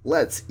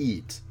 Let's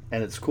eat."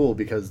 And it's cool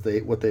because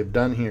what they've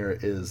done here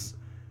is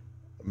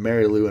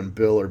Mary Lou and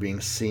Bill are being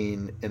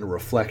seen in a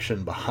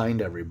reflection behind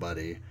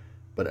everybody,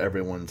 but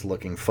everyone's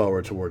looking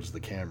forward towards the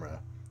camera.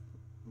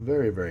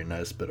 Very, very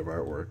nice bit of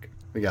artwork.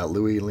 We got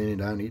Louis leaning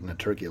down eating a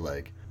turkey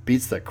leg.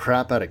 "Beats the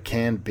crap out of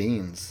canned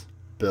beans."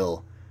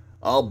 Bill,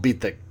 "I'll beat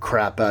the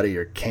crap out of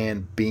your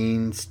canned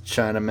beans,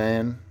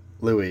 Chinaman."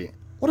 Louis,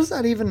 "What does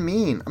that even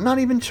mean? I'm not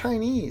even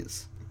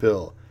Chinese."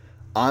 Bill,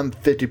 "I'm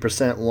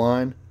 50%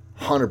 wine,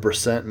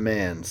 100%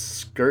 man.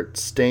 Skirt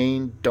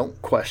stain, don't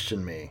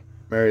question me."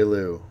 Mary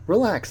Lou,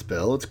 "Relax,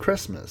 Bill, it's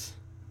Christmas."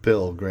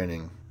 Bill,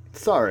 grinning,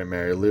 "Sorry,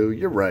 Mary Lou,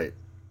 you're right.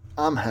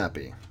 I'm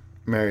happy."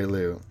 Mary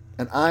Lou,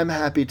 "And I'm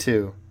happy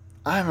too.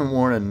 I haven't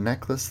worn a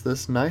necklace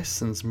this nice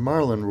since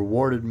Marlon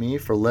rewarded me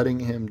for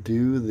letting him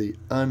do the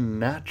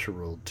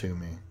unnatural to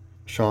me."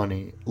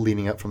 Shawnee,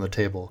 leaning up from the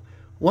table,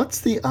 "What's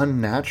the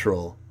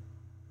unnatural?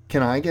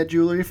 Can I get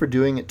jewelry for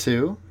doing it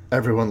too?"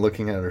 Everyone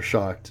looking at her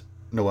shocked.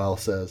 Noelle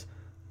says,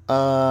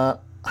 I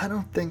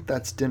don't think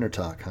that's dinner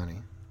talk,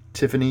 honey."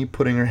 Tiffany,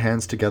 putting her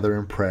hands together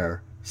in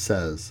prayer,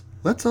 says,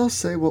 "Let's all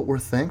say what we're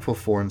thankful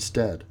for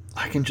instead.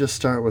 I can just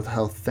start with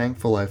how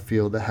thankful I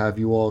feel to have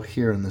you all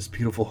here in this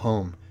beautiful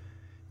home.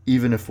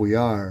 Even if we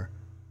are..."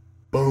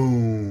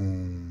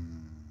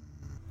 Boom!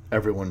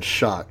 Everyone's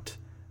shocked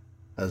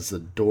as the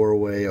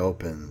doorway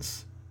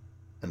opens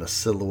and a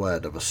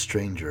silhouette of a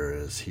stranger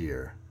is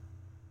here.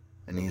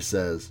 And he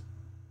says,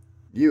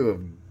 "You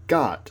have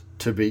got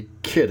to be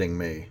kidding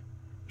me."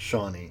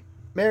 Shawnee,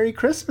 "Merry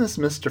Christmas,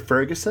 Mr.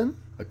 Ferguson."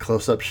 A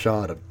close-up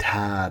shot of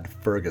Tad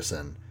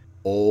Ferguson,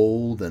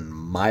 old and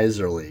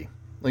miserly.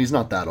 Well, he's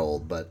not that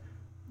old, but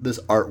this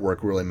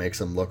artwork really makes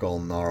him look all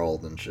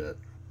gnarled and shit.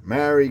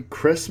 "Merry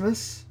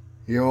Christmas?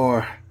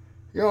 You're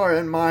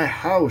in my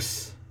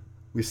house."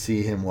 We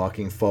see him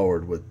walking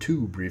forward with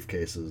 2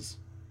 briefcases.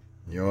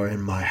 "You're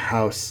in my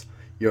house.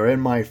 You're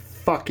in my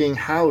fucking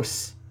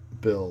house."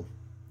 Bill,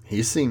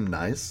 "He seemed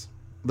nice."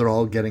 They're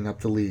all getting up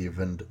to leave,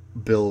 and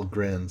Bill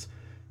grins.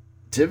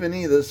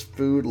 "Tiffany, this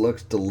food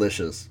looks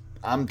delicious.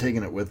 I'm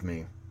taking it with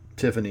me."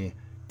 Tiffany,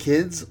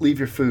 "Kids, leave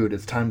your food.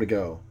 It's time to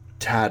go."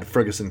 Tad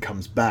Ferguson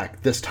comes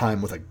back, this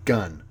time with a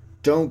gun.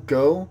 "Don't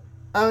go.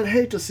 I'd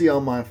hate to see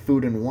all my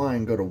food and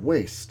wine go to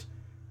waste."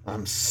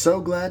 "I'm so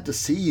glad to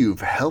see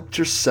you've helped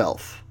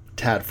yourself."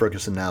 Tad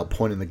Ferguson now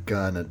pointing the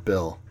gun at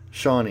Bill.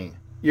 Shawnee,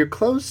 "Your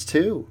clothes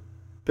too.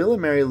 Bill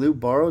and Mary Lou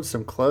borrowed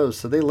some clothes,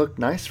 so they look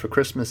nice for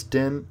Christmas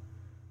din."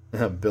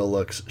 Bill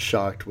looks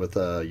shocked with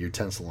a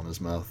utensil in his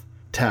mouth.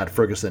 Tad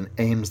Ferguson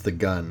aims the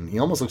gun. He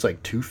almost looks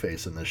like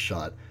Two-Face in this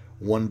shot.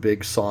 One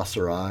big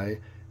saucer eye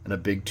and a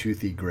big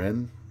toothy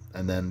grin,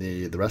 and then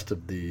the rest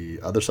of the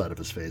other side of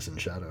his face in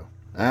shadow.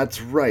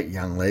 "That's right,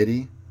 young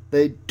lady.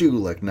 They do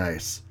look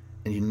nice.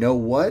 And you know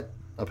what?"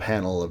 A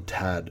panel of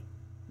Tad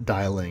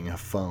dialing a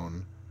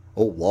phone.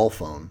 Oh, wall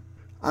phone.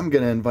 "I'm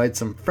gonna invite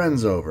some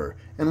friends over,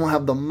 and we'll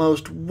have the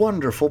most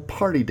wonderful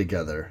party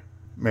together."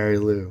 Mary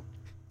Lou,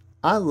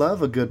 "I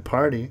love a good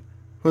party.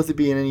 Will there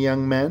be any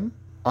young men?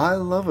 I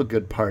love a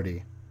good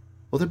party.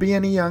 Will there be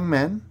any young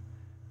men?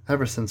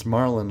 Ever since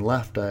Marlon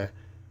left,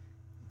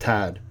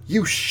 Tad,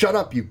 "You shut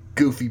up, you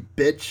goofy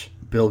bitch."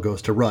 Bill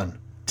goes to run.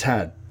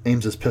 Tad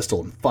aims his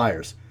pistol and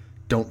fires.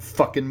 "Don't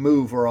fucking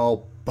move or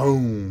I'll..."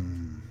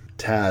 Boom.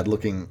 Tad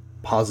looking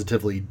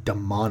positively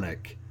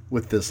demonic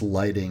with this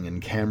lighting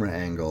and camera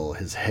angle,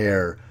 his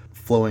hair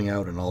flowing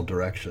out in all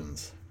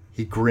directions.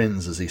 He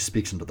grins as he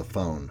speaks into the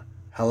phone.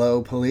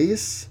 "Hello,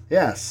 police?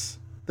 Yes,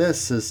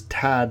 this is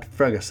Tad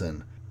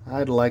Ferguson.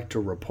 I'd like to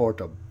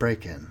report a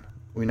break-in."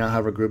 We now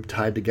have a group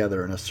tied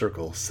together in a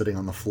circle, sitting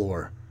on the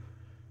floor.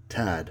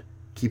 Tad,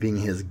 keeping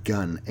his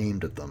gun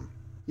aimed at them.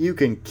 "You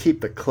can keep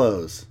the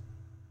clothes.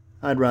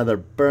 I'd rather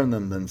burn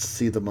them than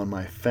see them on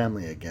my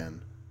family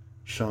again."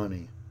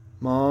 Shawnee,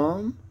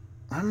 "Mom,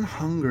 I'm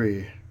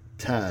hungry."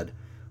 Tad,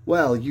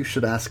 "Well, you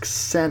should ask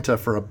Santa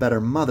for a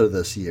better mother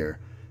this year.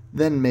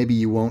 Then maybe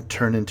you won't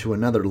turn into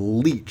another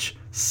leech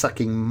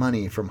sucking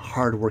money from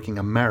hard-working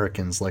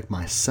Americans like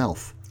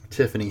myself.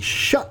 Tiffany,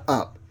 shut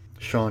up.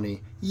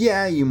 Shawnee,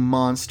 yeah, you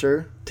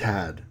monster.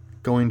 Tad,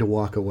 going to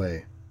walk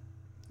away.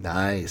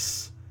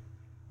 Nice.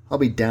 I'll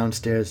be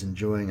downstairs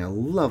enjoying a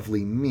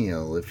lovely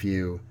meal if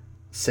you...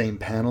 Same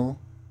panel.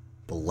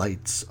 The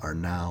lights are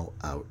now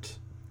out.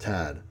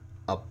 Tad,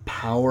 a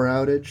power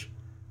outage?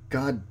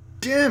 God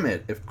damn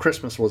it, if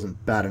Christmas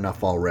wasn't bad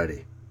enough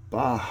already.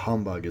 Bah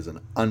humbug is an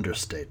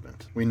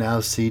understatement. We now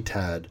see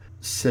Tad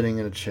sitting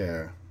in a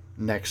chair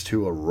next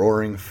to a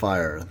roaring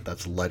fire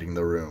that's lighting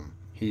the room.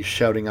 He's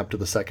shouting up to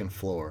the second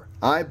floor.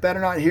 I better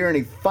not hear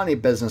any funny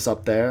business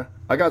up there.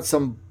 I got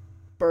some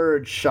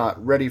bird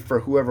shot ready for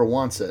whoever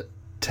wants it.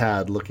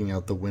 Tad, looking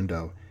out the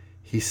window,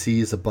 he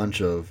sees a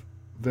bunch of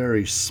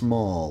very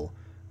small,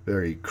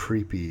 very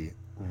creepy,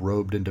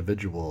 robed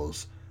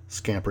individuals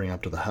scampering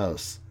up to the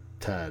house.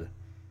 Tad,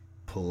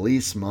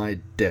 police my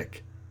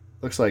dick.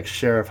 Looks like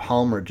Sheriff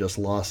Halmer just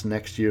lost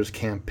next year's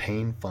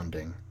campaign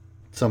funding.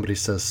 Somebody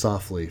says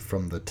softly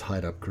from the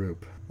tied-up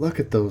group. Look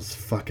at those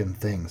fucking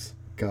things.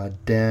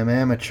 Goddamn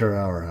amateur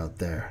hour out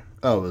there.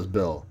 Oh, it was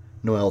Bill.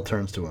 Noel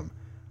turns to him.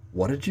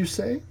 What did you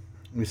say?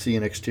 We see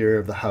an exterior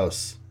of the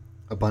house.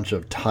 A bunch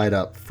of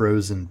tied-up,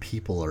 frozen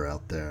people are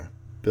out there.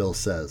 Bill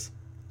says,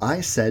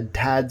 I said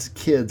Tad's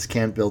kids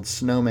can't build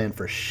snowman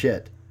for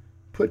shit.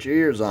 Put your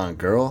ears on,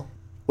 girl.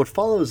 What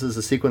follows is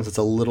a sequence that's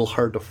a little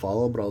hard to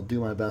follow, but I'll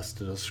do my best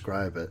to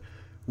describe it.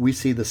 We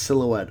see the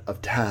silhouette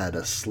of Tad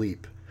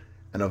asleep,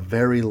 and a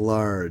very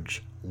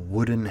large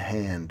wooden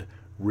hand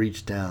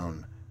reach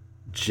down,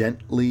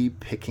 gently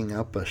picking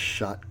up a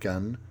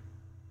shotgun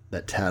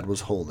that Tad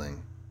was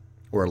holding,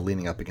 or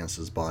leaning up against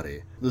his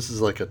body. This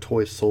is like a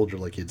toy soldier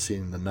like you'd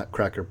seen in the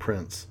Nutcracker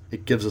Prince.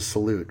 It gives a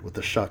salute with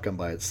the shotgun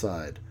by its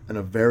side, and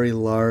a very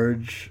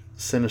large,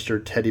 sinister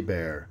teddy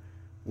bear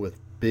with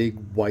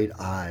big white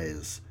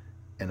eyes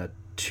and a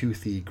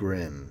toothy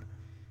grin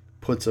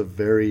puts a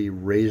very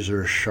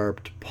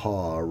razor-sharp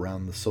paw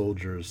around the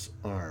soldier's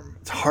arm.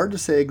 It's hard to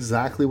say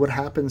exactly what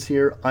happens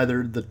here.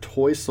 Either the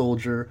toy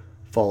soldier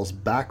falls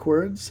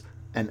backwards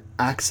and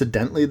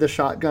accidentally the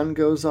shotgun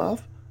goes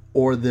off,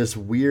 or this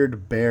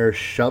weird bear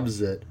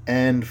shoves it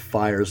and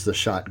fires the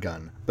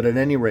shotgun. But at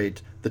any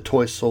rate, the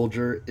toy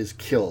soldier is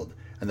killed,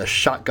 and the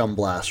shotgun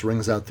blast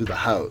rings out through the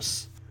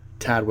house.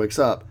 Tad wakes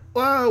up.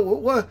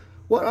 Whoa,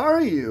 what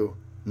are you?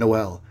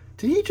 Noel,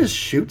 did he just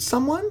shoot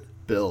someone?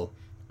 Bill,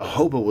 I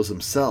hope it was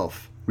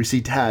himself. We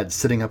see Tad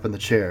sitting up in the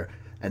chair,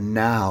 and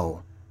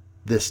now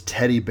this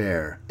teddy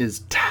bear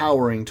is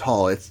towering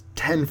tall. It's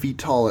 10 feet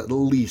tall at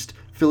least,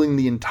 filling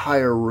the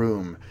entire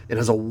room. It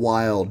has a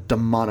wild,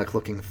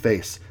 demonic-looking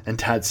face, and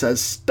Tad says,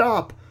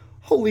 Stop!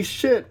 Holy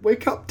shit!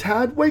 Wake up,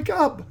 Tad! Wake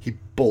up! He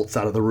bolts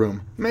out of the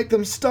room. Make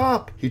them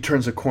stop! He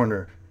turns a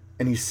corner,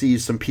 and he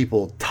sees some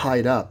people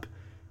tied up.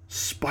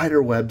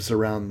 Spider webs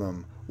around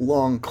them.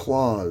 Long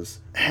claws,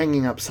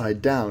 hanging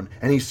upside down,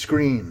 and he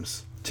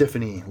screams.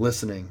 Tiffany,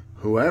 listening.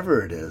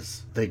 Whoever it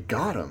is, they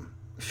got him.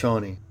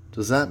 Shawnee,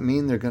 does that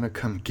mean they're gonna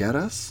come get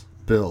us?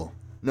 Bill,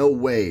 no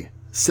way.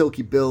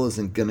 Silky Bill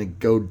isn't gonna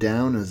go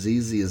down as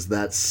easy as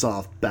that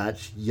soft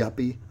batch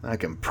yuppie. I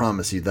can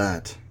promise you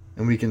that.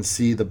 And we can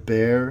see the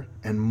bear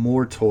and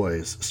more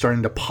toys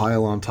starting to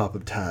pile on top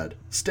of Tad.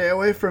 Stay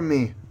away from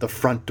me. The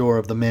front door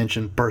of the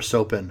mansion bursts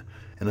open,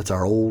 and it's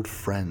our old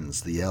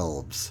friends, the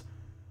elves.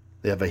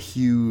 They have a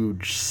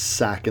huge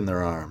sack in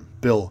their arm.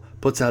 Bill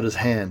puts out his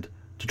hand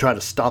to try to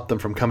stop them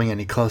from coming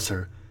any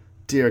closer.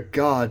 Dear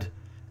God.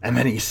 And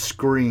then he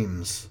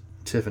screams.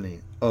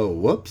 Tiffany, oh,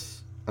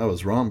 whoops. I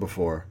was wrong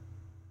before.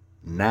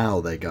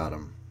 Now they got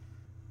him.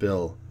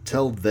 Bill,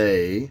 tell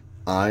they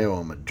I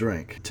owe him a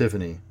drink.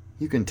 Tiffany,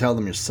 you can tell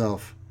them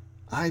yourself.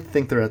 I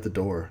think they're at the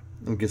door.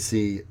 We can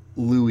see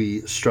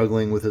Louis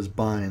struggling with his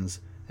binds,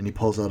 and he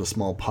pulls out a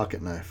small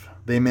pocket knife.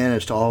 They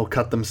manage to all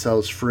cut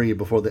themselves free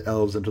before the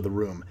elves enter the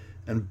room,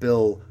 and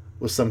Bill,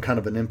 with some kind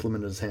of an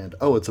implement in his hand.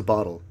 Oh, it's a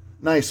bottle.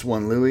 Nice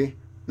one, Louis.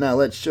 Now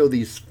let's show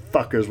these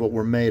fuckers what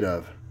we're made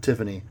of.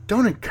 Tiffany,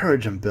 don't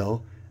encourage him,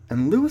 Bill.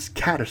 And Louis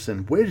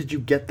Catterson, where did you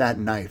get that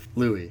knife?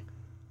 Louis,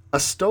 I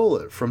stole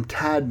it from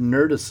Tad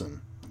Nerdison.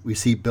 We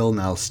see Bill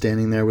now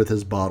standing there with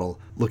his bottle,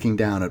 looking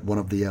down at one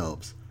of the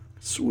elves.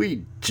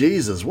 Sweet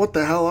Jesus, what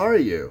the hell are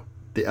you?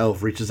 The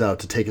elf reaches out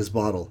to take his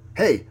bottle.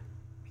 Hey,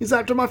 he's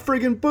after my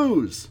friggin'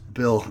 booze.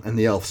 Bill and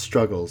the elf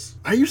struggles.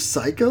 Are you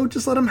psycho?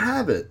 Just let him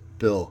have it.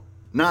 Bill,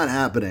 not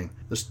happening.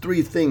 There's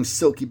 3 things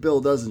Silky Bill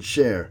doesn't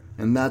share,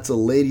 and that's a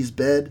lady's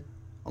bed,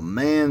 a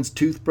man's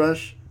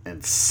toothbrush,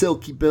 and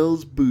Silky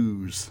Bill's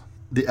booze.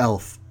 The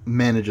elf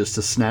manages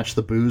to snatch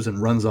the booze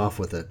and runs off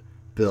with it.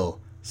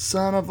 Bill,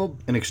 son of a...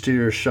 An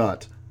exterior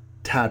shot.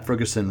 Tad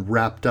Ferguson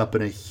wrapped up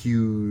in a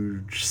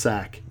huge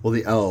sack while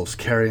the elves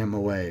carry him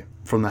away.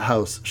 From the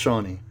house,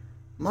 Shawnee,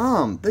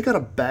 Mom, they got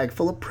a bag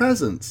full of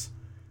presents.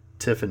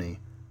 Tiffany,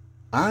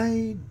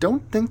 I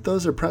don't think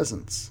those are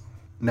presents.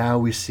 Now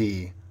we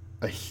see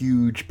a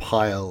huge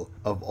pile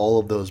of all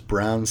of those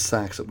brown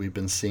sacks that we've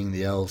been seeing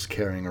the elves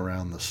carrying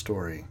around the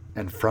story.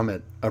 And from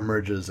it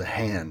emerges a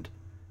hand,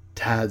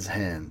 Tad's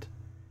hand.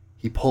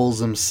 He pulls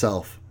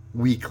himself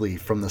weakly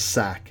from the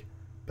sack,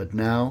 but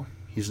now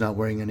he's not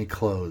wearing any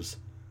clothes,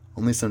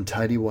 only some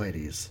tidy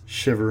whities.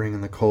 Shivering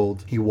in the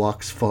cold, he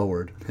walks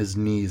forward, his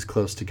knees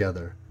close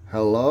together.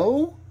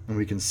 Hello? And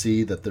we can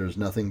see that there's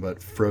nothing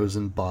but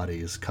frozen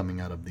bodies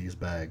coming out of these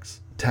bags.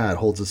 Tad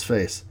holds his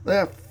face.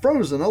 They're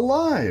frozen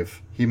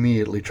alive! He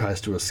immediately tries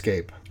to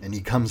escape, and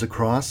he comes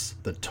across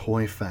the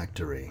toy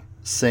factory.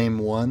 Same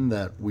one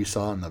that we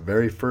saw in the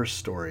very first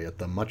story at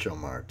the Mucho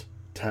Mart.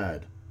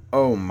 Tad.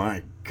 Oh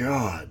my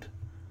god.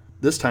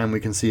 This time we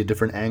can see a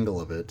different angle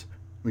of it.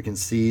 We can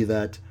see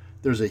that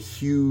there's a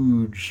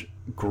huge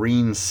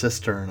green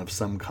cistern of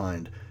some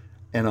kind,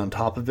 and on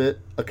top of it,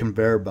 a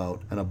conveyor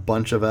belt and a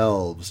bunch of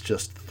elves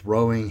just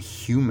throwing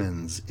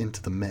humans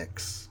into the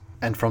mix.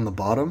 And from the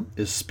bottom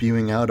is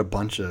spewing out a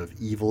bunch of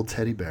evil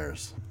teddy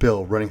bears.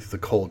 Bill running through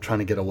the cold trying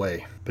to get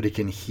away, but he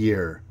can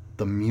hear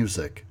the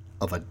music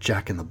of a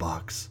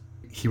Jack-in-the-Box.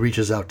 He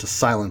reaches out to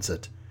silence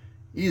it.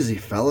 Easy,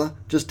 fella,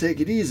 just take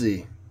it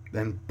easy.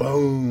 Then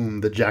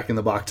boom, the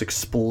Jack-in-the-Box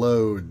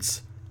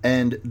explodes.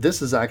 And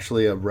this is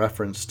actually a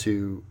reference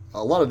to,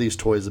 a lot of these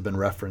toys have been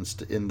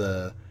referenced in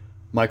the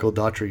Michael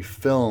Daughtry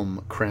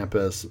film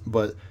Krampus,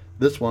 but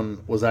this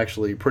one was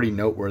actually pretty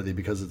noteworthy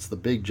because it's the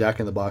big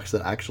Jack-in-the-Box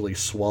that actually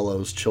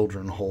swallows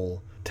children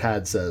whole.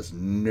 Tad says,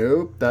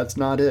 nope, that's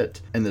not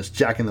it. And this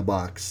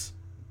Jack-in-the-Box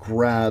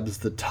grabs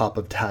the top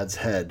of Tad's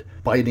head,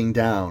 biting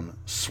down,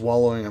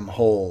 swallowing him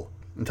whole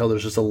until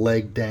there's just a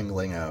leg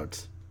dangling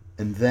out.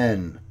 And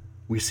then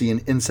we see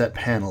an inset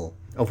panel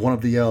of one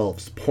of the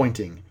elves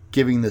pointing,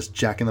 giving this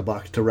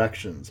Jack-in-the-Box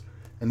directions.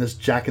 And this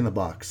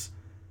Jack-in-the-Box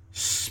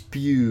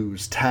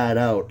spews Tad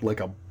out like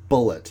a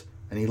bullet,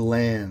 and he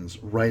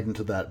lands right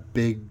into that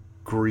big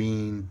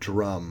green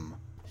drum.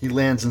 He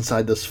lands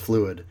inside this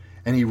fluid,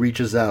 and he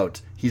reaches out.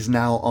 He's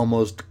now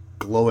almost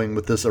glowing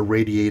with this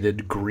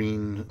irradiated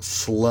green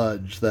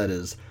sludge that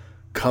is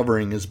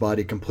covering his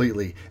body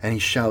completely, and he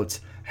shouts,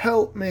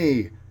 "Help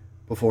me!"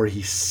 before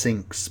he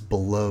sinks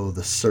below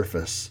the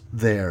surface.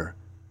 There,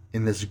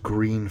 in this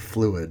green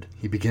fluid,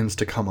 he begins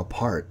to come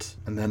apart,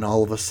 and then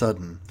all of a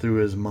sudden, through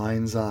his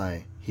mind's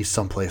eye, he's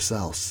someplace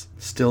else.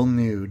 Still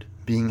nude,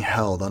 being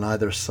held on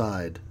either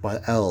side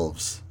by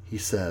elves, he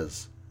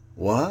says,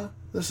 "What?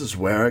 This is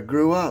where I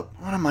grew up.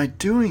 What am I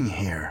doing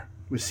here?"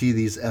 We see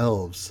these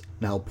elves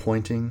now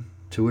pointing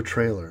to a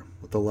trailer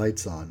with the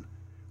lights on.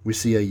 We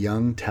see a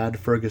young Tad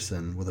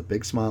Ferguson with a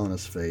big smile on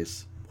his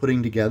face,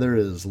 putting together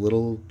his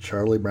little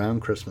Charlie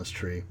Brown Christmas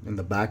tree. In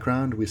the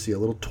background, we see a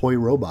little toy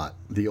robot.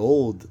 The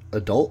old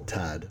adult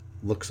Tad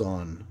looks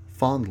on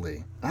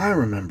fondly. I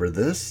remember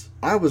this.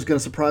 I was going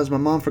to surprise my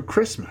mom for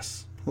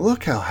Christmas.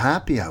 Look how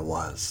happy I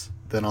was.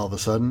 Then all of a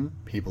sudden,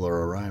 people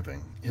are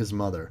arriving. His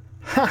mother.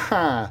 Ha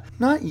ha!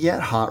 Not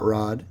yet, Hot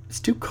Rod. It's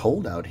too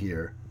cold out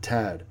here.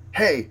 Tad.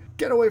 Hey,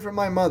 get away from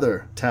my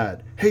mother.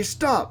 Tad. Hey,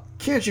 stop!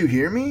 Can't you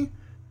hear me?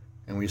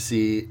 And we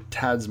see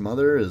Tad's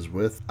mother is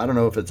with, I don't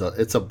know if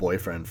it's a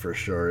boyfriend for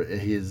sure.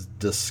 He's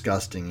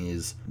disgusting.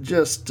 He's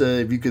just,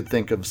 if you could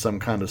think of some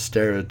kind of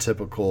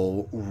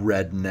stereotypical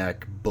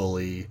redneck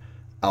bully,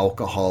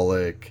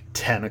 alcoholic,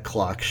 10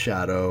 o'clock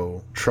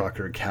shadow,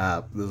 trucker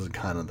cap. This is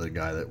kind of the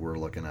guy that we're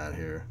looking at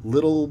here.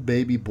 Little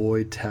baby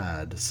boy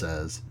Tad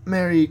says,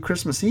 "Merry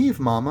Christmas Eve,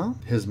 Mama."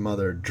 His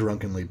mother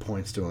drunkenly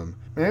points to him.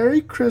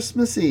 "Merry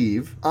Christmas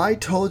Eve. I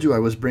told you I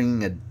was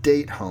bringing a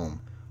date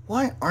home.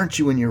 Why aren't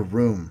you in your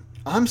room?"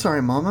 "I'm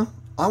sorry, Mama.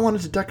 I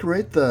wanted to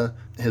decorate the..."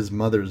 His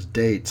mother's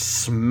date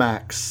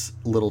smacks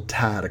little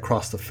Tad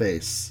across the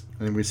face.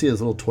 And we see his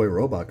little toy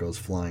robot goes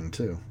flying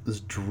too.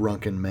 This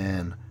drunken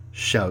man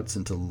shouts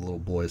into the little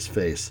boy's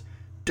face,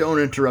 "Don't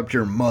interrupt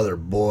your mother,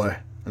 boy."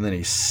 And then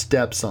he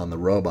steps on the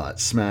robot,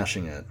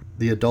 smashing it.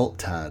 The adult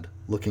Tad,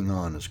 looking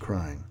on, is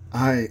crying.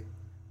 I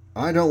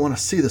don't want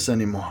to see this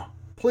anymore.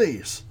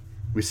 Please."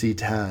 We see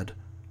Tad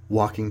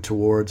walking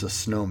towards a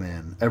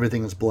snowman.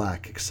 Everything is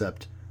black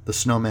except the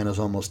snowman is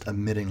almost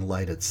emitting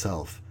light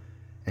itself.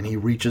 And he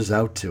reaches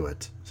out to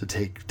it to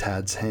take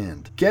Tad's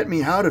hand. "Get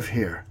me out of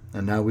here."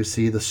 And now we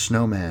see the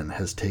snowman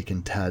has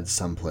taken Tad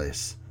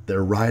someplace.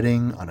 They're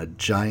riding on a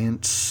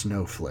giant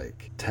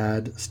snowflake.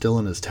 Tad, still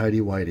in his tidy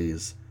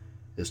whities,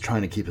 is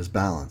trying to keep his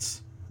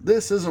balance.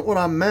 "This isn't what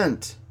I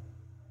meant."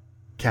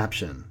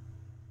 Caption: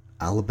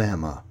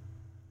 Alabama,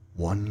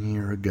 1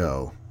 year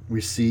ago. We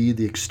see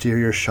the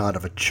exterior shot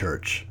of a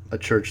church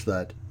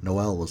that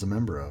Noelle was a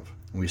member of.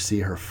 We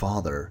see her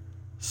father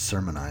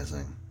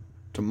sermonizing.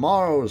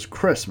 "Tomorrow is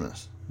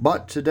Christmas,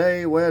 but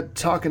today we're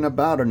talking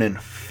about an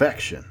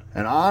infection.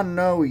 And I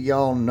know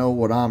y'all know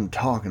what I'm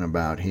talking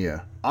about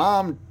here.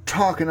 I'm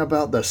talking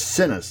about the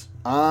sinners.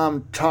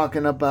 I'm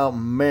talking about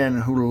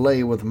men who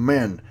lay with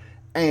men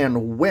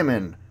and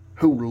women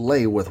who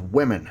lay with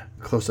women."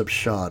 Close-up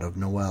shot of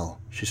Noelle.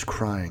 She's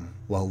crying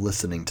while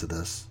listening to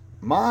this.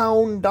 "My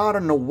own daughter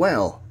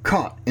Noelle,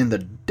 caught in the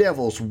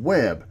devil's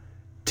web,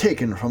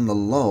 taken from the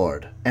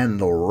Lord and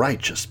the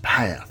righteous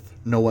path."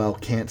 Noelle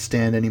can't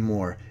stand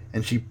anymore,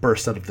 and she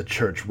bursts out of the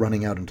church,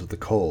 running out into the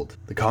cold.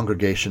 The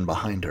congregation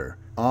behind her.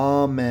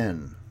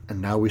 Amen.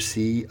 And now we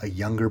see a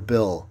younger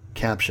Bill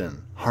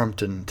Caption,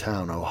 Harmton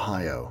Town,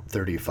 Ohio,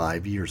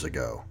 35 years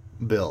ago.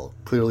 Bill,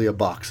 clearly a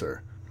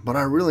boxer. But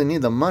I really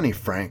need the money,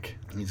 Frank.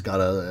 He's got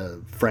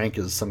Frank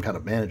is some kind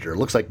of manager.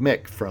 Looks like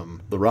Mick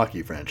from the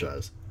Rocky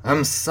franchise.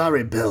 I'm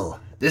sorry, Bill.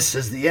 This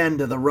is the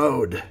end of the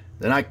road.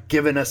 They're not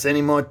giving us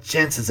any more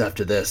chances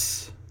after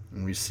this.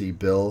 And we see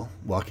Bill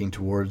walking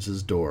towards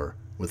his door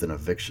with an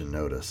eviction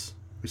notice.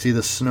 We see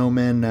the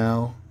snowman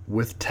now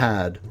with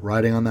Tad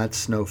riding on that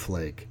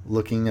snowflake,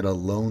 looking at a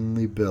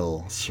lonely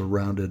Bill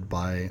surrounded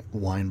by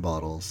wine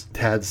bottles.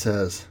 Tad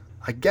says,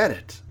 I get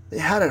it. They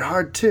had it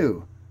hard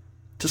too.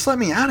 Just let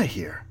me out of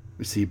here.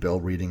 We see Bill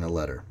reading a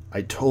letter.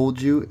 I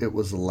told you it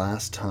was the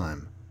last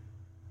time.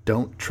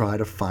 Don't try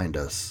to find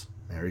us.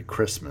 Merry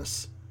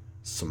Christmas.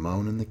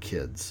 Simone and the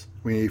kids.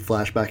 We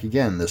flash back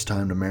again, this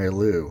time to Mary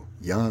Lou.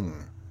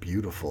 Young,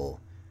 beautiful.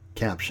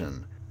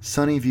 Caption,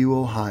 Sunnyview,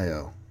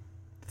 Ohio.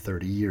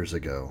 30 years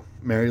ago.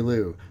 Mary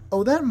Lou,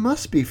 oh, that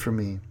must be for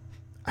me.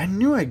 I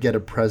knew I'd get a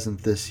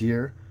present this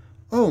year.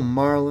 Oh,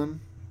 Marlon.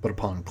 But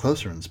upon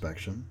closer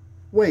inspection,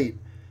 wait,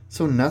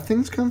 so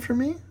nothing's come for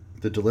me?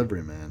 The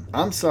delivery man,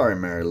 I'm sorry,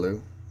 Mary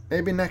Lou.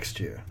 Maybe next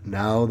year.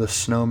 Now the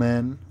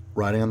snowman,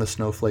 riding on the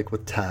snowflake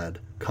with Tad,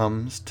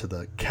 comes to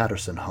the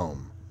Catterson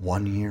home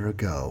 1 year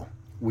ago.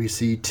 We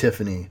see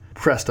Tiffany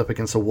pressed up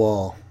against a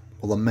wall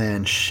while a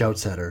man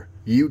shouts at her,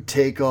 You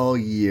take all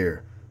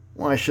year.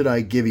 Why should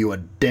I give you a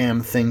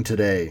damn thing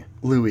today?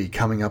 Louis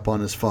coming up on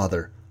his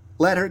father.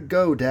 Let her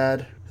go,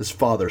 Dad. His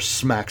father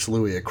smacks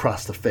Louis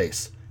across the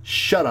face.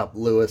 Shut up,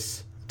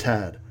 Louis.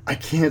 Tad, I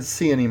can't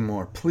see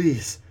anymore.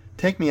 Please,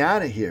 take me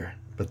out of here.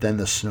 But then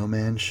the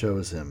snowman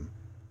shows him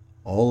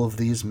all of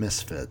these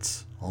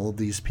misfits, all of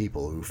these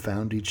people who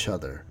found each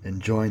other,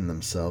 enjoying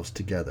themselves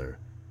together.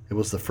 It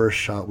was the first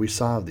shot we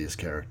saw of these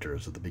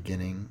characters at the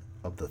beginning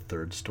of the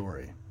third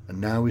story. And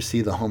now we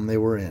see the home they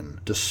were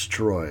in,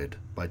 destroyed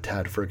by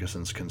Tad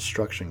Ferguson's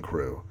construction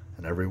crew,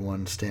 and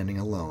everyone standing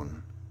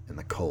alone in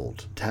the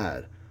cold.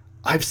 Tad,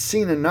 I've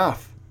seen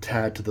enough.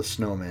 Tad to the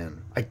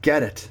snowman, I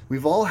get it.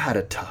 We've all had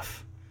it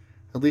tough.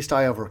 At least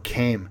I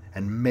overcame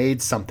and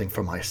made something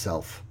for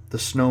myself. The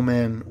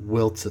snowman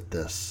wilts at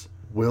this,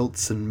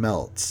 wilts and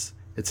melts.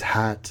 Its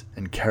hat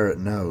and carrot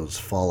nose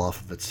fall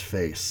off of its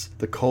face.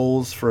 The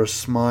coals for a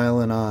smile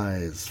and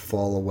eyes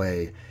fall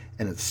away,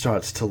 and it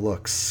starts to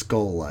look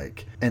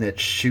skull-like, and it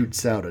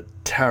shoots out a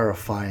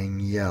terrifying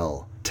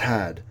yell.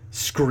 Tad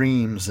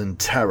screams in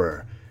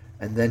terror,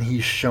 and then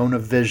he's shown a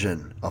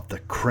vision of the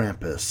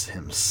Krampus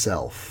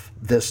himself.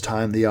 This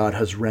time the odd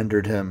has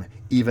rendered him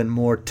even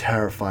more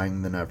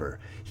terrifying than ever.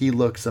 He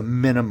looks a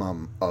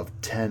minimum of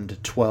 10 to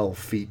 12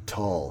 feet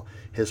tall,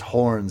 his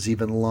horns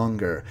even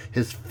longer,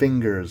 his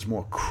fingers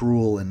more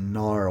cruel and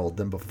gnarled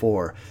than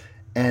before,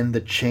 and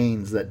the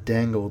chains that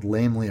dangled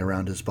lamely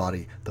around his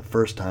body the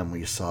first time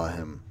we saw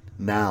him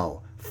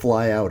now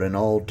fly out in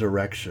all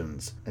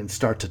directions and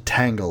start to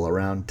tangle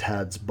around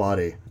Tad's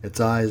body. Its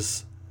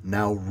eyes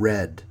now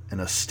red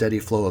and a steady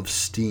flow of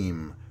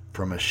steam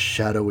from a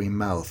shadowy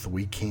mouth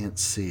we can't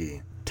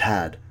see.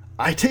 Tad,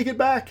 I take it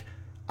back!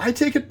 I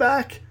take it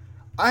back!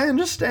 I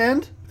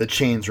understand. The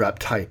chains wrap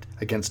tight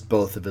against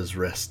both of his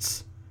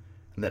wrists,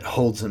 and that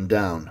holds him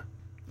down,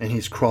 and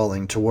he's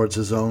crawling towards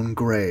his own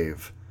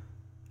grave.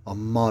 A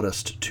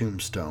modest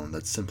tombstone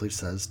that simply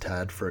says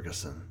Tad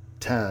Ferguson.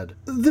 Tad,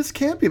 this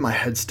can't be my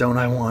headstone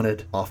I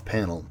wanted. Off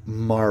panel,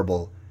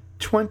 marble,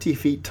 20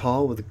 feet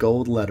tall with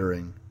gold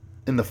lettering.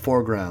 In the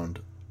foreground,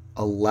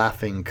 a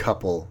laughing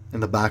couple. In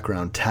the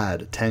background,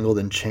 Tad, tangled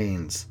in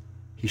chains.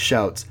 He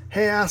shouts,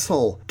 Hey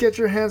asshole, get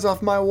your hands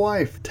off my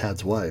wife,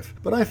 Tad's wife.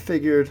 But I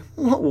figured,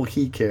 what will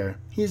he care?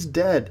 He's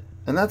dead.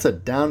 And that's a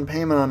down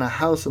payment on a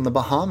house in the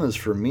Bahamas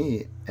for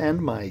me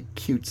and my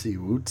cutesy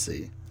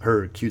wootsy.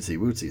 Her cutesy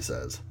wootsy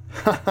says.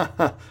 Ha ha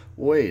ha,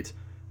 wait,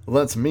 well,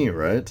 that's me,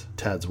 right?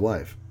 Tad's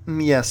wife.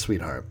 Yes,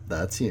 sweetheart,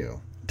 that's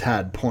you.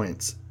 Tad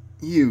points.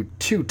 You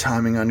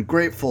two-timing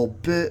ungrateful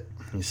bit.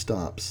 He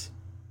stops,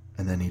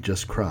 and then he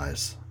just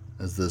cries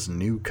as this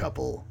new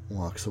couple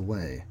walks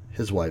away.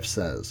 His wife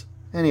says,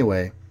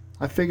 Anyway,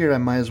 I figured I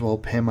might as well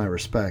pay my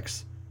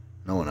respects.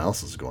 No one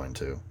else is going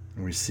to.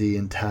 And we see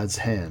in Tad's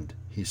hand,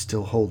 he's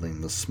still holding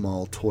the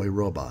small toy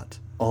robot.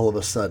 All of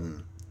a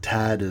sudden,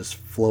 Tad is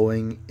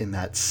flowing in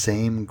that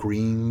same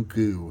green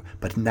goo,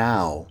 but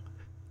now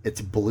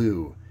it's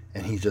blue,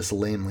 and he just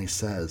lamely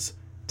says,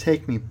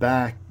 Take me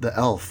back. The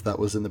elf that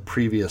was in the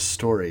previous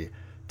story,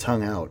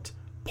 tongue out,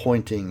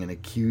 pointing and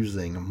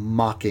accusing,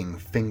 mocking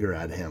finger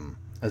at him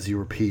as he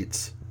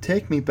repeats,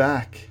 Take me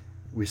back.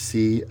 We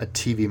see a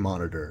TV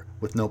monitor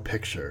with no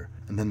picture,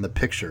 and then the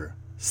picture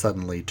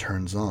suddenly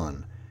turns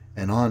on,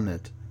 and on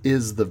it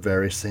is the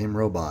very same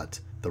robot.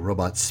 The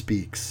robot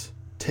speaks.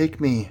 Take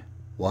me.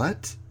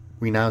 What?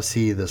 We now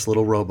see this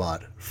little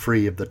robot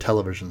free of the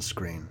television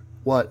screen.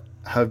 What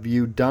have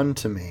you done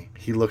to me?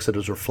 He looks at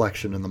his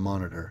reflection in the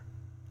monitor.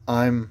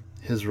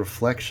 His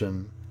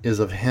reflection is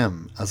of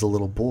him as a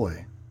little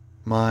boy.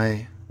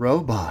 My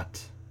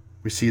robot.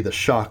 We see the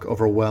shock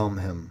overwhelm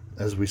him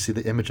as we see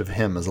the image of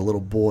him as a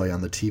little boy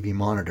on the TV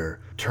monitor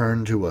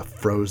turn to a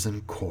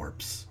frozen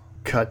corpse.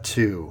 Cut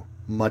to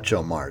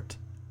Macho Mart,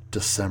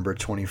 December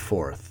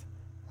 24th,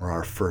 where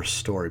our first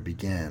story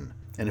began.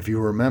 And if you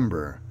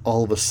remember,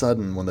 all of a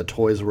sudden when the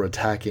toys were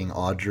attacking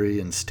Audrey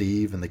and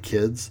Steve and the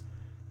kids,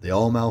 they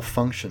all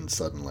malfunctioned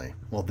suddenly.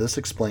 Well, this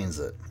explains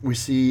it. We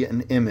see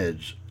an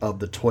image of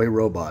the toy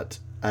robot.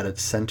 At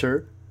its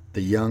center,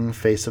 the young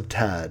face of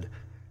Tad,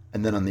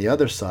 and then on the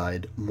other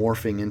side,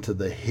 morphing into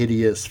the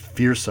hideous,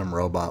 fearsome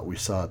robot we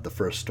saw at the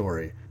first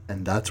story.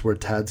 And that's where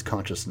Tad's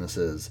consciousness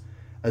is,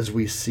 as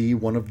we see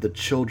one of the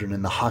children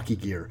in the hockey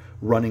gear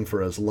running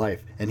for his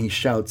life, and he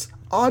shouts,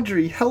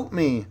 "Audrey, help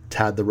me!"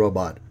 Tad the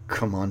robot,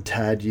 "Come on,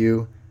 Tad,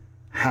 you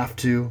have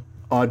to."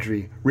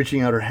 Audrey,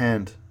 reaching out her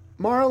hand,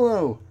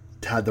 "Marlo!"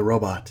 Tad the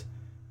robot,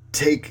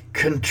 "Take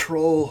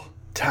control."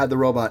 Tad the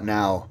robot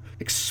now,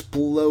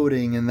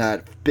 exploding in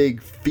that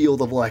big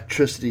field of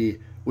electricity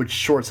which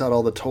shorts out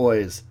all the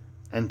toys.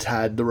 And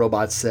Tad the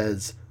robot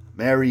says,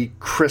 "Merry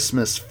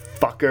Christmas,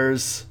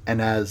 fuckers."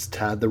 And as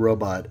Tad the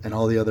robot and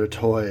all the other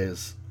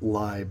toys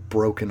lie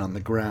broken on the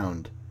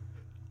ground,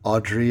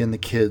 Audrey and the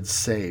kids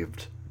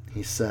saved,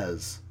 he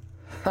says,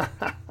 "Ha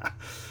ha ha,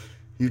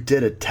 you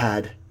did it,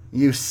 Tad.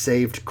 You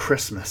saved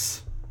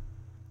Christmas."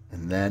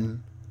 And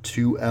then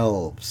 2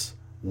 elves,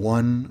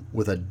 one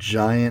with a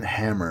giant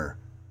hammer,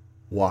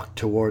 walk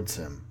towards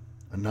him.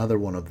 Another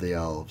one of the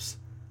elves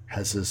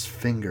has his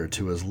finger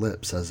to his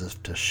lips as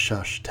if to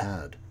shush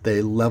Tad.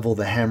 They level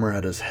the hammer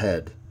at his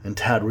head, and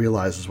Tad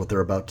realizes what they're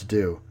about to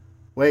do.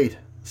 "Wait,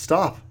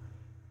 stop.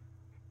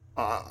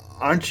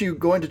 Aren't you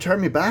going to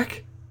turn me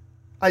back?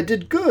 I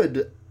did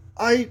good.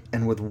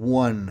 And with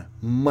one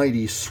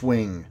mighty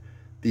swing,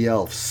 the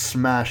elf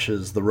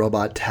smashes the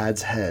robot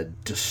Tad's head,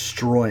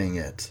 destroying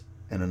it.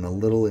 And in a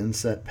little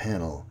inset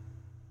panel,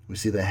 we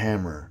see the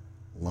hammer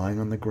lying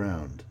on the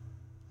ground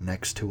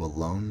next to a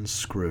lone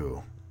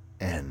screw.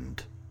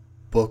 End.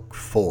 Book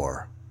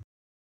 4.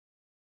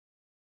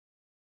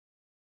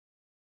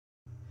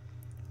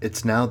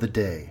 It's now the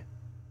day.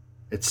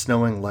 It's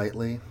snowing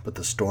lightly, but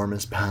the storm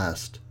is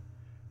past.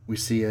 We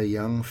see a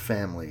young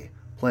family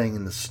playing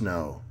in the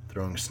snow,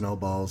 throwing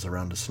snowballs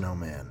around a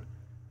snowman.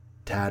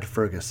 Tad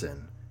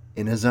Ferguson,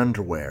 in his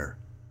underwear,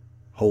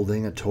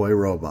 holding a toy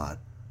robot,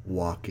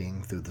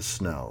 walking through the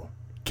snow.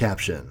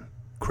 Caption,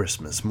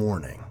 Christmas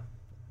morning.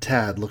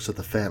 Tad looks at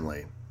the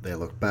family. They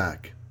look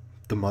back.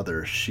 The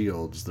mother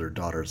shields their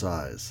daughter's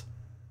eyes.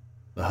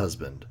 The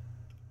husband,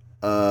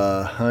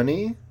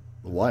 honey?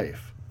 The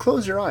wife,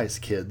 "Close your eyes,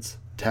 kids."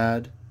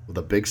 Tad, with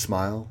a big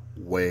smile,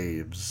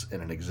 waves in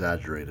an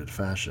exaggerated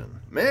fashion.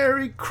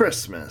 "Merry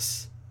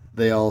Christmas."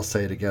 They all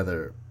say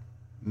together,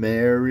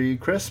 "Merry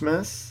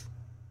Christmas."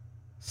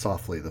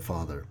 Softly, the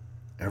father,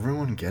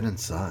 "Everyone get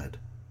inside."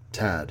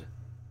 Tad,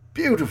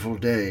 "Beautiful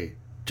day.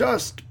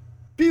 Just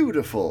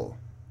beautiful."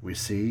 We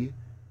see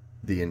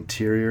the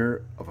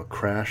interior of a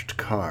crashed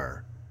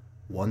car,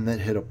 one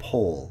that hit a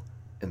pole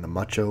in the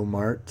Macho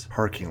Mart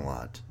parking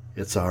lot.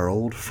 It's our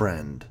old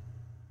friend,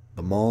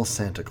 the mall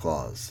Santa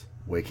Claus,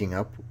 waking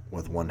up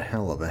with one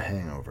hell of a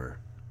hangover.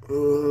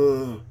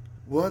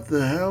 What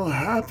the hell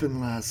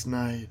happened last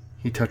night?"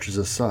 He touches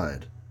his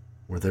side,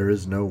 where there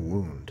is no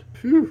wound.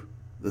 "Phew,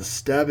 the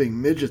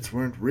stabbing midgets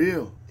weren't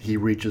real." He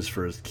reaches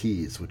for his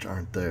keys, which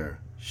aren't there.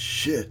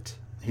 "Shit."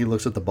 He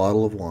looks at the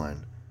bottle of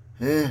wine.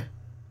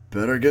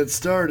 Better get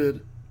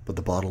started." But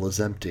the bottle is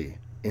empty.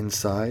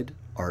 Inside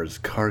are his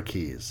car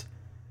keys,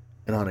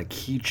 and on a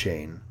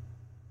keychain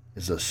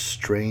is a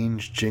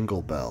strange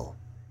jingle bell.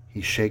 He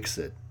shakes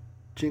it.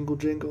 Jingle,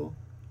 jingle.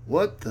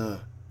 "What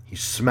the?" He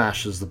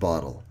smashes the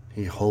bottle.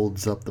 He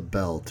holds up the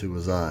bell to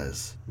his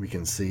eyes. We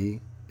can see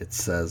it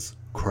says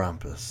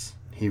Krampus.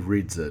 He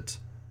reads it.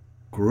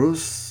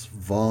 Gruß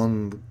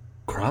von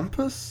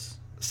Krampus?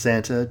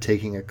 Santa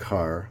taking a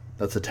car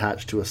that's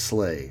attached to a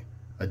sleigh,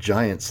 a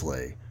giant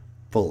sleigh,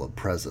 full of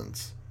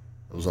presents.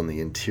 It was on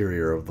the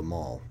interior of the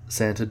mall.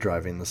 Santa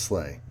driving the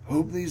sleigh.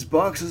 "Hope these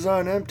boxes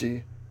aren't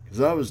empty, 'cause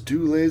I was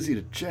too lazy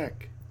to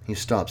check." He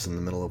stops in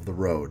the middle of the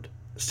road.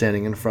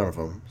 Standing in front of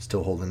him,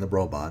 still holding the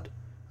robot,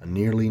 a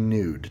nearly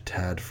nude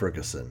Tad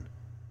Ferguson.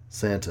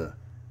 Santa,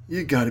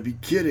 "You gotta be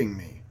kidding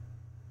me.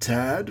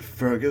 Tad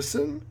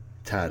Ferguson?"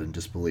 Tad in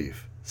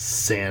disbelief.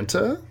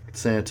 "Santa?"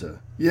 Santa,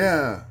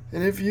 "Yeah,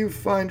 and if you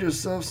find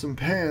yourself some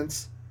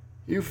pants,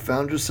 you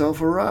found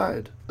yourself a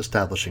ride."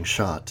 Establishing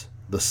shot.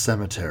 The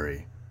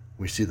cemetery.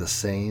 We see the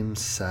same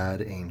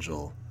sad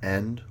angel,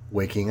 and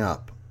waking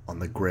up on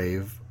the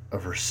grave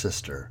of her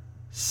sister,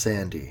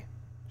 Sandy.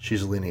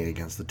 She's leaning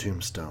against the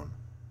tombstone.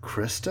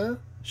 Krista?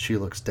 She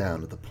looks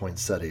down at the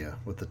poinsettia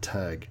with the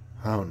tag.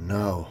 Oh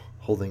no.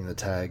 Holding the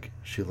tag,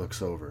 she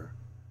looks over.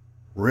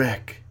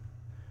 Rick.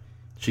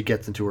 She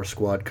gets into her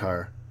squad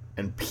car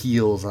and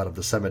peels out of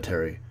the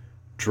cemetery,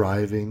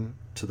 driving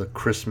to the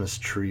Christmas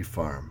tree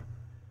farm.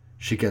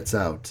 She gets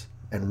out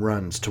and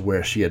runs to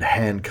where she had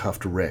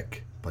handcuffed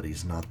Rick, but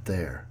he's not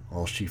there.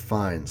 All she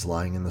finds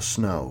lying in the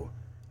snow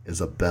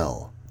is a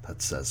bell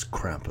that says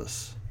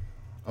Krampus.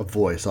 A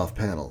voice off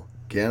panel.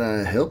 "Can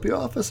I help you,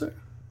 officer?"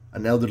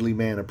 An elderly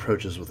man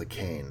approaches with a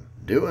cane.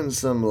 "Doing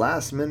some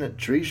last-minute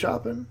tree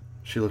shopping?"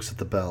 She looks at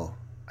the bell.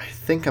 I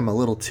think I'm a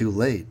little too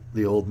late,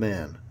 the old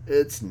man.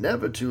 It's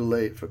never too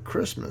late for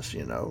Christmas,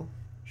 you know.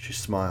 She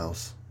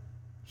smiles.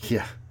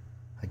 Yeah,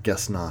 I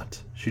guess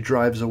not. She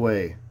drives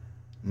away,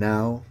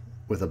 now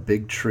with a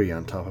big tree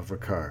on top of her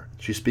car.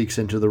 She speaks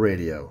into the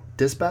radio.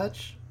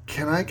 Dispatch?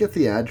 Can I get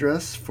the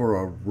address for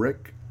a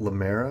Rick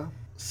Lamera?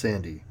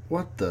 Sandy.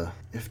 What the?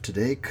 If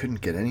today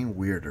couldn't get any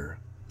weirder.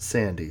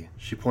 Sandy.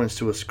 She points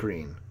to a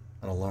screen.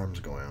 An alarm's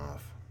going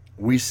off.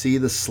 We see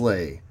the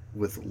sleigh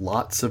with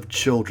lots of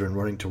children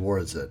running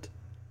towards it.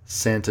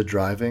 Santa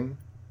driving.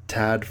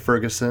 Tad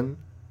Ferguson,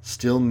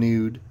 still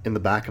nude, in the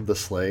back of the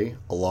sleigh,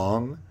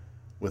 along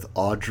with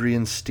Audrey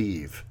and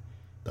Steve.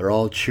 They're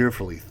all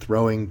cheerfully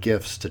throwing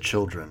gifts to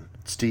children.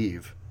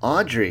 Steve.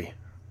 Audrey,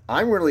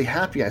 I'm really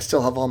happy I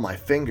still have all my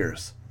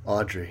fingers.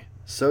 Audrey.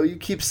 So you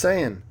keep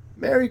saying,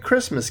 Merry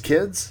Christmas,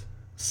 kids.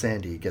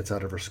 Sandy gets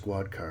out of her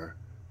squad car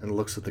and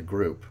looks at the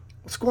group.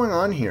 What's going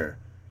on here?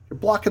 You're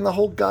blocking the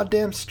whole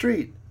goddamn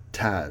street.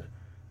 Tad,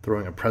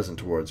 throwing a present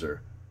towards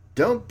her.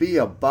 Don't be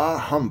a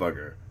bah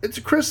humbugger. It's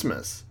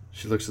Christmas.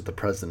 She looks at the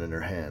present in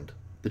her hand.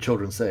 The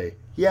children say,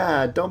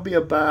 Yeah, don't be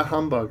a bah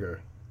humbugger.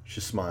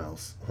 She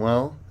smiles.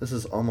 Well, this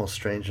is almost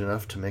strange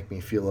enough to make me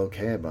feel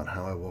okay about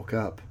how I woke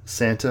up.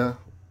 Santa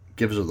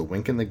gives her the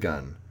wink and the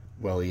gun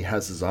while he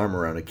has his arm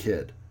around a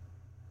kid.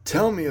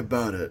 Tell me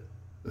about it.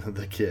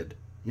 The kid.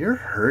 You're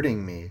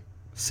hurting me.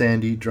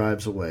 Sandy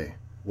drives away,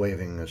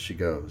 waving as she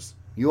goes.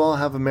 You all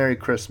have a Merry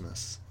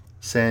Christmas.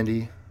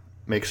 Sandy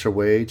makes her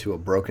way to a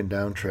broken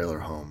down trailer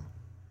home.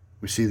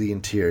 We see the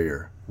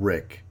interior.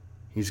 Rick.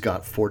 He's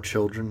got 4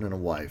 children and a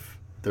wife.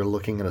 They're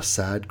looking at a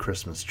sad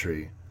Christmas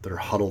tree. They're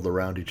huddled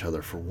around each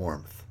other for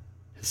warmth.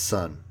 His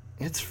son.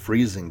 It's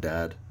freezing,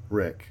 Dad.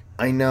 Rick.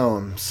 I know,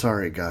 I'm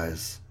sorry,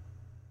 guys.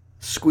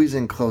 Squeeze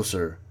in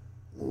closer.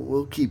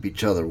 We'll keep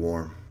each other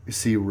warm. You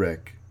see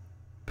Rick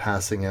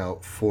passing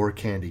out 4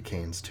 candy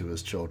canes to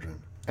his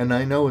children. And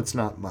I know it's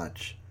not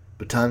much,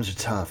 but times are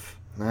tough.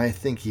 And I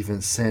think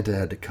even Santa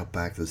had to cut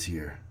back this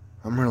year.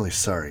 I'm really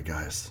sorry,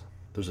 guys.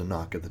 There's a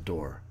knock at the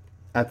door.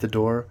 At the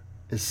door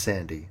is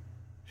Sandy.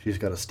 She's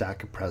got a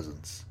stack of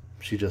presents.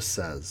 She just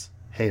says,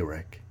 Hey,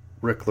 Rick.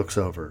 Rick looks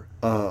over.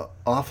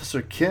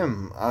 Officer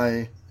Kim,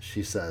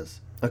 she says.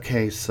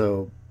 Okay,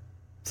 so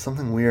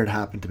something weird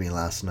happened to me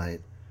last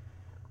night.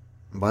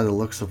 And by the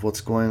looks of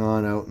what's going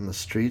on out in the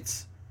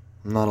streets,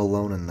 I'm not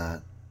alone in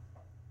that.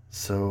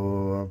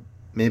 So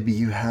maybe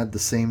you had the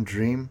same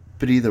dream?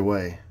 But either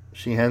way,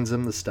 she hands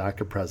him the stack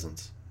of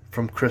presents.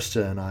 From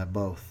Krista and I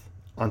both.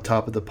 On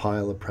top of the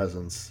pile of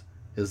presents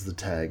is the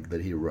tag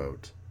that he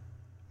wrote.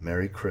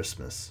 Merry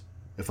Christmas.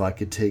 If I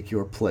could take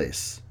your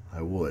place,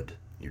 I would.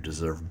 You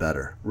deserve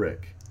better.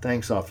 Rick.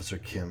 Thanks, Officer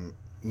Kim.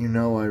 You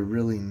know I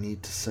really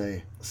need to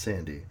say...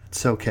 Sandy.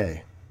 It's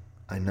okay.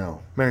 I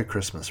know. Merry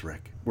Christmas,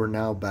 Rick. We're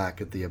now back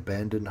at the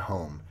abandoned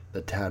home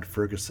that Tad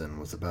Ferguson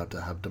was about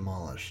to have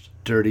demolished.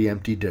 Dirty,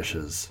 empty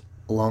dishes.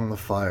 Along the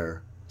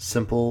fire,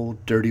 simple,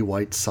 dirty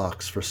white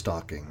socks for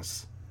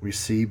stockings. We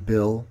see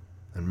Bill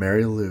and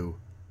Mary Lou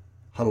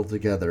huddled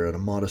together at a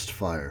modest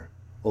fire.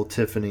 Old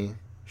Tiffany,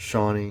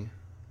 Shawnee,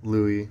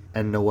 Louie,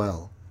 and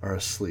Noel are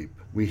asleep.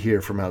 We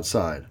hear from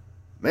outside,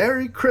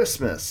 Merry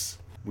Christmas!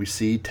 We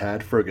see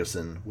Tad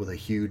Ferguson with a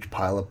huge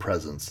pile of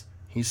presents.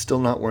 He's still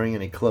not wearing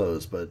any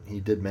clothes, but he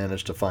did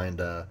manage to find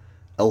a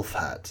elf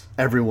hat.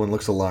 Everyone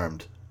looks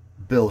alarmed.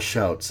 Bill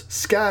shouts,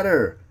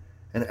 Scatter!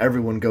 And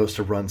everyone goes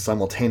to run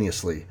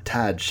simultaneously.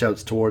 Tad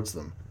shouts towards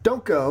them,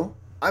 Don't go!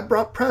 I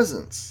brought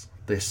presents!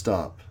 They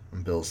stop,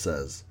 and Bill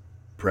says,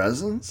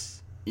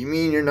 Presents? You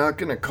mean you're not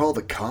gonna call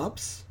the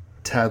cops?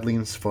 Tad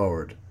leans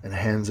forward and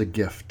hands a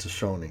gift to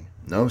Shawnee.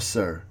 No,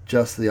 sir.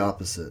 Just the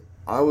opposite.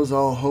 I was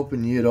all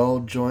hoping you'd all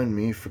join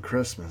me for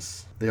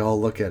Christmas. They all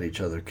look at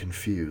each other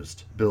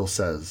confused. Bill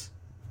says,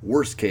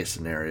 Worst case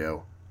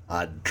scenario,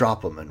 I'd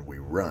drop 'em and we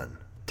run.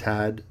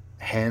 Tad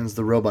hands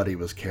the robot he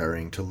was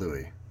carrying to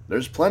Louie.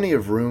 There's plenty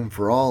of room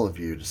for all of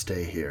you to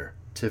stay here.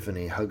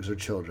 Tiffany hugs her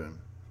children.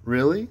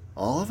 Really?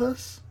 All of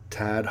us?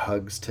 Tad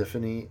hugs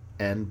Tiffany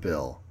and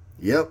Bill.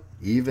 Yep,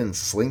 even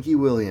Slinky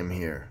William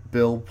here.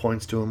 Bill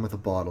points to him with a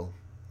bottle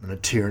and a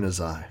tear in his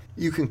eye.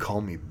 You can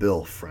call me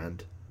Bill,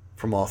 friend.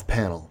 From off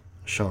panel,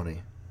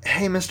 Shawnee.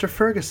 Hey, Mr.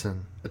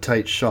 Ferguson. A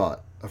tight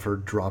shot of her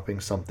dropping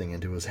something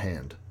into his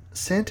hand.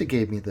 Santa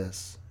gave me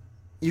this.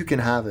 You can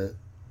have it.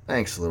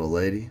 Thanks, little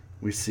lady.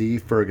 We see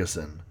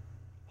Ferguson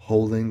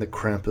holding the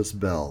Krampus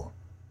bell,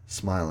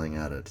 smiling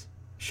at it.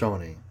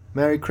 Shawnee.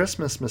 Merry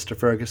Christmas, Mr.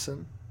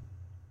 Ferguson.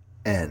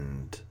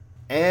 End.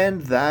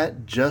 And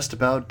that just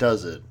about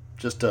does it.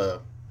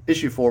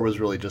 Issue 4 was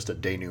really just a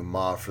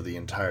denouement for the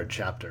entire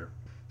chapter.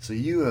 So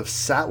you have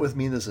sat with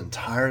me this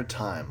entire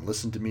time,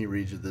 listened to me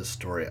read you this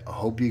story. I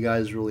hope you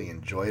guys really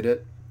enjoyed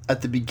it.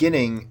 At the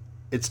beginning,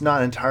 it's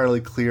not entirely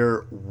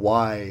clear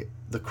why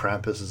the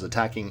Krampus is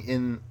attacking.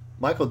 In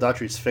Michael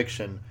Daughtry's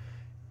fiction,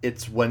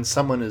 it's when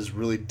someone is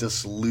really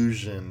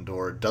disillusioned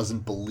or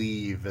doesn't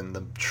believe in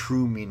the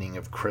true meaning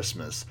of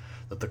Christmas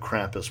that the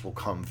Krampus will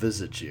come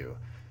visit you.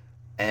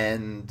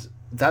 And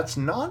that's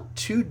not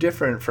too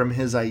different from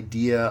his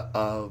idea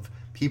of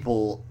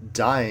people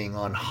dying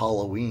on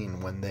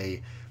Halloween when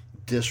they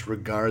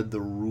disregard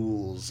the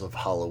rules of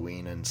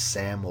Halloween, and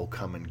Sam will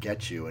come and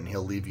get you, and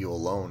he'll leave you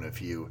alone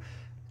if you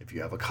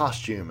have a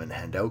costume, and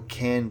hand out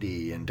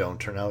candy and don't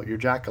turn out your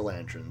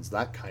jack-o'-lanterns,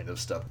 that kind of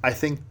stuff. I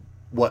think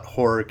what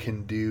horror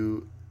can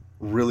do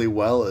really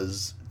well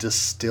is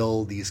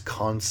distill these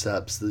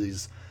concepts,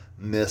 these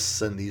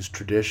myths and these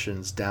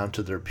traditions down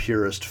to their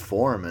purest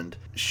form and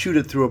shoot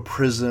it through a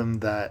prism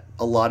that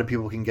a lot of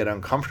people can get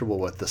uncomfortable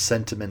with, the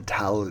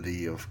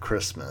sentimentality of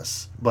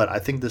Christmas. But I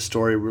think the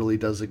story really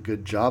does a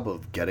good job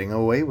of getting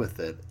away with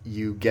it.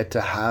 You get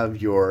to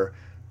have your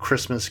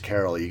Christmas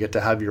Carol, you get to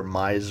have your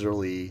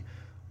miserly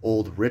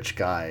old rich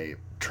guy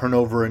turn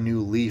over a new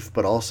leaf,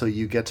 but also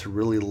you get to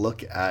really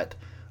look at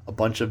a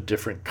bunch of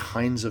different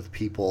kinds of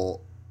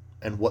people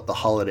and what the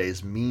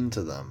holidays mean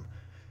to them.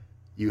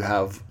 You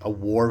have a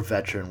war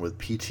veteran with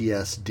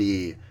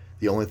PTSD.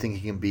 The only thing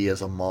he can be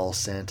is a mall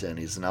Santa, and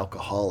he's an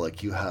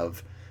alcoholic. You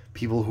have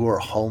people who are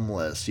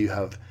homeless. You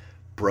have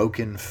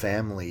broken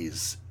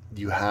families.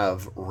 You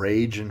have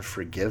rage and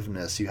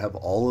forgiveness. You have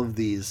all of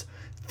these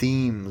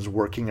themes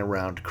working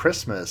around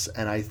Christmas,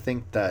 and I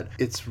think that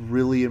it's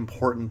really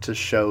important to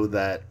show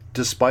that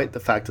despite the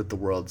fact that the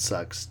world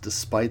sucks,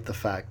 despite the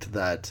fact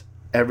that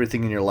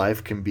everything in your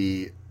life can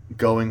be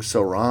going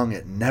so wrong,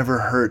 it never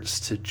hurts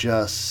to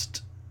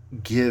just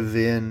give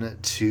in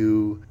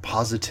to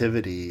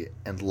positivity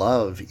and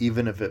love,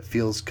 even if it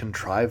feels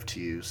contrived to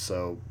you.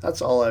 So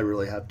that's all I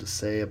really have to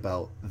say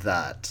about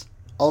that.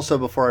 Also,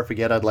 before I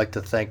forget, I'd like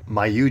to thank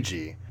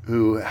Mayuji,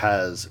 who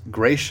has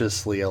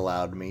graciously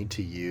allowed me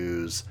to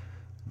use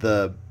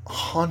the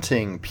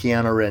haunting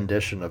piano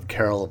rendition of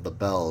Carol of the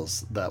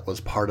Bells that was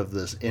part of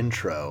this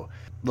intro.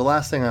 The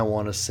last thing I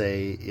want to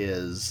say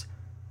is,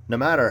 no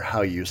matter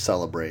how you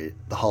celebrate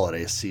the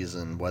holiday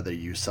season, whether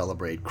you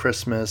celebrate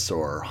Christmas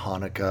or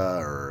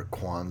Hanukkah or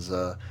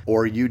Kwanzaa,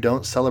 or you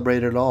don't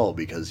celebrate at all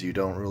because you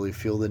don't really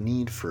feel the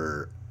need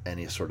for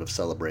any sort of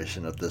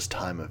celebration at this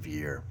time of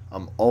year,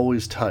 I'm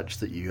always touched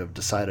that you have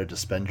decided to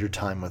spend your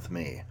time with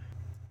me.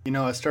 You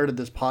know, I started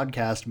this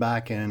podcast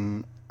back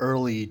in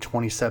early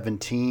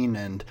 2017,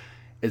 and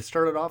it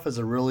started off as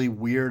a really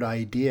weird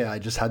idea. I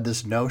just had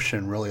this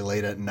notion really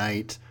late at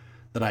night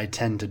that I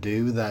tend to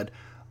do, that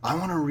I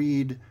want to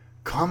read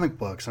comic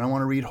books, and I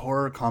want to read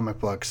horror comic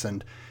books,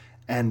 and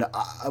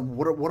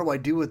what do I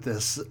do with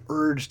this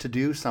urge to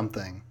do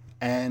something?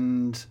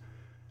 And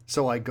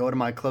so I go to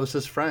my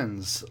closest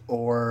friends,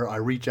 or I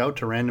reach out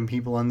to random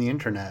people on the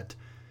internet,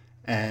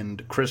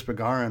 and Chris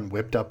Begarin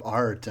whipped up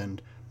art,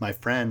 and my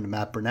friend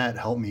Matt Burnett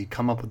helped me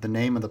come up with the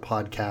name of the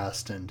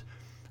podcast, and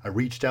I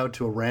reached out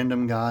to a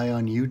random guy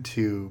on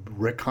YouTube,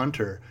 Rick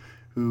Hunter,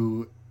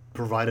 who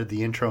provided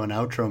the intro and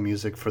outro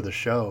music for the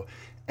show,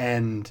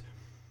 and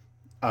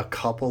a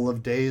couple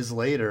of days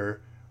later,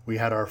 we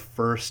had our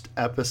first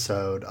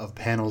episode of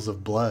Panels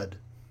of Blood.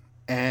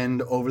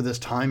 And over this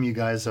time, you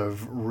guys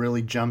have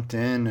really jumped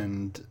in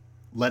and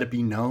let it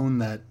be known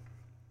that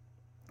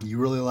you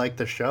really like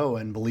the show.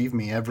 And believe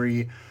me,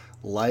 every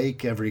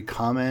like, every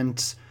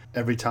comment,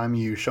 every time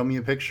you show me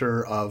a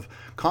picture of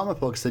comic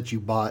books that you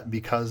bought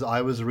because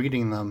I was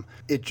reading them,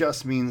 it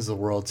just means the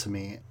world to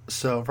me.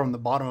 So from the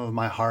bottom of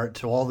my heart,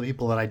 to all the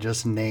people that I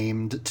just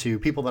named, to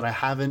people that I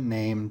haven't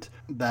named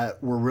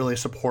that were really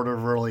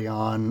supportive early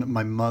on,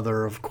 my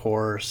mother, of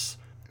course,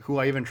 who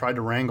I even tried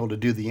to wrangle to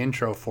do the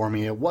intro for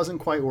me. It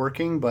wasn't quite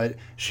working, but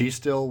she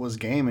still was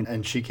game,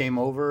 and she came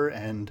over,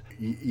 and,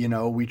 you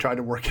know, we tried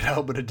to work it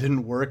out, but it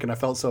didn't work, and I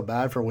felt so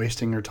bad for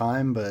wasting her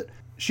time. But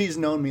she's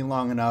known me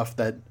long enough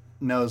that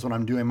knows when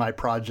I'm doing my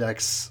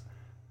projects,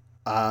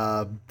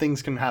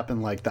 things can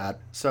happen like that.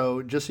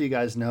 So just so you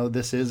guys know,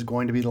 this is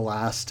going to be the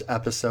last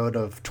episode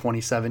of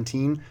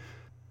 2017.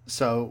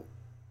 So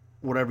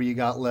whatever you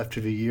got left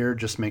of the year,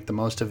 just make the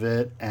most of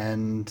it.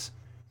 And,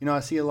 you know, I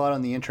see a lot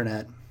on the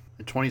internet.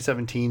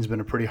 2017 has been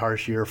a pretty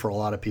harsh year for a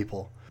lot of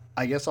people.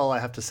 I guess all I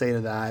have to say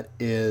to that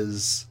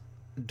is,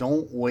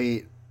 don't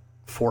wait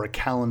for a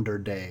calendar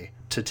day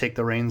to take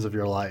the reins of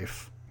your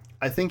life.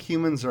 I think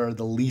humans are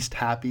the least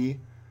happy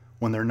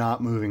when they're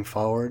not moving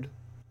forward.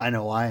 I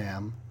know I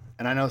am.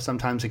 And I know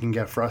sometimes it can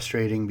get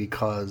frustrating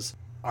because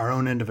our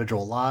own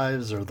individual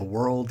lives or the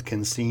world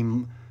can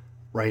seem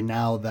right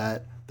now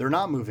that they're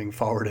not moving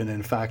forward, and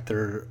in fact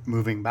they're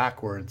moving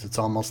backwards. It's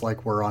almost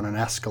like we're on an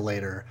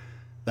escalator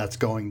that's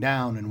going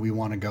down and we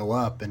want to go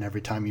up, and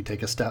every time you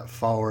take a step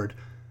forward,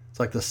 it's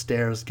like the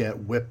stairs get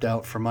whipped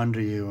out from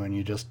under you and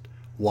you just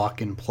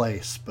walk in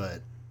place,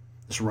 but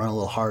just run a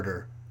little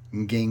harder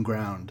and gain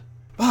ground.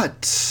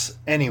 But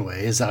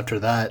anyways, after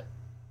that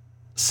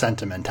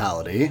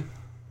sentimentality,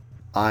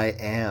 I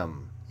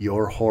am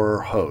your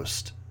horror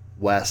host,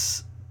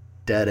 Wes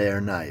Dead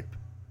Air Knipe,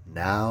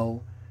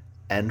 now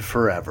and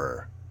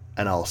forever,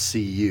 and I'll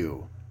see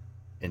you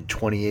in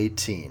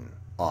 2018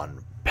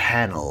 on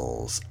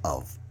Panels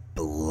of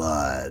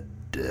Blood.